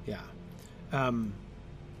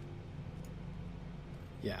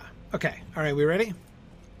 Okay. All right, we ready?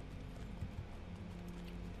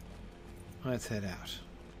 Let's head out.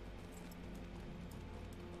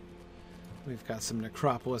 We've got some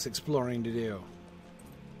necropolis exploring to do.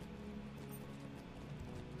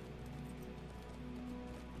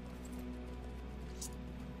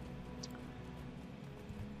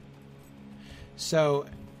 So,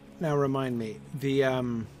 now remind me, the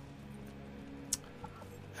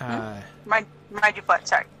Mind you what?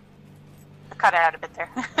 Sorry, I cut it out a bit there.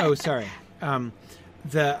 Oh, sorry. Okay,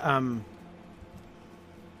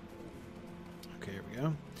 here we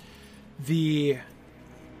go. The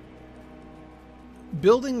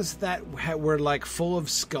buildings that were like full of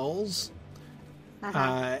skulls,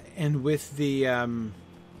 and with the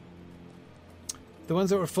ones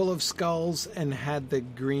that were full of skulls and had the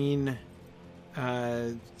green,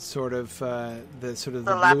 the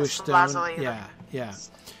bluish stone. Lazuli. Yeah.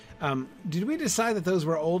 Did we decide that those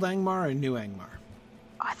were Old Angmar or New Angmar?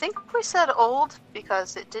 I think we said old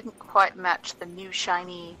because it didn't quite match the new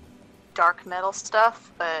shiny dark metal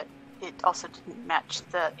stuff, but it also didn't match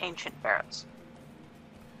the ancient barrows.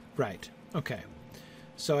 Right. Okay.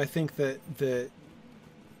 So I think that the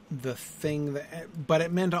thing that, but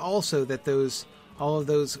it meant also that all of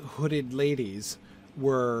those hooded ladies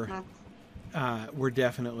were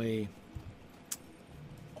definitely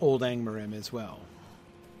Old Angmarim as well.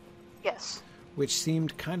 Yes. Which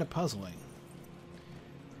seemed kind of puzzling.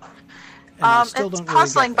 It's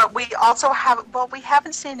puzzling, but we also we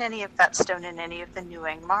haven't seen any of that stone in any of the new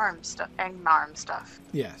Angmarim stuff.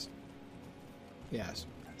 Yes.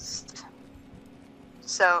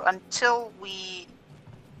 So until we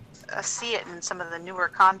see it in some of the newer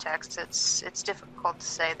contexts, it's difficult to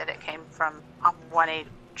say that it came from one age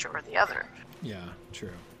or the other. Yeah, true.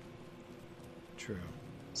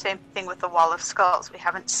 Same thing with the Wall of Skulls. We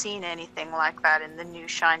haven't seen anything like that in the new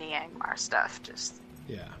shiny Angmar stuff.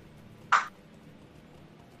 Yeah.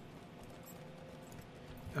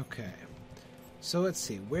 Okay. So let's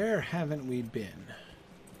see. Where haven't we been?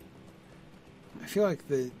 I feel like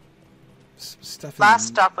the stuff. Last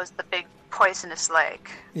stop was the big poisonous lake.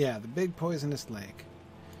 Yeah, the big poisonous lake.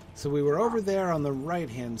 So we were over there on the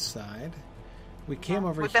right-hand side. We came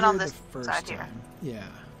over We've here been on the this first side time. here. Yeah.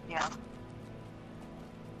 Yeah.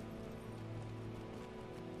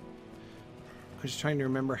 I was just trying to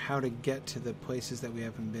remember how to get to the places that we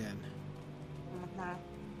haven't been. Mm-hmm.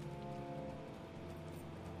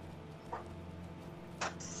 I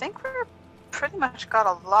think we're pretty much got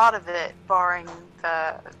a lot of it, barring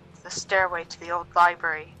the stairway to the old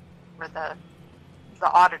library where the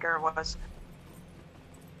auditor was.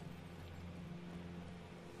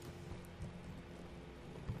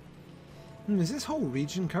 Is this whole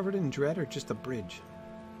region covered in dread or just the bridge?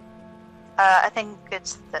 I think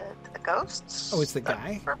it's the ghosts. Oh, it's the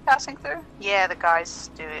guy? We're passing through? Yeah, the guys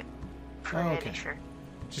do it. Pretty okay. sure.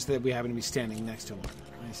 Just that we happen to be standing next to one.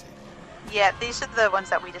 I see. Yeah, these are the ones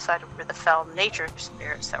that we decided were the fell nature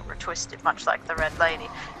spirits that were twisted, much like the Red Lady.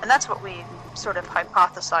 And that's what we sort of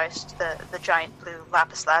hypothesized the giant blue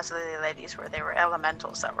lapis lazuli ladies were. They were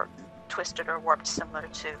elementals that were twisted or warped, similar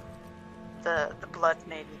to the Blood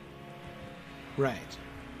Maiden. Right.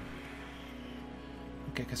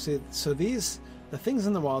 Okay, so these, the things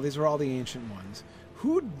in the wall, these were all the ancient ones.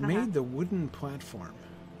 Who made the wooden platform?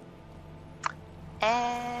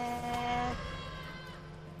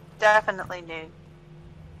 Definitely new.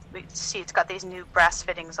 We see it's got these new brass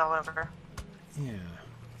fittings all over. Yeah,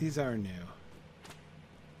 these are new.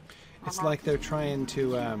 It's like they're trying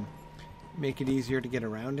to make it easier to get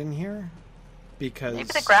around in here, because maybe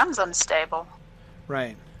the ground's unstable.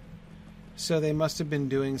 Right. So they must have been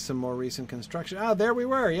doing some more recent construction. Oh, there we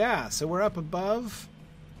were. Yeah, so we're up above.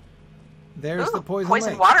 There's the poison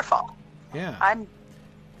lake. Waterfall. Yeah.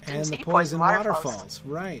 And the poison waterfalls.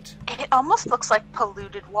 Right. It almost looks like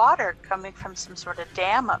polluted water coming from some sort of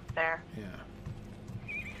dam up there. Yeah.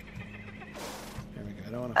 There we go.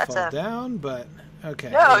 I don't want to fall down, but okay.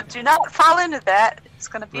 No, do not fall into that. It's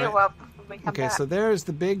going to be a while before we come back. Okay, so there's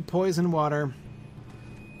the big poison water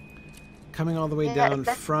coming all the way down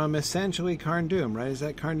from essentially Carn Dûm, right? Is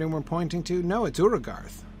that Carn Dûm we're pointing to? No, it's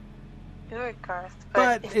Uragarth. Uragarth.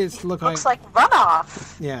 But it looks like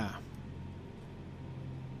runoff. Yeah.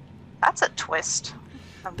 That's a twist.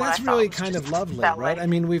 That's really kind of lovely, right? I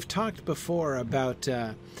mean, we've talked before about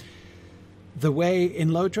the way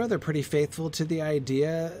in Lodra they're pretty faithful to the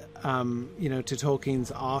idea, to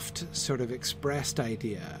Tolkien's oft sort of expressed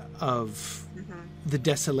idea of the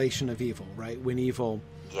desolation of evil, right? When evil...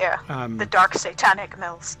 Yeah, the dark satanic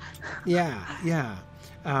mills. Yeah.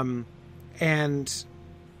 And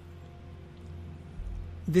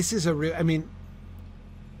this is a real... I mean,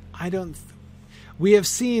 I don't... We have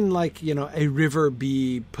seen, a river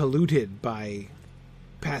be polluted by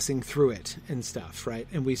passing through it and stuff, right?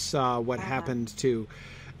 And we saw what happened to,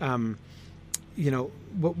 what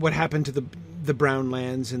happened to the brown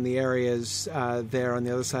lands and the areas there on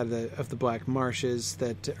the other side of the black marshes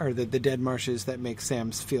that are the dead marshes that make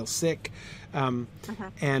Sam feel sick, and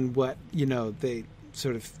what they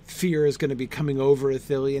sort of fear is going to be coming over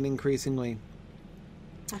Ithilien increasingly.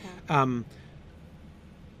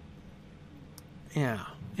 Yeah,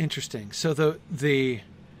 interesting. So the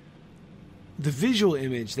visual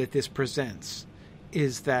image that this presents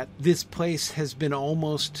is that this place has been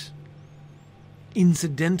almost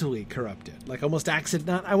incidentally corrupted, like almost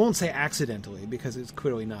accident. I won't say accidentally because it's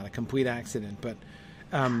clearly not a complete accident, but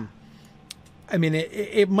I mean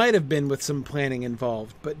it might have been with some planning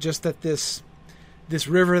involved, but just that this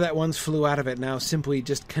river that once flew out of it now simply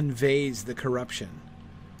just conveys the corruption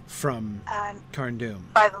from Carn Dûm.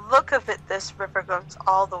 By the look of it, this river goes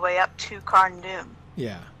all the way up to Carn Dûm.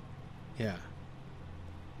 Yeah.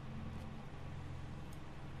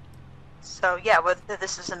 So, whether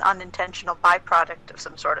this is an unintentional byproduct of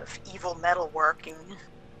some sort of evil metal working,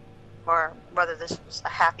 or whether this was a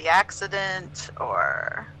happy accident,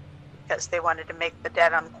 or because they wanted to make the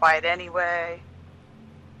dead unquiet anyway.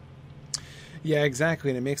 Yeah, exactly.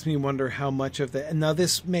 And it makes me wonder how much of the... And now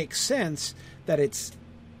this makes sense that it's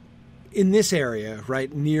in this area,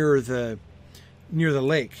 right, near the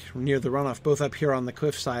lake, near the runoff, both up here on the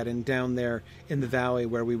cliffside and down there in the valley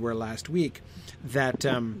where we were last week, that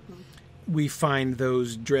we find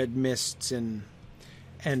those dread mists and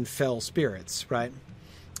fell spirits, right?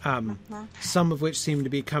 Some of which seem to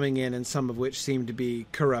be coming in and some of which seem to be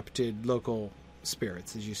corrupted local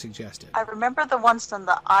spirits, as you suggested. I remember the ones on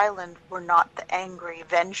the island were not the angry,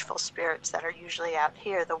 vengeful spirits that are usually out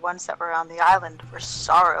here. The ones that were on the island were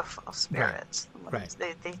sorrowful spirits. Right.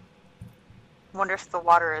 They wonder if the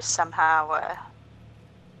water is somehow...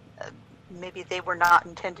 maybe they were not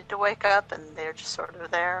intended to wake up and they're just sort of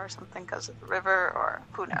there or something because of the river, or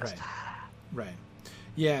who knows. Right.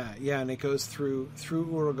 Yeah, and it goes through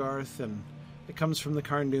Uragarth, and it comes from the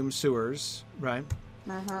Carndum sewers, right?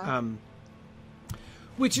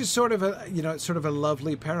 Which is sort of a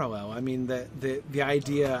lovely parallel. I mean, the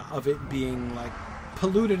idea of it being like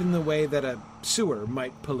polluted in the way that a sewer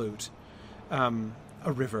might pollute a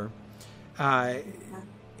river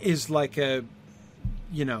is like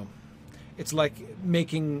it's like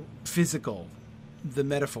making physical the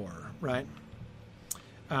metaphor, right?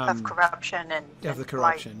 Of corruption and of the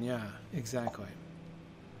corruption, blight. Yeah, exactly.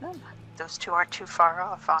 Those two aren't too far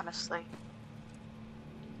off, honestly.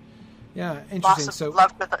 Yeah, interesting.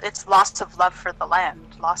 It's loss of love for the land,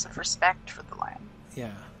 loss of respect for the land.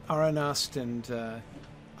 Yeah, Aranast and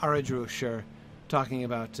Aradrushar talking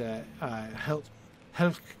about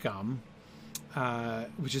Helkgam,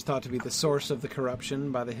 which is thought to be the source of the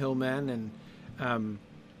corruption by the hillmen, and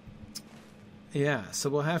so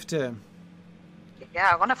we'll have to. Yeah,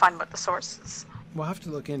 I want to find what the source is. We'll have to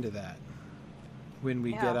look into that when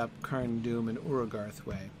we get up Carndum and Uragarth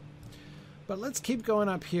way. But let's keep going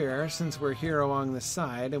up here, since we're here along the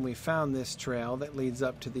side, and we found this trail that leads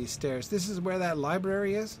up to these stairs. This is where that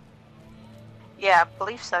library is? Yeah, I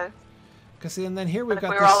believe so. And then here we've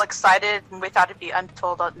got. We were all excited, and we thought it'd be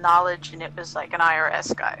untold knowledge, and it was like an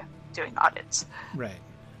IRS guy doing audits. Right.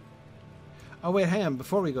 Oh wait, hang on.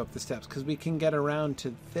 Before we go up the steps, because we can get around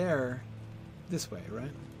to there. This way,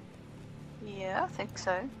 right? Yeah, I think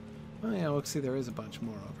so. Oh yeah, let's see, there is a bunch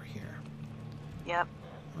more over here. Yep.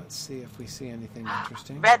 Let's see if we see anything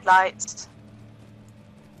interesting. Red lights.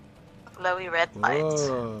 Glowy red lights.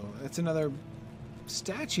 Whoa, that's another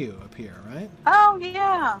statue up here, right? Oh,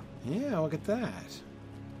 yeah. Yeah, look at that.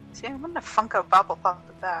 See, I wonder if Funko Bubble Pop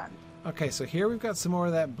with that. Okay, so here we've got some more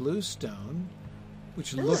of that blue stone,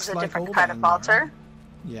 which this looks is a like different old kind Angmar. of altar.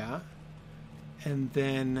 Yeah. And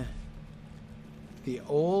then the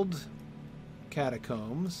old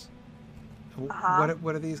catacombs.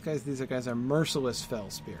 What are these guys? These guys are merciless fell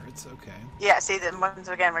spirits. Okay. Yeah, see, then once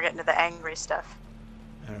again, we're getting to the angry stuff.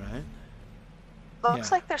 All right.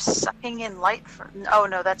 Looks like they're sucking in light from... Oh,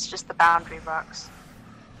 no, that's just the boundary rocks.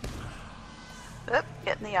 Oop,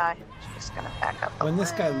 get in the eye. Just going to back up when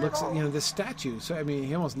this guy looks at, this statue, so, I mean,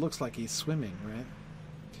 he almost looks like he's swimming, right?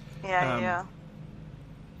 Yeah.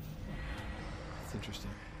 It's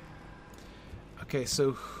interesting. Okay,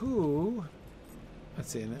 so who...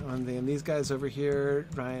 Let's see, and these guys over here,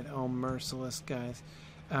 right? Oh, merciless guys.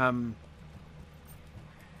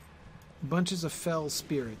 Bunches of fell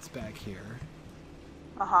spirits back here.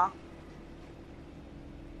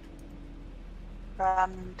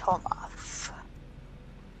 Tolmoth.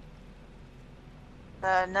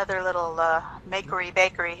 Another little makery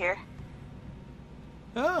bakery here.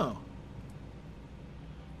 Oh.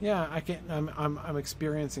 Yeah, I can't. I'm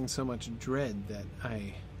experiencing so much dread that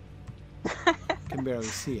I can barely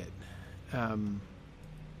see it.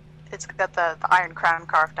 It's got the iron crown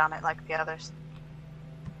carved on it like the others.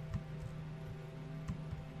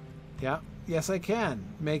 Yeah. Yes, I can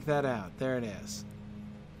make that out. There it is.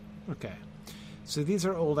 Okay. So these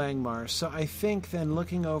are old Angmar. So I think then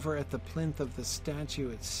looking over at the plinth of the statue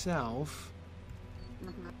itself,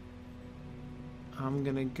 I'm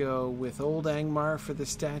going to go with old Angmar for the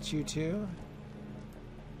statue too.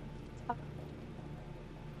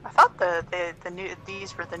 I thought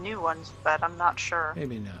these were the new ones, but I'm not sure.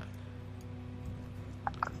 Maybe not.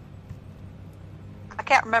 I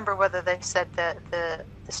can't remember whether they said that the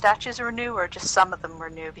statues were new or just some of them were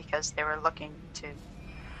new because they were looking to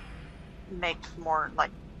make more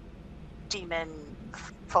like demon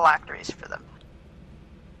phylacteries for them.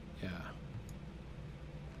 Yeah.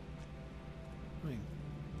 Let me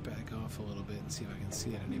back off a little bit and see if I can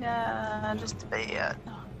see it anymore. Yeah, just a bit.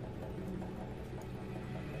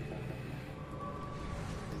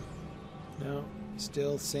 No,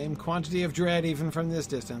 still same quantity of dread even from this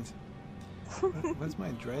distance. What's my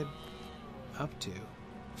dread up to?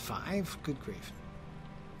 5? Good grief.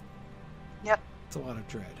 Yep. It's a lot of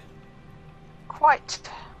dread. Quite.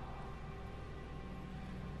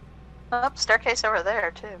 Oh, staircase over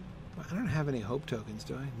there, too. Well, I don't have any hope tokens,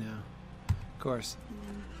 do I? No. Of course.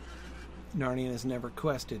 Narnian has never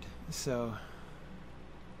quested, so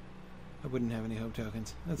I wouldn't have any hope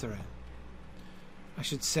tokens. That's alright. I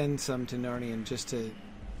should send some to Narnian just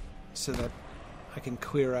so that I can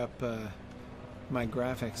clear up my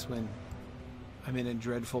graphics when I'm in a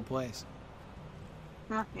dreadful place.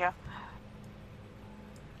 Yeah.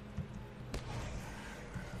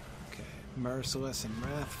 Okay, merciless and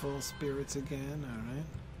wrathful spirits again. All right.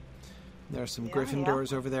 There are some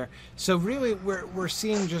Gryffindors over there. So really, we're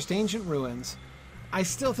seeing just ancient ruins. I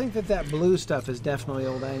still think that blue stuff is definitely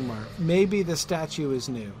old Angmar. Maybe the statue is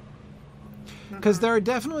new. Because there are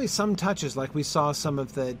definitely some touches, like we saw some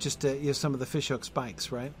of the some of the fishhook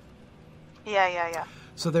spikes, right? Yeah.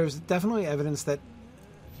 So there's definitely evidence that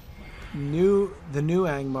the new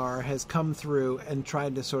Angmar has come through and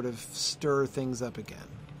tried to sort of stir things up again,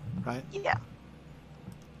 right? Yeah.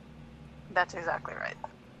 That's exactly right.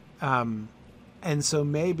 And so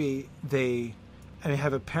maybe they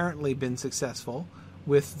have apparently been successful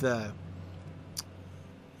with the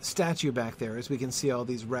statue back there, as we can see all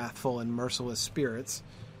these wrathful and merciless spirits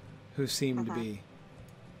who seem to be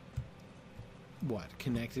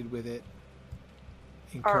connected with it.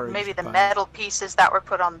 Or maybe the metal pieces that were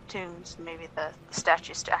put on the tombs, maybe the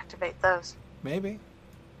statues to activate those. Maybe.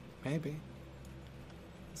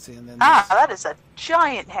 See, and then that is a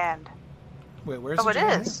giant hand. Wait, where's it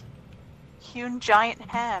is? Hewn giant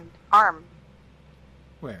hand. Arm.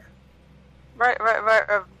 Where?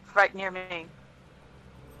 Right near me.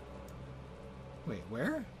 Wait,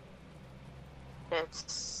 where?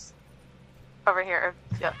 It's over here.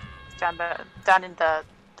 Yeah, down in the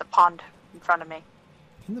pond in front of me.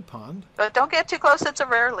 In the pond? But don't get too close, it's a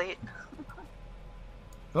rare lead.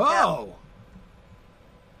 Oh!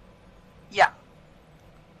 Yeah.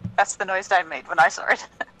 That's the noise I made when I saw it.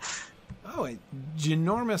 Oh, a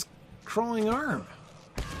ginormous crawling arm.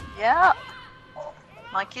 Yeah.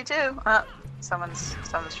 Like you do. Someone's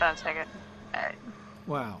trying to take it. All right.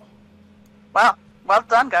 Wow. Well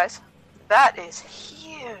done, guys. That is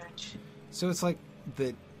huge. So it's like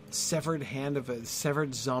the severed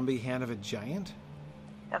zombie hand of a giant?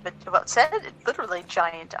 Yeah, but it said literally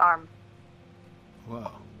giant arm.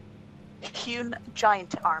 Whoa. Hewn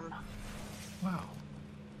giant arm. Wow.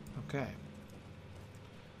 Okay.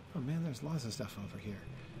 Oh man, there's lots of stuff over here.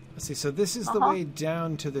 Let's see, so this is the way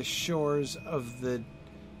down to the shores of the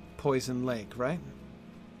Poison Lake, right?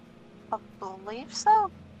 I believe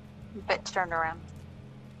so. A bit turned around.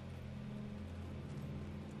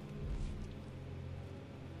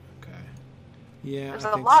 Okay. Yeah. There's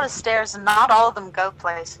a lot of stairs and not all of them go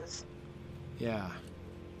places. Yeah.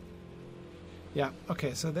 Yeah,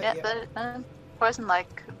 okay, so that Poison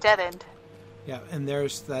Lake, dead end. Yeah, and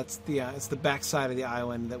it's the back side of the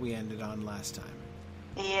island that we ended on last time.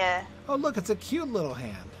 Yeah. Oh, look, it's a cute little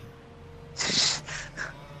hand. It's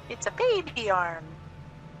a baby arm.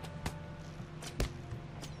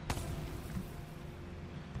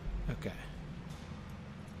 Okay.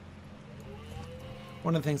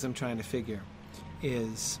 One of the things I'm trying to figure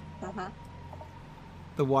is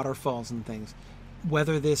the waterfalls and things.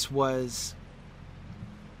 Whether this was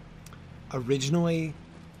originally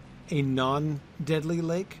a non-deadly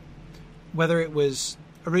lake, whether it was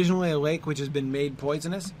originally a lake which has been made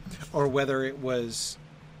poisonous, or whether it was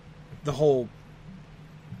the whole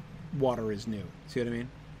water is new. See what I mean?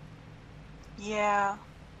 Yeah.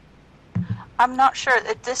 I'm not sure.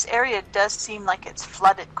 This area does seem like it's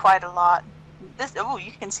flooded quite a lot.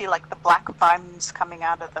 You can see like the black vines coming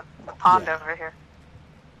out of the pond over here.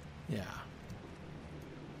 Yeah.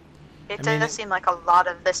 It does seem like a lot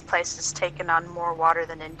of this place has taken on more water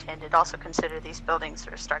than intended. Also consider these buildings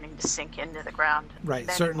are starting to sink into the ground.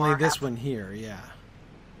 Right, certainly this one here, yeah.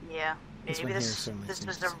 Yeah. Maybe this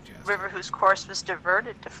was a river whose course was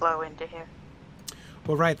diverted to flow into here.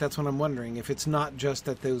 Well, right, that's what I'm wondering. If it's not just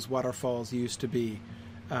that those waterfalls used to be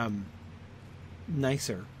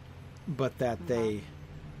nicer, but that they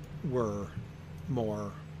were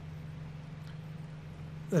more...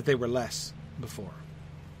 that they were less before.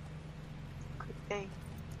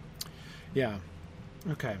 Yeah.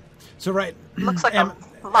 Okay. So, right. Looks like a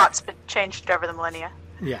lot's been changed over the millennia.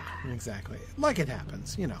 Yeah, exactly. Like it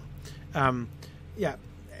happens, you know. Yeah.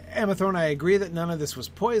 Amathorn, I agree that none of this was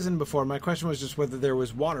poison before. My question was just whether there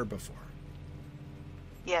was water before.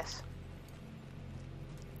 Yes.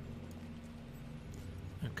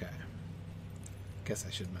 Okay. Guess I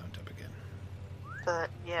should mount up again. But,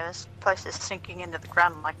 yeah, this place is sinking into the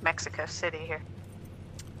ground like Mexico City here.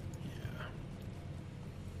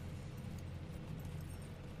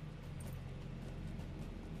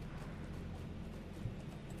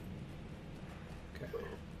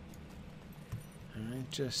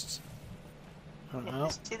 There's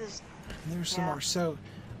some more. So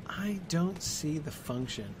I don't see the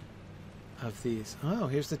function of these. Oh,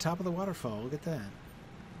 here's the top of the waterfall. Look at that.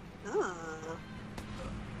 Ooh.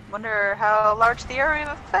 Wonder how large the area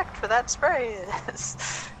of effect for that spray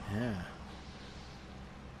is. Yeah.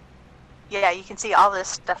 Yeah, you can see all this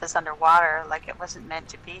stuff is underwater, like it wasn't meant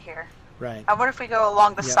to be here. Right. I wonder if we go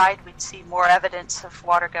along the side, we'd see more evidence of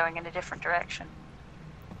water going in a different direction.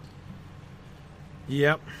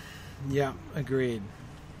 Yep. Yeah, agreed.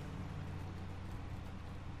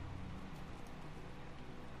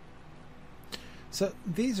 So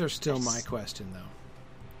these are still my question, though.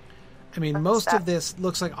 I mean, What's most that? of this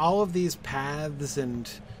looks like all of these paths and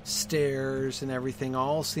stairs and everything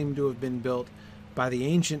all seem to have been built by the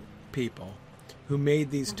ancient people who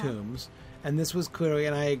made these tombs. And this was clearly,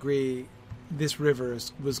 and I agree, this river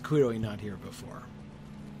was clearly not here before.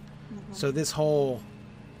 So this whole,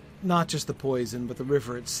 not just the poison, but the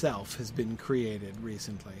river itself has been created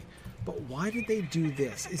recently. But why did they do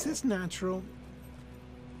this? Is this natural?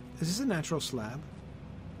 Is this a natural slab?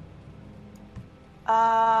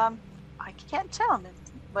 I can't tell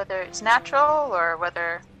whether it's natural or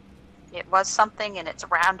whether it was something and it's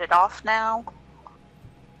rounded off now.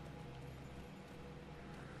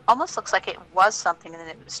 Almost looks like it was something and then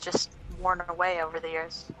it was just worn away over the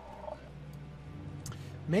years.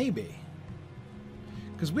 Maybe.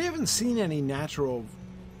 Because we haven't seen any natural,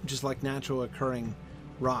 just like natural occurring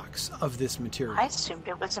rocks of this material. I assumed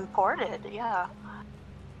it was imported, yeah.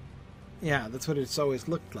 Yeah, that's what it's always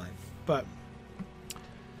looked like. But,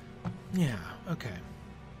 yeah, okay.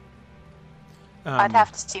 I'd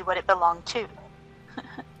have to see what it belonged to.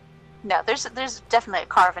 No, there's definitely a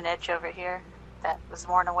carven edge over here that was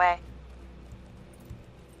worn away.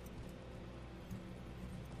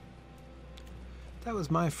 That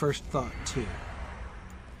was my first thought, too.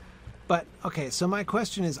 But, okay, so my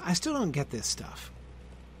question is, I still don't get this stuff.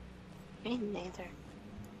 Me neither.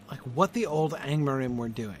 Like, what the old Angmarim were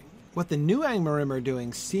doing. What the new Angmarim are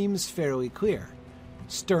doing seems fairly clear.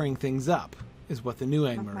 Stirring things up is what the new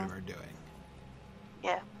Angmarim are doing.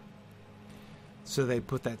 Yeah. So they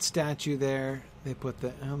put that statue there. They put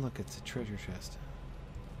the... Oh, look, it's a treasure chest.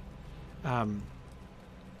 And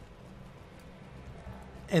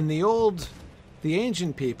the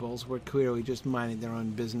ancient peoples were clearly just minding their own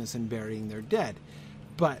business and burying their dead.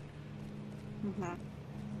 But...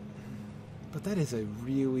 But that is a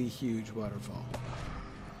really huge waterfall.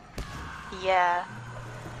 Yeah.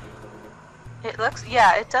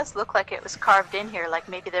 It does look like it was carved in here, like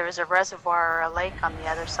maybe there was a reservoir or a lake on the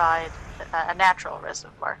other side, a natural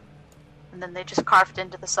reservoir. And then they just carved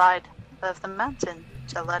into the side of the mountain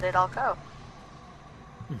to let it all go.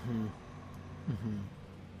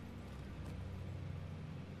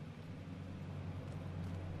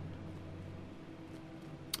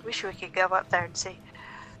 Wish we could go up there and see.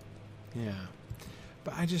 Yeah.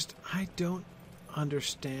 But I don't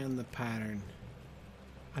understand the pattern.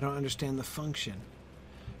 I don't understand the function.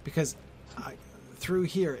 Because through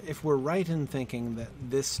here, if we're right in thinking that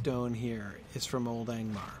this stone here is from Old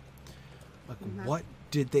Angmar, like what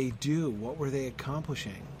did they do? What were they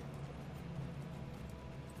accomplishing?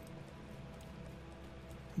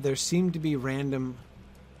 There seemed to be random,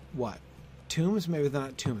 tombs? Maybe they're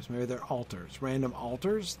not tombs. Maybe they're altars. Random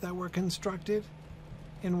altars that were constructed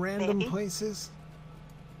in random Maybe. places?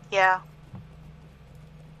 Yeah.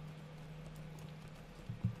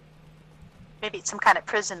 Maybe it's some kind of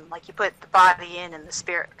prison, like you put the body in and the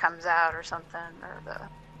spirit comes out or something, or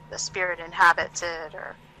the spirit inhabits it,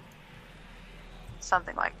 or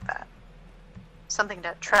something like that. Something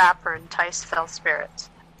to trap or entice fell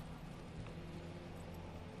spirits.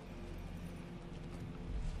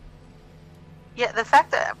 Yeah, the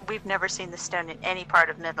fact that we've never seen the stone in any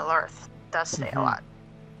part of Middle-earth does say a lot.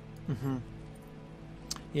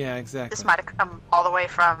 Yeah, exactly. This might have come all the way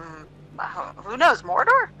from, who knows,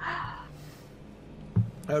 Mordor?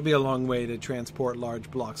 That would be a long way to transport large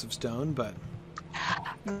blocks of stone, but...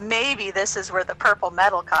 Maybe this is where the purple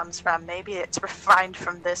metal comes from. Maybe it's refined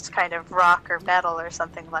from this kind of rock or metal or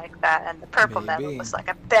something like that, and the purple metal was like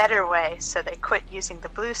a better way, so they quit using the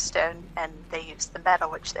blue stone and they used the metal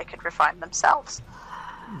which they could refine themselves.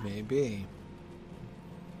 Maybe.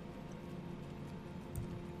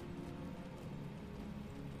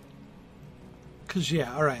 Because,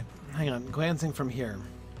 yeah, alright. Hang on. Glancing from here.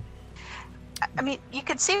 I mean, you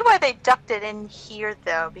could see why they ducked it in here,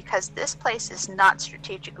 though, because this place is not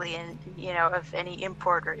strategically of any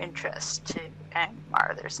import or interest to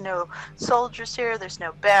Angmar. There's no soldiers here. There's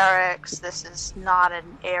no barracks. This is not an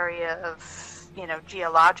area of,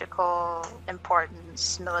 geological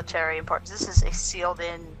importance, military importance. This is a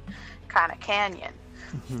sealed-in kind of canyon.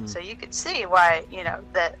 So you could see why,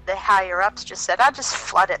 the higher-ups just said, I'll just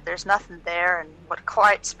flood it. There's nothing there, and what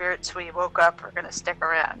quiet spirits we woke up are going to stick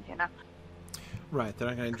around, Right, they're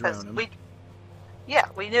not going to drown them.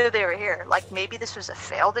 We knew they were here. Like, maybe this was a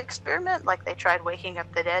failed experiment, like they tried waking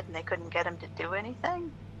up the dead and they couldn't get them to do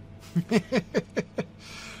anything.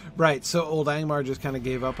 Right, so Old Angmar just kind of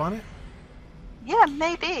gave up on it? Yeah,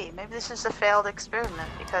 maybe. Maybe this is a failed experiment,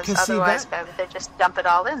 because 'Cause see, otherwise why would they just dump it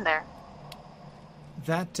all in there?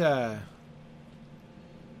 That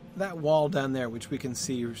wall down there, which we can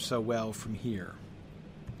see so well from here,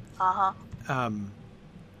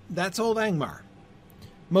 that's old Angmar.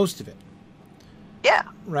 Most of it. Yeah.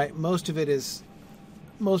 Right. Most of it is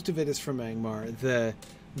from Angmar.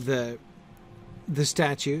 The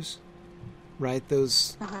statues, right?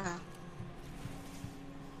 Those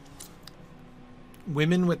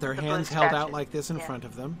women with their hands held out like this in front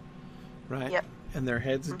of them, right? Yep. And their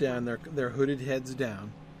heads down, their hooded heads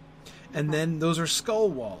down. And then those are skull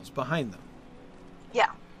walls behind them.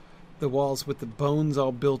 Yeah. The walls with the bones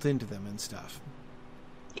all built into them and stuff.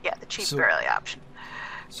 Yeah, the cheap burial option.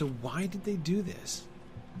 So why did they do this?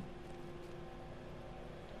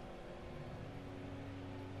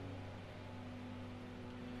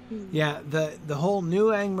 Yeah, the whole new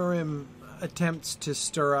Angmarim attempts to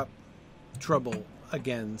stir up trouble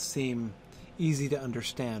again seem easy to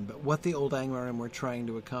understand, but what the old Angmarim were trying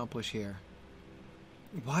to accomplish here?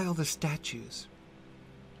 Why all the statues?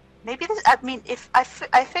 Maybe this. I mean, I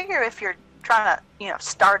figure if you're trying to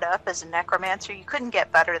start up as a necromancer, you couldn't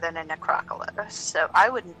get better than a necroculist. So I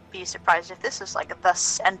wouldn't be surprised if this is like the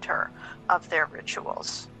center of their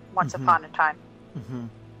rituals once upon a time. Mm-hmm.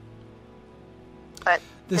 But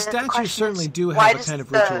the statues certainly do have a kind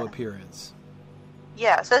of ritual appearance.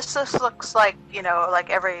 Yeah, so this looks like like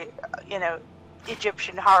every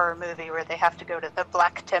Egyptian horror movie where they have to go to the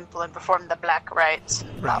Black Temple and perform the black rites,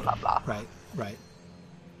 blah blah blah. Right.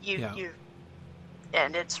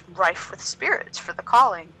 And it's rife with spirits for the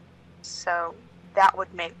calling. So that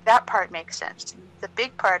part makes sense. The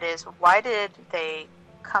big part is, why did they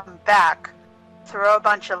come back, throw a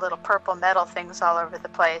bunch of little purple metal things all over the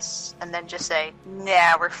place, and then just say,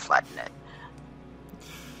 nah, we're flooding it?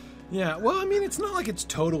 Yeah, well, I mean, it's not like it's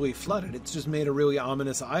totally flooded. It's just made a really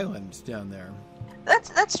ominous island down there.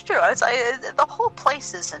 That's true. The whole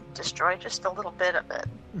place isn't destroyed, just a little bit of it.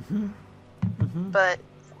 Mm-hmm. Mm-hmm. But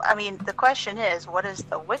I mean, the question is, what is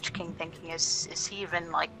the Witch King thinking? Is he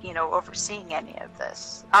even overseeing any of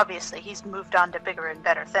this? Obviously, he's moved on to bigger and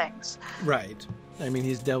better things. Right. I mean,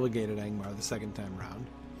 he's delegated Angmar the second time around.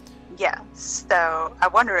 Yeah. So I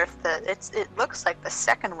wonder if it looks like the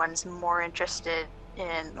second one's more interested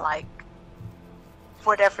in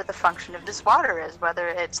whatever the function of this water is, whether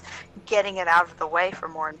it's getting it out of the way for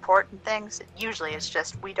more important things. Usually it's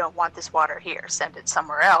just, we don't want this water here, send it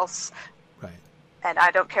somewhere else. Right. And I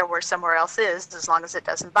don't care where somewhere else is, as long as it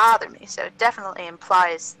doesn't bother me. So it definitely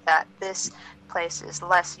implies that this place is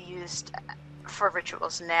less used for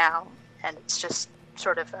rituals now, and it's just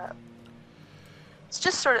sort of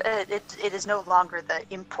it is no longer the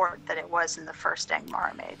import that it was in the first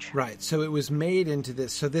Angmarim age. Right. So it was made into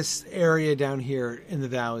this. So this area down here in the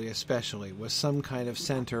valley, especially, was some kind of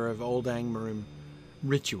center of old Angmarim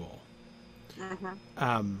ritual.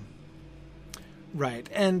 Mm-hmm. Right.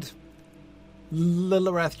 And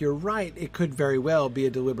Lilirath, you're right. It could very well be a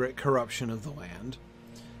deliberate corruption of the land.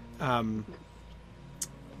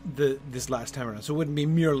 This last time around. So it wouldn't be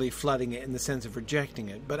merely flooding it in the sense of rejecting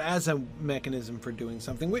it, but as a mechanism for doing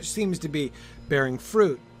something, which seems to be bearing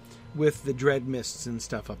fruit with the dread mists and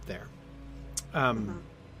stuff up there.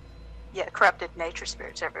 Yeah, corrupted nature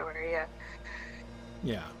spirits everywhere,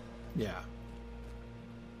 Yeah.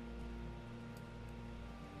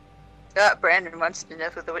 Brandon wants to know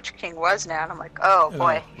who the Witch King was now, and I'm like, oh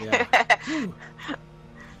boy. Yeah.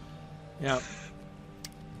 Yeah.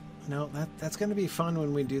 No, that's going to be fun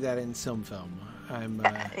when we do that in Silm Film. I'm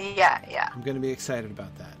going to be excited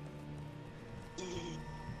about that.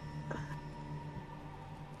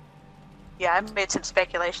 Yeah, I made some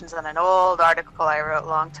speculations on an old article I wrote a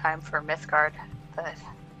long time for Mythgard, but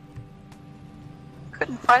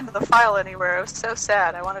couldn't find the file anywhere. It was so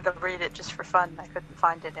sad. I wanted to read it just for fun. I couldn't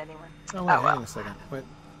find it anywhere. Oh, wait, hang on a second. What?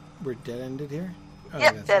 We're dead-ended here? Oh,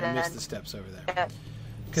 yep, dead-ended. I missed the steps over there.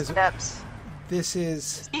 Yeah, steps. This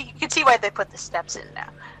is... You can see why they put the steps in now.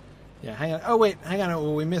 Yeah, hang on. Oh, wait, hang on.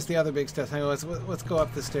 Oh, we missed the other big steps. Hang on, let's go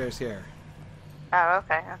up the stairs here. Oh,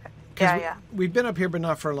 okay. Yeah. We've been up here, but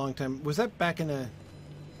not for a long time. Was that back in a...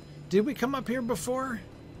 Did we come up here before?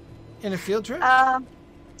 In a field trip?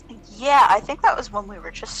 Yeah, I think that was when we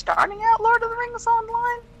were just starting out Lord of the Rings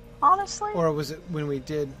Online, honestly. Or was it when we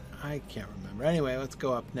did... I can't remember. Anyway, let's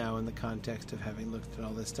go up now in the context of having looked at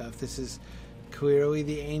all this stuff. This is clearly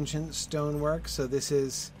the ancient stonework, so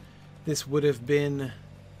this would have been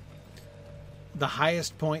the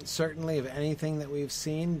highest point, certainly, of anything that we've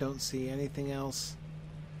seen. Don't see anything else.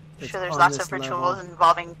 Sure, there's lots of rituals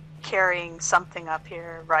involving carrying something up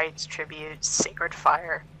here, rites, tributes, sacred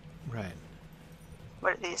fire. Right.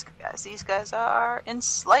 What are these guys? These guys are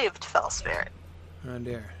enslaved fell spirit. Oh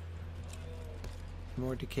dear.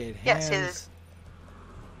 More decayed hands. Yeah,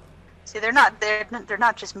 see, they're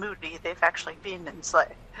not just moody. They've actually been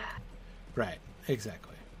enslaved. Right.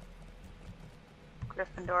 Exactly.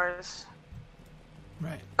 Gryffindors.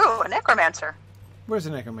 Right. Oh, a necromancer. Where's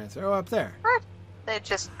the necromancer? Oh, up there. Right. They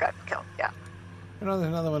just got killed. Yeah. Oh, there's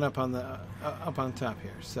another one up on the up on top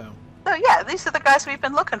here. So. So yeah, these are the guys we've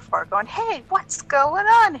been looking for. Going, hey, what's going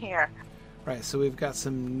on here? Right. So we've got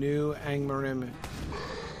some new Angmarim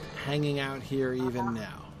hanging out here even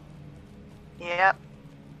now. Yep.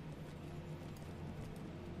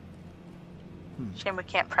 Shame we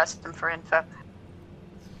can't press them for info.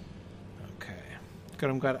 Okay. Good.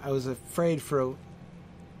 I'm glad. I was afraid for a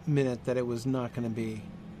minute that it was not going to be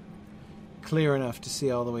clear enough to see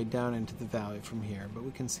all the way down into the valley from here, but we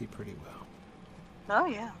can see pretty well. Oh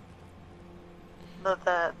yeah.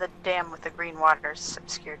 The dam with the green water is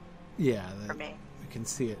obscured. Yeah. For me. We can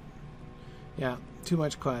see it. Yeah. Too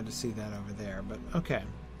much cloud to see that over there, but okay.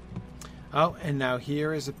 Oh, and now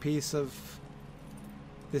here is a piece of.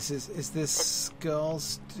 Is this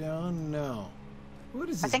Skullstone? No. What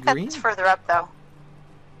is this? I think green? that's further up, though.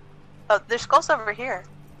 Oh, there's skulls over here.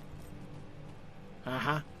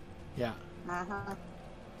 Yeah.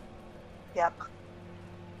 Yep.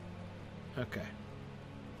 Okay.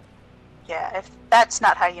 Yeah, if that's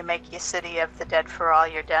not how you make your city of the dead for all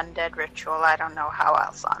your undead ritual, I don't know how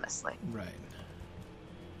else, honestly. Right.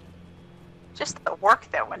 Just the work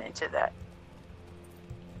that went into that.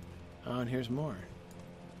 Oh, and here's more.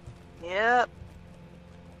 Yep.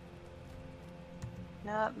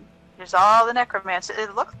 There's all the necromancers.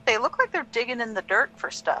 They look like they're digging in the dirt for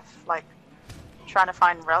stuff, like trying to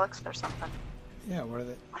find relics or something. Yeah, what are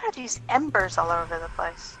they? What are these embers all over the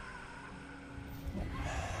place?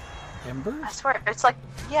 Embers? I swear, it's like,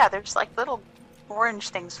 yeah, there's like little orange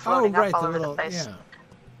things floating up all over the place. Yeah.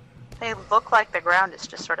 They look like the ground is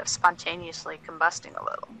just sort of spontaneously combusting a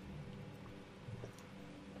little.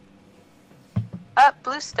 Up,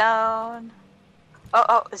 bluestone.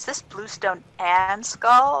 Oh, is this bluestone and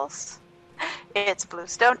skulls? It's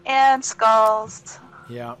bluestone and skulls.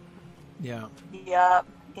 Yeah. Yup,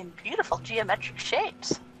 in beautiful geometric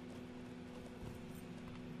shapes.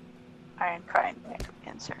 Iron Crying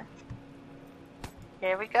Necromancer.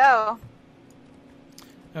 Here we go.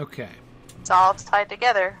 Okay. It's all tied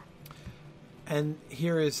together. And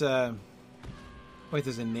here is wait,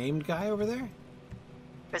 there's a named guy over there?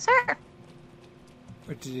 Is there?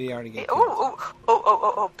 Or did he already get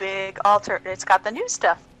Oh, big altar. It's got the new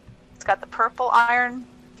stuff. It's got the purple iron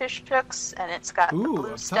fish hooks, and it's got the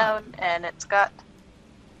blue stone, and it's got,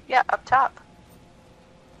 yeah, up top.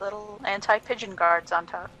 Little anti-pigeon guards on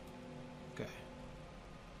top. Okay.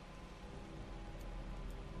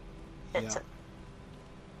 It's a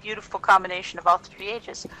beautiful combination of all three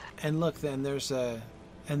ages. And look, then there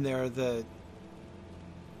are the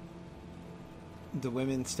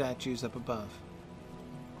women statues up above.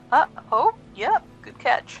 Oh, yep, good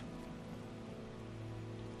catch.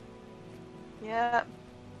 Yeah.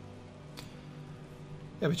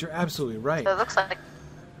 Yeah, but you're absolutely right. So it looks like,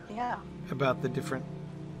 yeah. About the different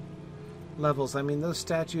levels. I mean, those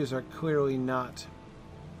statues are clearly not.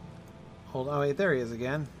 Oh wait, there he is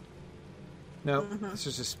again. No, it's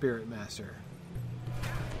just a spirit master.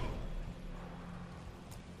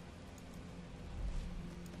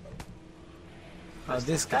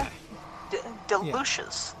 This guy.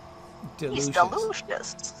 Delucius. Yeah. He's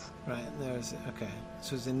Delucius. Right, there's, okay.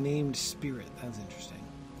 So it's a named spirit. That's interesting.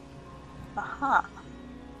 Uh-huh.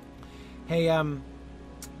 Hey,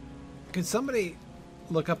 could somebody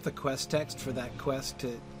look up the quest text for that quest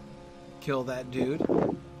to kill that dude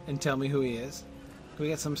and tell me who he is? Can we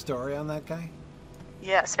get some story on that guy?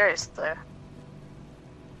 Yeah, seriously.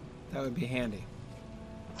 That would be handy.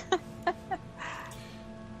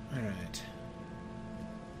 Alright.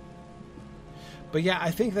 But yeah,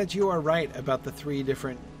 I think that you are right about the three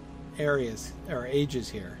different areas, or ages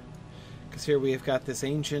here. Because here we have got this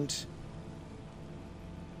ancient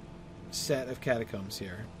set of catacombs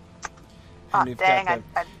here. And we've got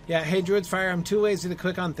yeah, hey Druid's Fire, I'm too lazy to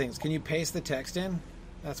click on things. Can you paste the text in?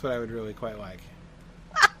 That's what I would really quite like.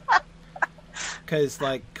 Because,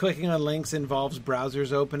 like, clicking on links involves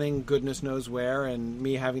browsers opening goodness knows where, and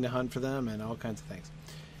me having to hunt for them, and all kinds of things.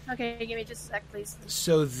 Okay, give me just a sec, please.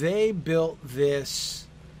 So they built this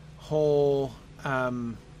whole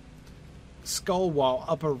skull wall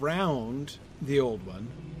up around the old one,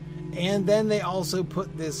 and then they also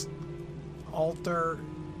put this altar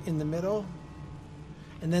in the middle.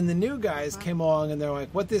 And then the new guys came along, and they're like,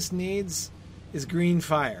 what this needs is green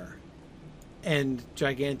fire and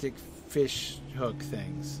gigantic fish hook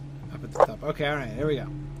things up at the top. Okay, all right, here we go.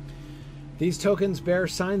 These tokens bear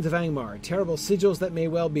signs of Angmar, terrible sigils that may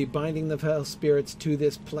well be binding the fell spirits to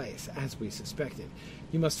this place, as we suspected.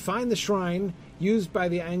 You must find the shrine used by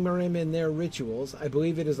the Angmarim in their rituals. I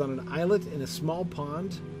believe it is on an islet in a small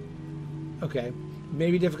pond. Okay.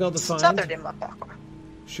 Maybe difficult to find. Southern Imlapakwa.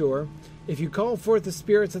 Sure. If you call forth the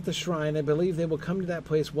spirits at the shrine, I believe they will come to that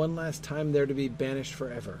place one last time, there to be banished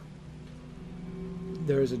forever.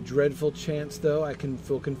 There is a dreadful chance, though. I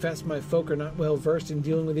will confess my folk are not well versed in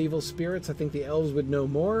dealing with evil spirits. I think the elves would know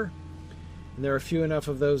more, and there are few enough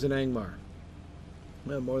of those in Angmar.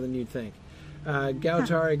 Well, more than you'd think.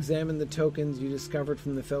 Gautar examined the tokens you discovered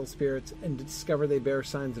from the fell spirits and discovered they bear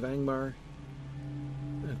signs of Angmar.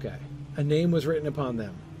 Okay. A name was written upon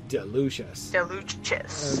them. Delucius.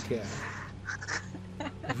 Delucius. Okay.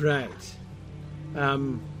 Right.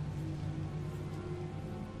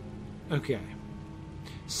 Okay.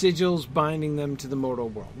 Sigils binding them to the mortal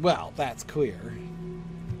world. Well, that's clear.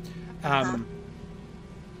 Well,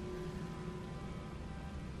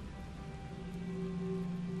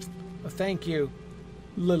 thank you.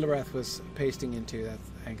 Lilirath was pasting into that.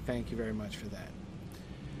 Thank you very much for that.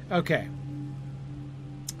 Okay.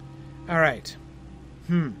 All right.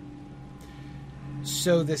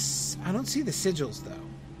 So this... I don't see the sigils, though.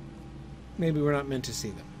 Maybe we're not meant to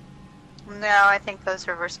see them. No, I think those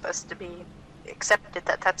are we're supposed to be accepted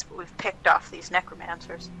that that's what we've picked off these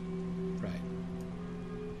necromancers. Right.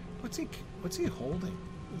 What's he holding?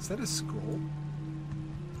 Is that a scroll?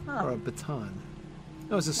 Oh. Or a baton?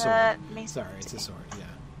 No, it's a sword. Sorry, it's a sword, yeah.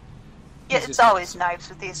 Yeah, it's always knives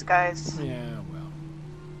with these guys. Yeah, well.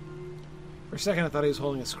 For a second I thought he was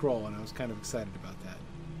holding a scroll, and I was kind of excited about that.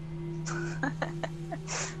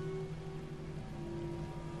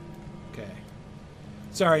 Okay.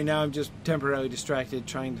 Sorry, now I'm just temporarily distracted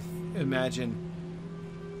trying to imagine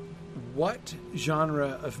what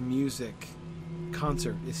genre of music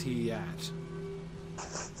concert is he at?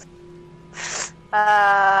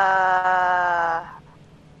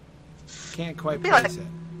 Can't quite place it.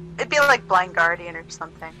 It'd be like Blind Guardian or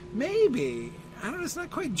something. Maybe. I don't know, it's not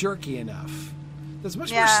quite jerky enough. There's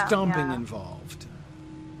much more stomping involved.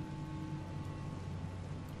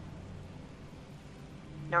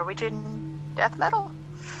 Norwegian death metal?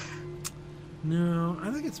 No, I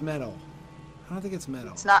don't think it's metal.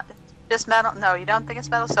 It's not just metal? No, you don't think it's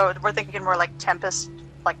metal? So we're thinking more like Tempest,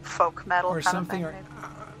 like folk metal or kind something. Of thing,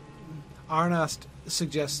 Arnost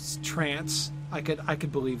suggests trance. I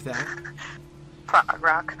could believe that. Prog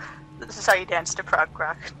rock. This is how you dance to prog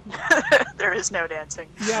rock. There is no dancing.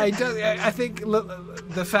 Yeah, he does. I think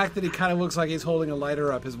the fact that he kind of looks like he's holding a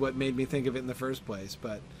lighter up is what made me think of it in the first place.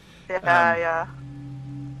 But yeah.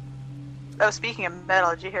 Oh, speaking of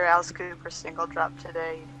metal, did you hear Alice Cooper's single drop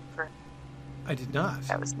today? I did not.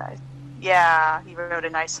 That was nice. Yeah, he wrote a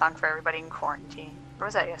nice song for everybody in quarantine. Or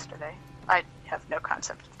was that yesterday? I have no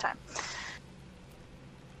concept of time.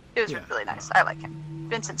 It was really nice. I like him.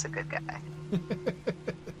 Vincent's a good guy.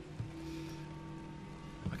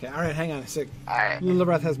 Okay, all right, hang on a sec. All right.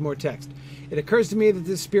 Lilirath has more text. It occurs to me that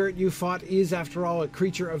this spirit you fought is, after all, a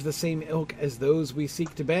creature of the same ilk as those we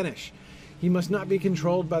seek to banish. He must not be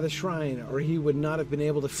controlled by the shrine, or he would not have been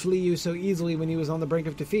able to flee you so easily when he was on the brink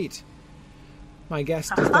of defeat. My guess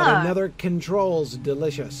is that another controls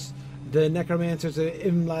Delicious. The necromancers of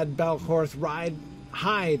Imlad Balhorth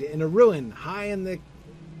hide in a ruin high in the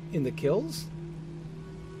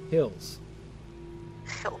hills.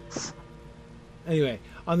 Anyway,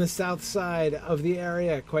 on the south side of the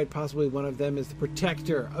area, quite possibly one of them is the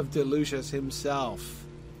protector of Delicious himself.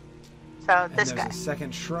 So this guy. There's a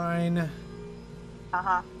second shrine.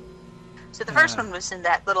 So the first one was in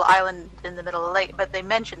that little island in the middle of the lake, but they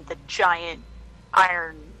mentioned the giant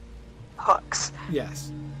iron hooks. Yes,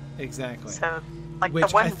 exactly. So, like the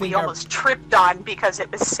one we almost tripped on because it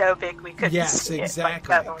was so big we couldn't see it. Yes,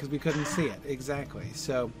 exactly, because we couldn't see it. Exactly.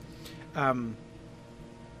 So,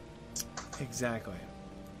 exactly.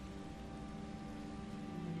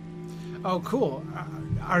 Oh, cool.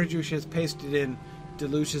 Arjush has pasted in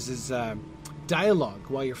Delucius's dialogue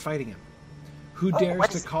while you're fighting him. Who dares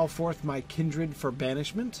to call forth my kindred for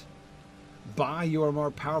banishment? Bah, you are more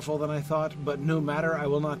powerful than I thought, but no matter, I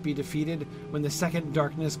will not be defeated. When the second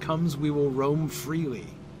darkness comes, we will roam freely.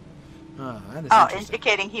 That is interesting.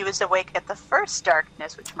 Indicating he was awake at the first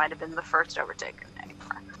darkness, which might have been the first overtaken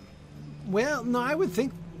anymore. Well, no, I would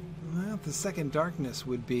think the second darkness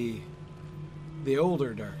would be the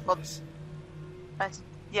older darkness. Well,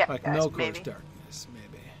 like Melkor's darkness, maybe.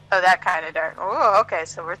 Oh, that kind of dark. Oh, okay,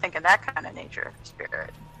 so we're thinking that kind of nature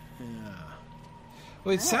spirit. Yeah.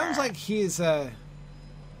 Well, it sounds like he's a...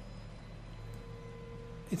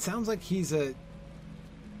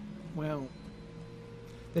 Well,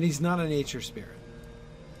 that he's not a nature spirit.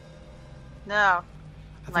 No.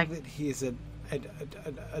 I think that he's an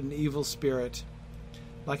evil spirit,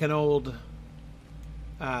 like an old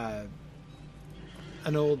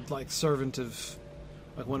like servant of,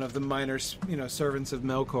 like one of the minor, servants of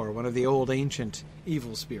Melkor, one of the old ancient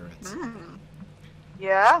evil spirits.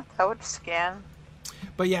 Yeah, that would scan.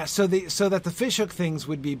 But yeah, so that the fishhook things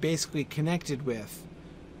would be basically connected with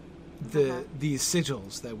these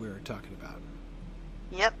sigils that we were talking about.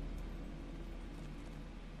 Yep.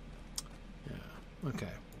 Yeah. Okay.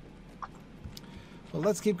 Well,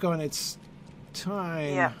 let's keep going. It's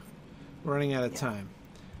time. Yeah. We're running out of time.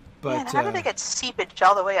 But Man, how did they get seepage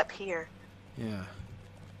all the way up here? Yeah.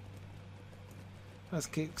 Let's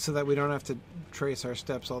keep, so that we don't have to trace our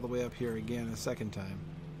steps all the way up here again a second time.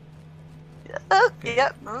 Okay.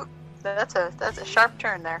 Yep. Oop. That's a sharp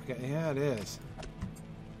turn there. Okay. Yeah, it is.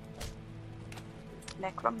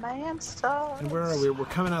 Necromancer. And where are we? We're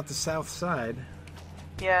coming out the south side.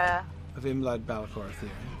 Yeah. Of Imlad Balcorth here.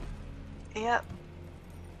 Yep.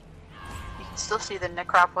 You can still see the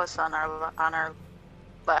necropolis on our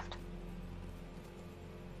left.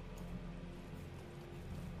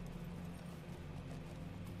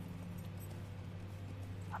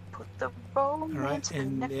 I put the romance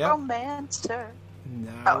in necromancer.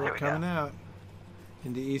 Now we're coming out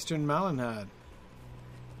into eastern Malinhad.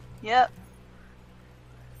 Yep.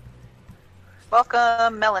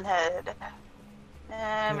 Welcome, Melonhead.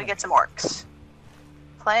 And we get some orcs.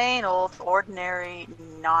 Plain old, ordinary,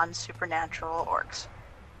 non-supernatural orcs.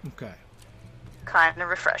 Okay. Kind of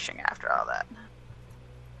refreshing after all that.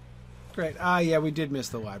 Great. Yeah, we did miss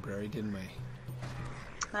the library, didn't we?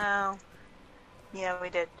 Oh. Yeah, we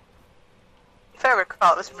did. If I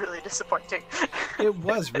recall, it was really disappointing. It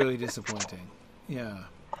was really disappointing. Yeah.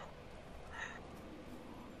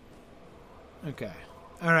 Okay.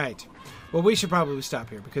 All right. Well, we should probably stop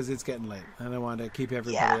here because it's getting late. I don't want to keep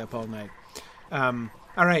everybody up all night. All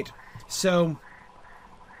right. So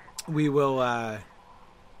we will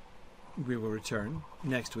return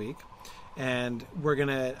next week, and we're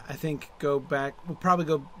gonna, I think, go back. We'll probably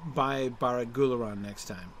go by Barad Gularan next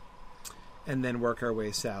time, and then work our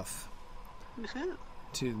way south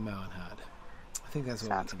to Malinhad. I think that's what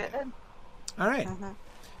Sounds we can good. do. All right.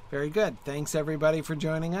 Very good. Thanks everybody for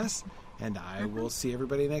joining us. And I will see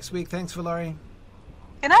everybody next week. Thanks, Valari.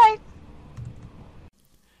 Good night.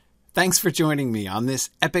 Thanks for joining me on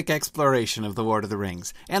this epic exploration of The Lord of the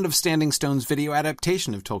Rings and of Standing Stone's video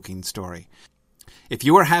adaptation of Tolkien's story. If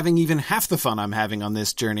you are having even half the fun I'm having on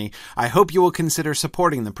this journey, I hope you will consider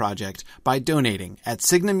supporting the project by donating at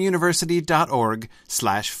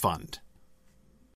signumuniversity.org/fund.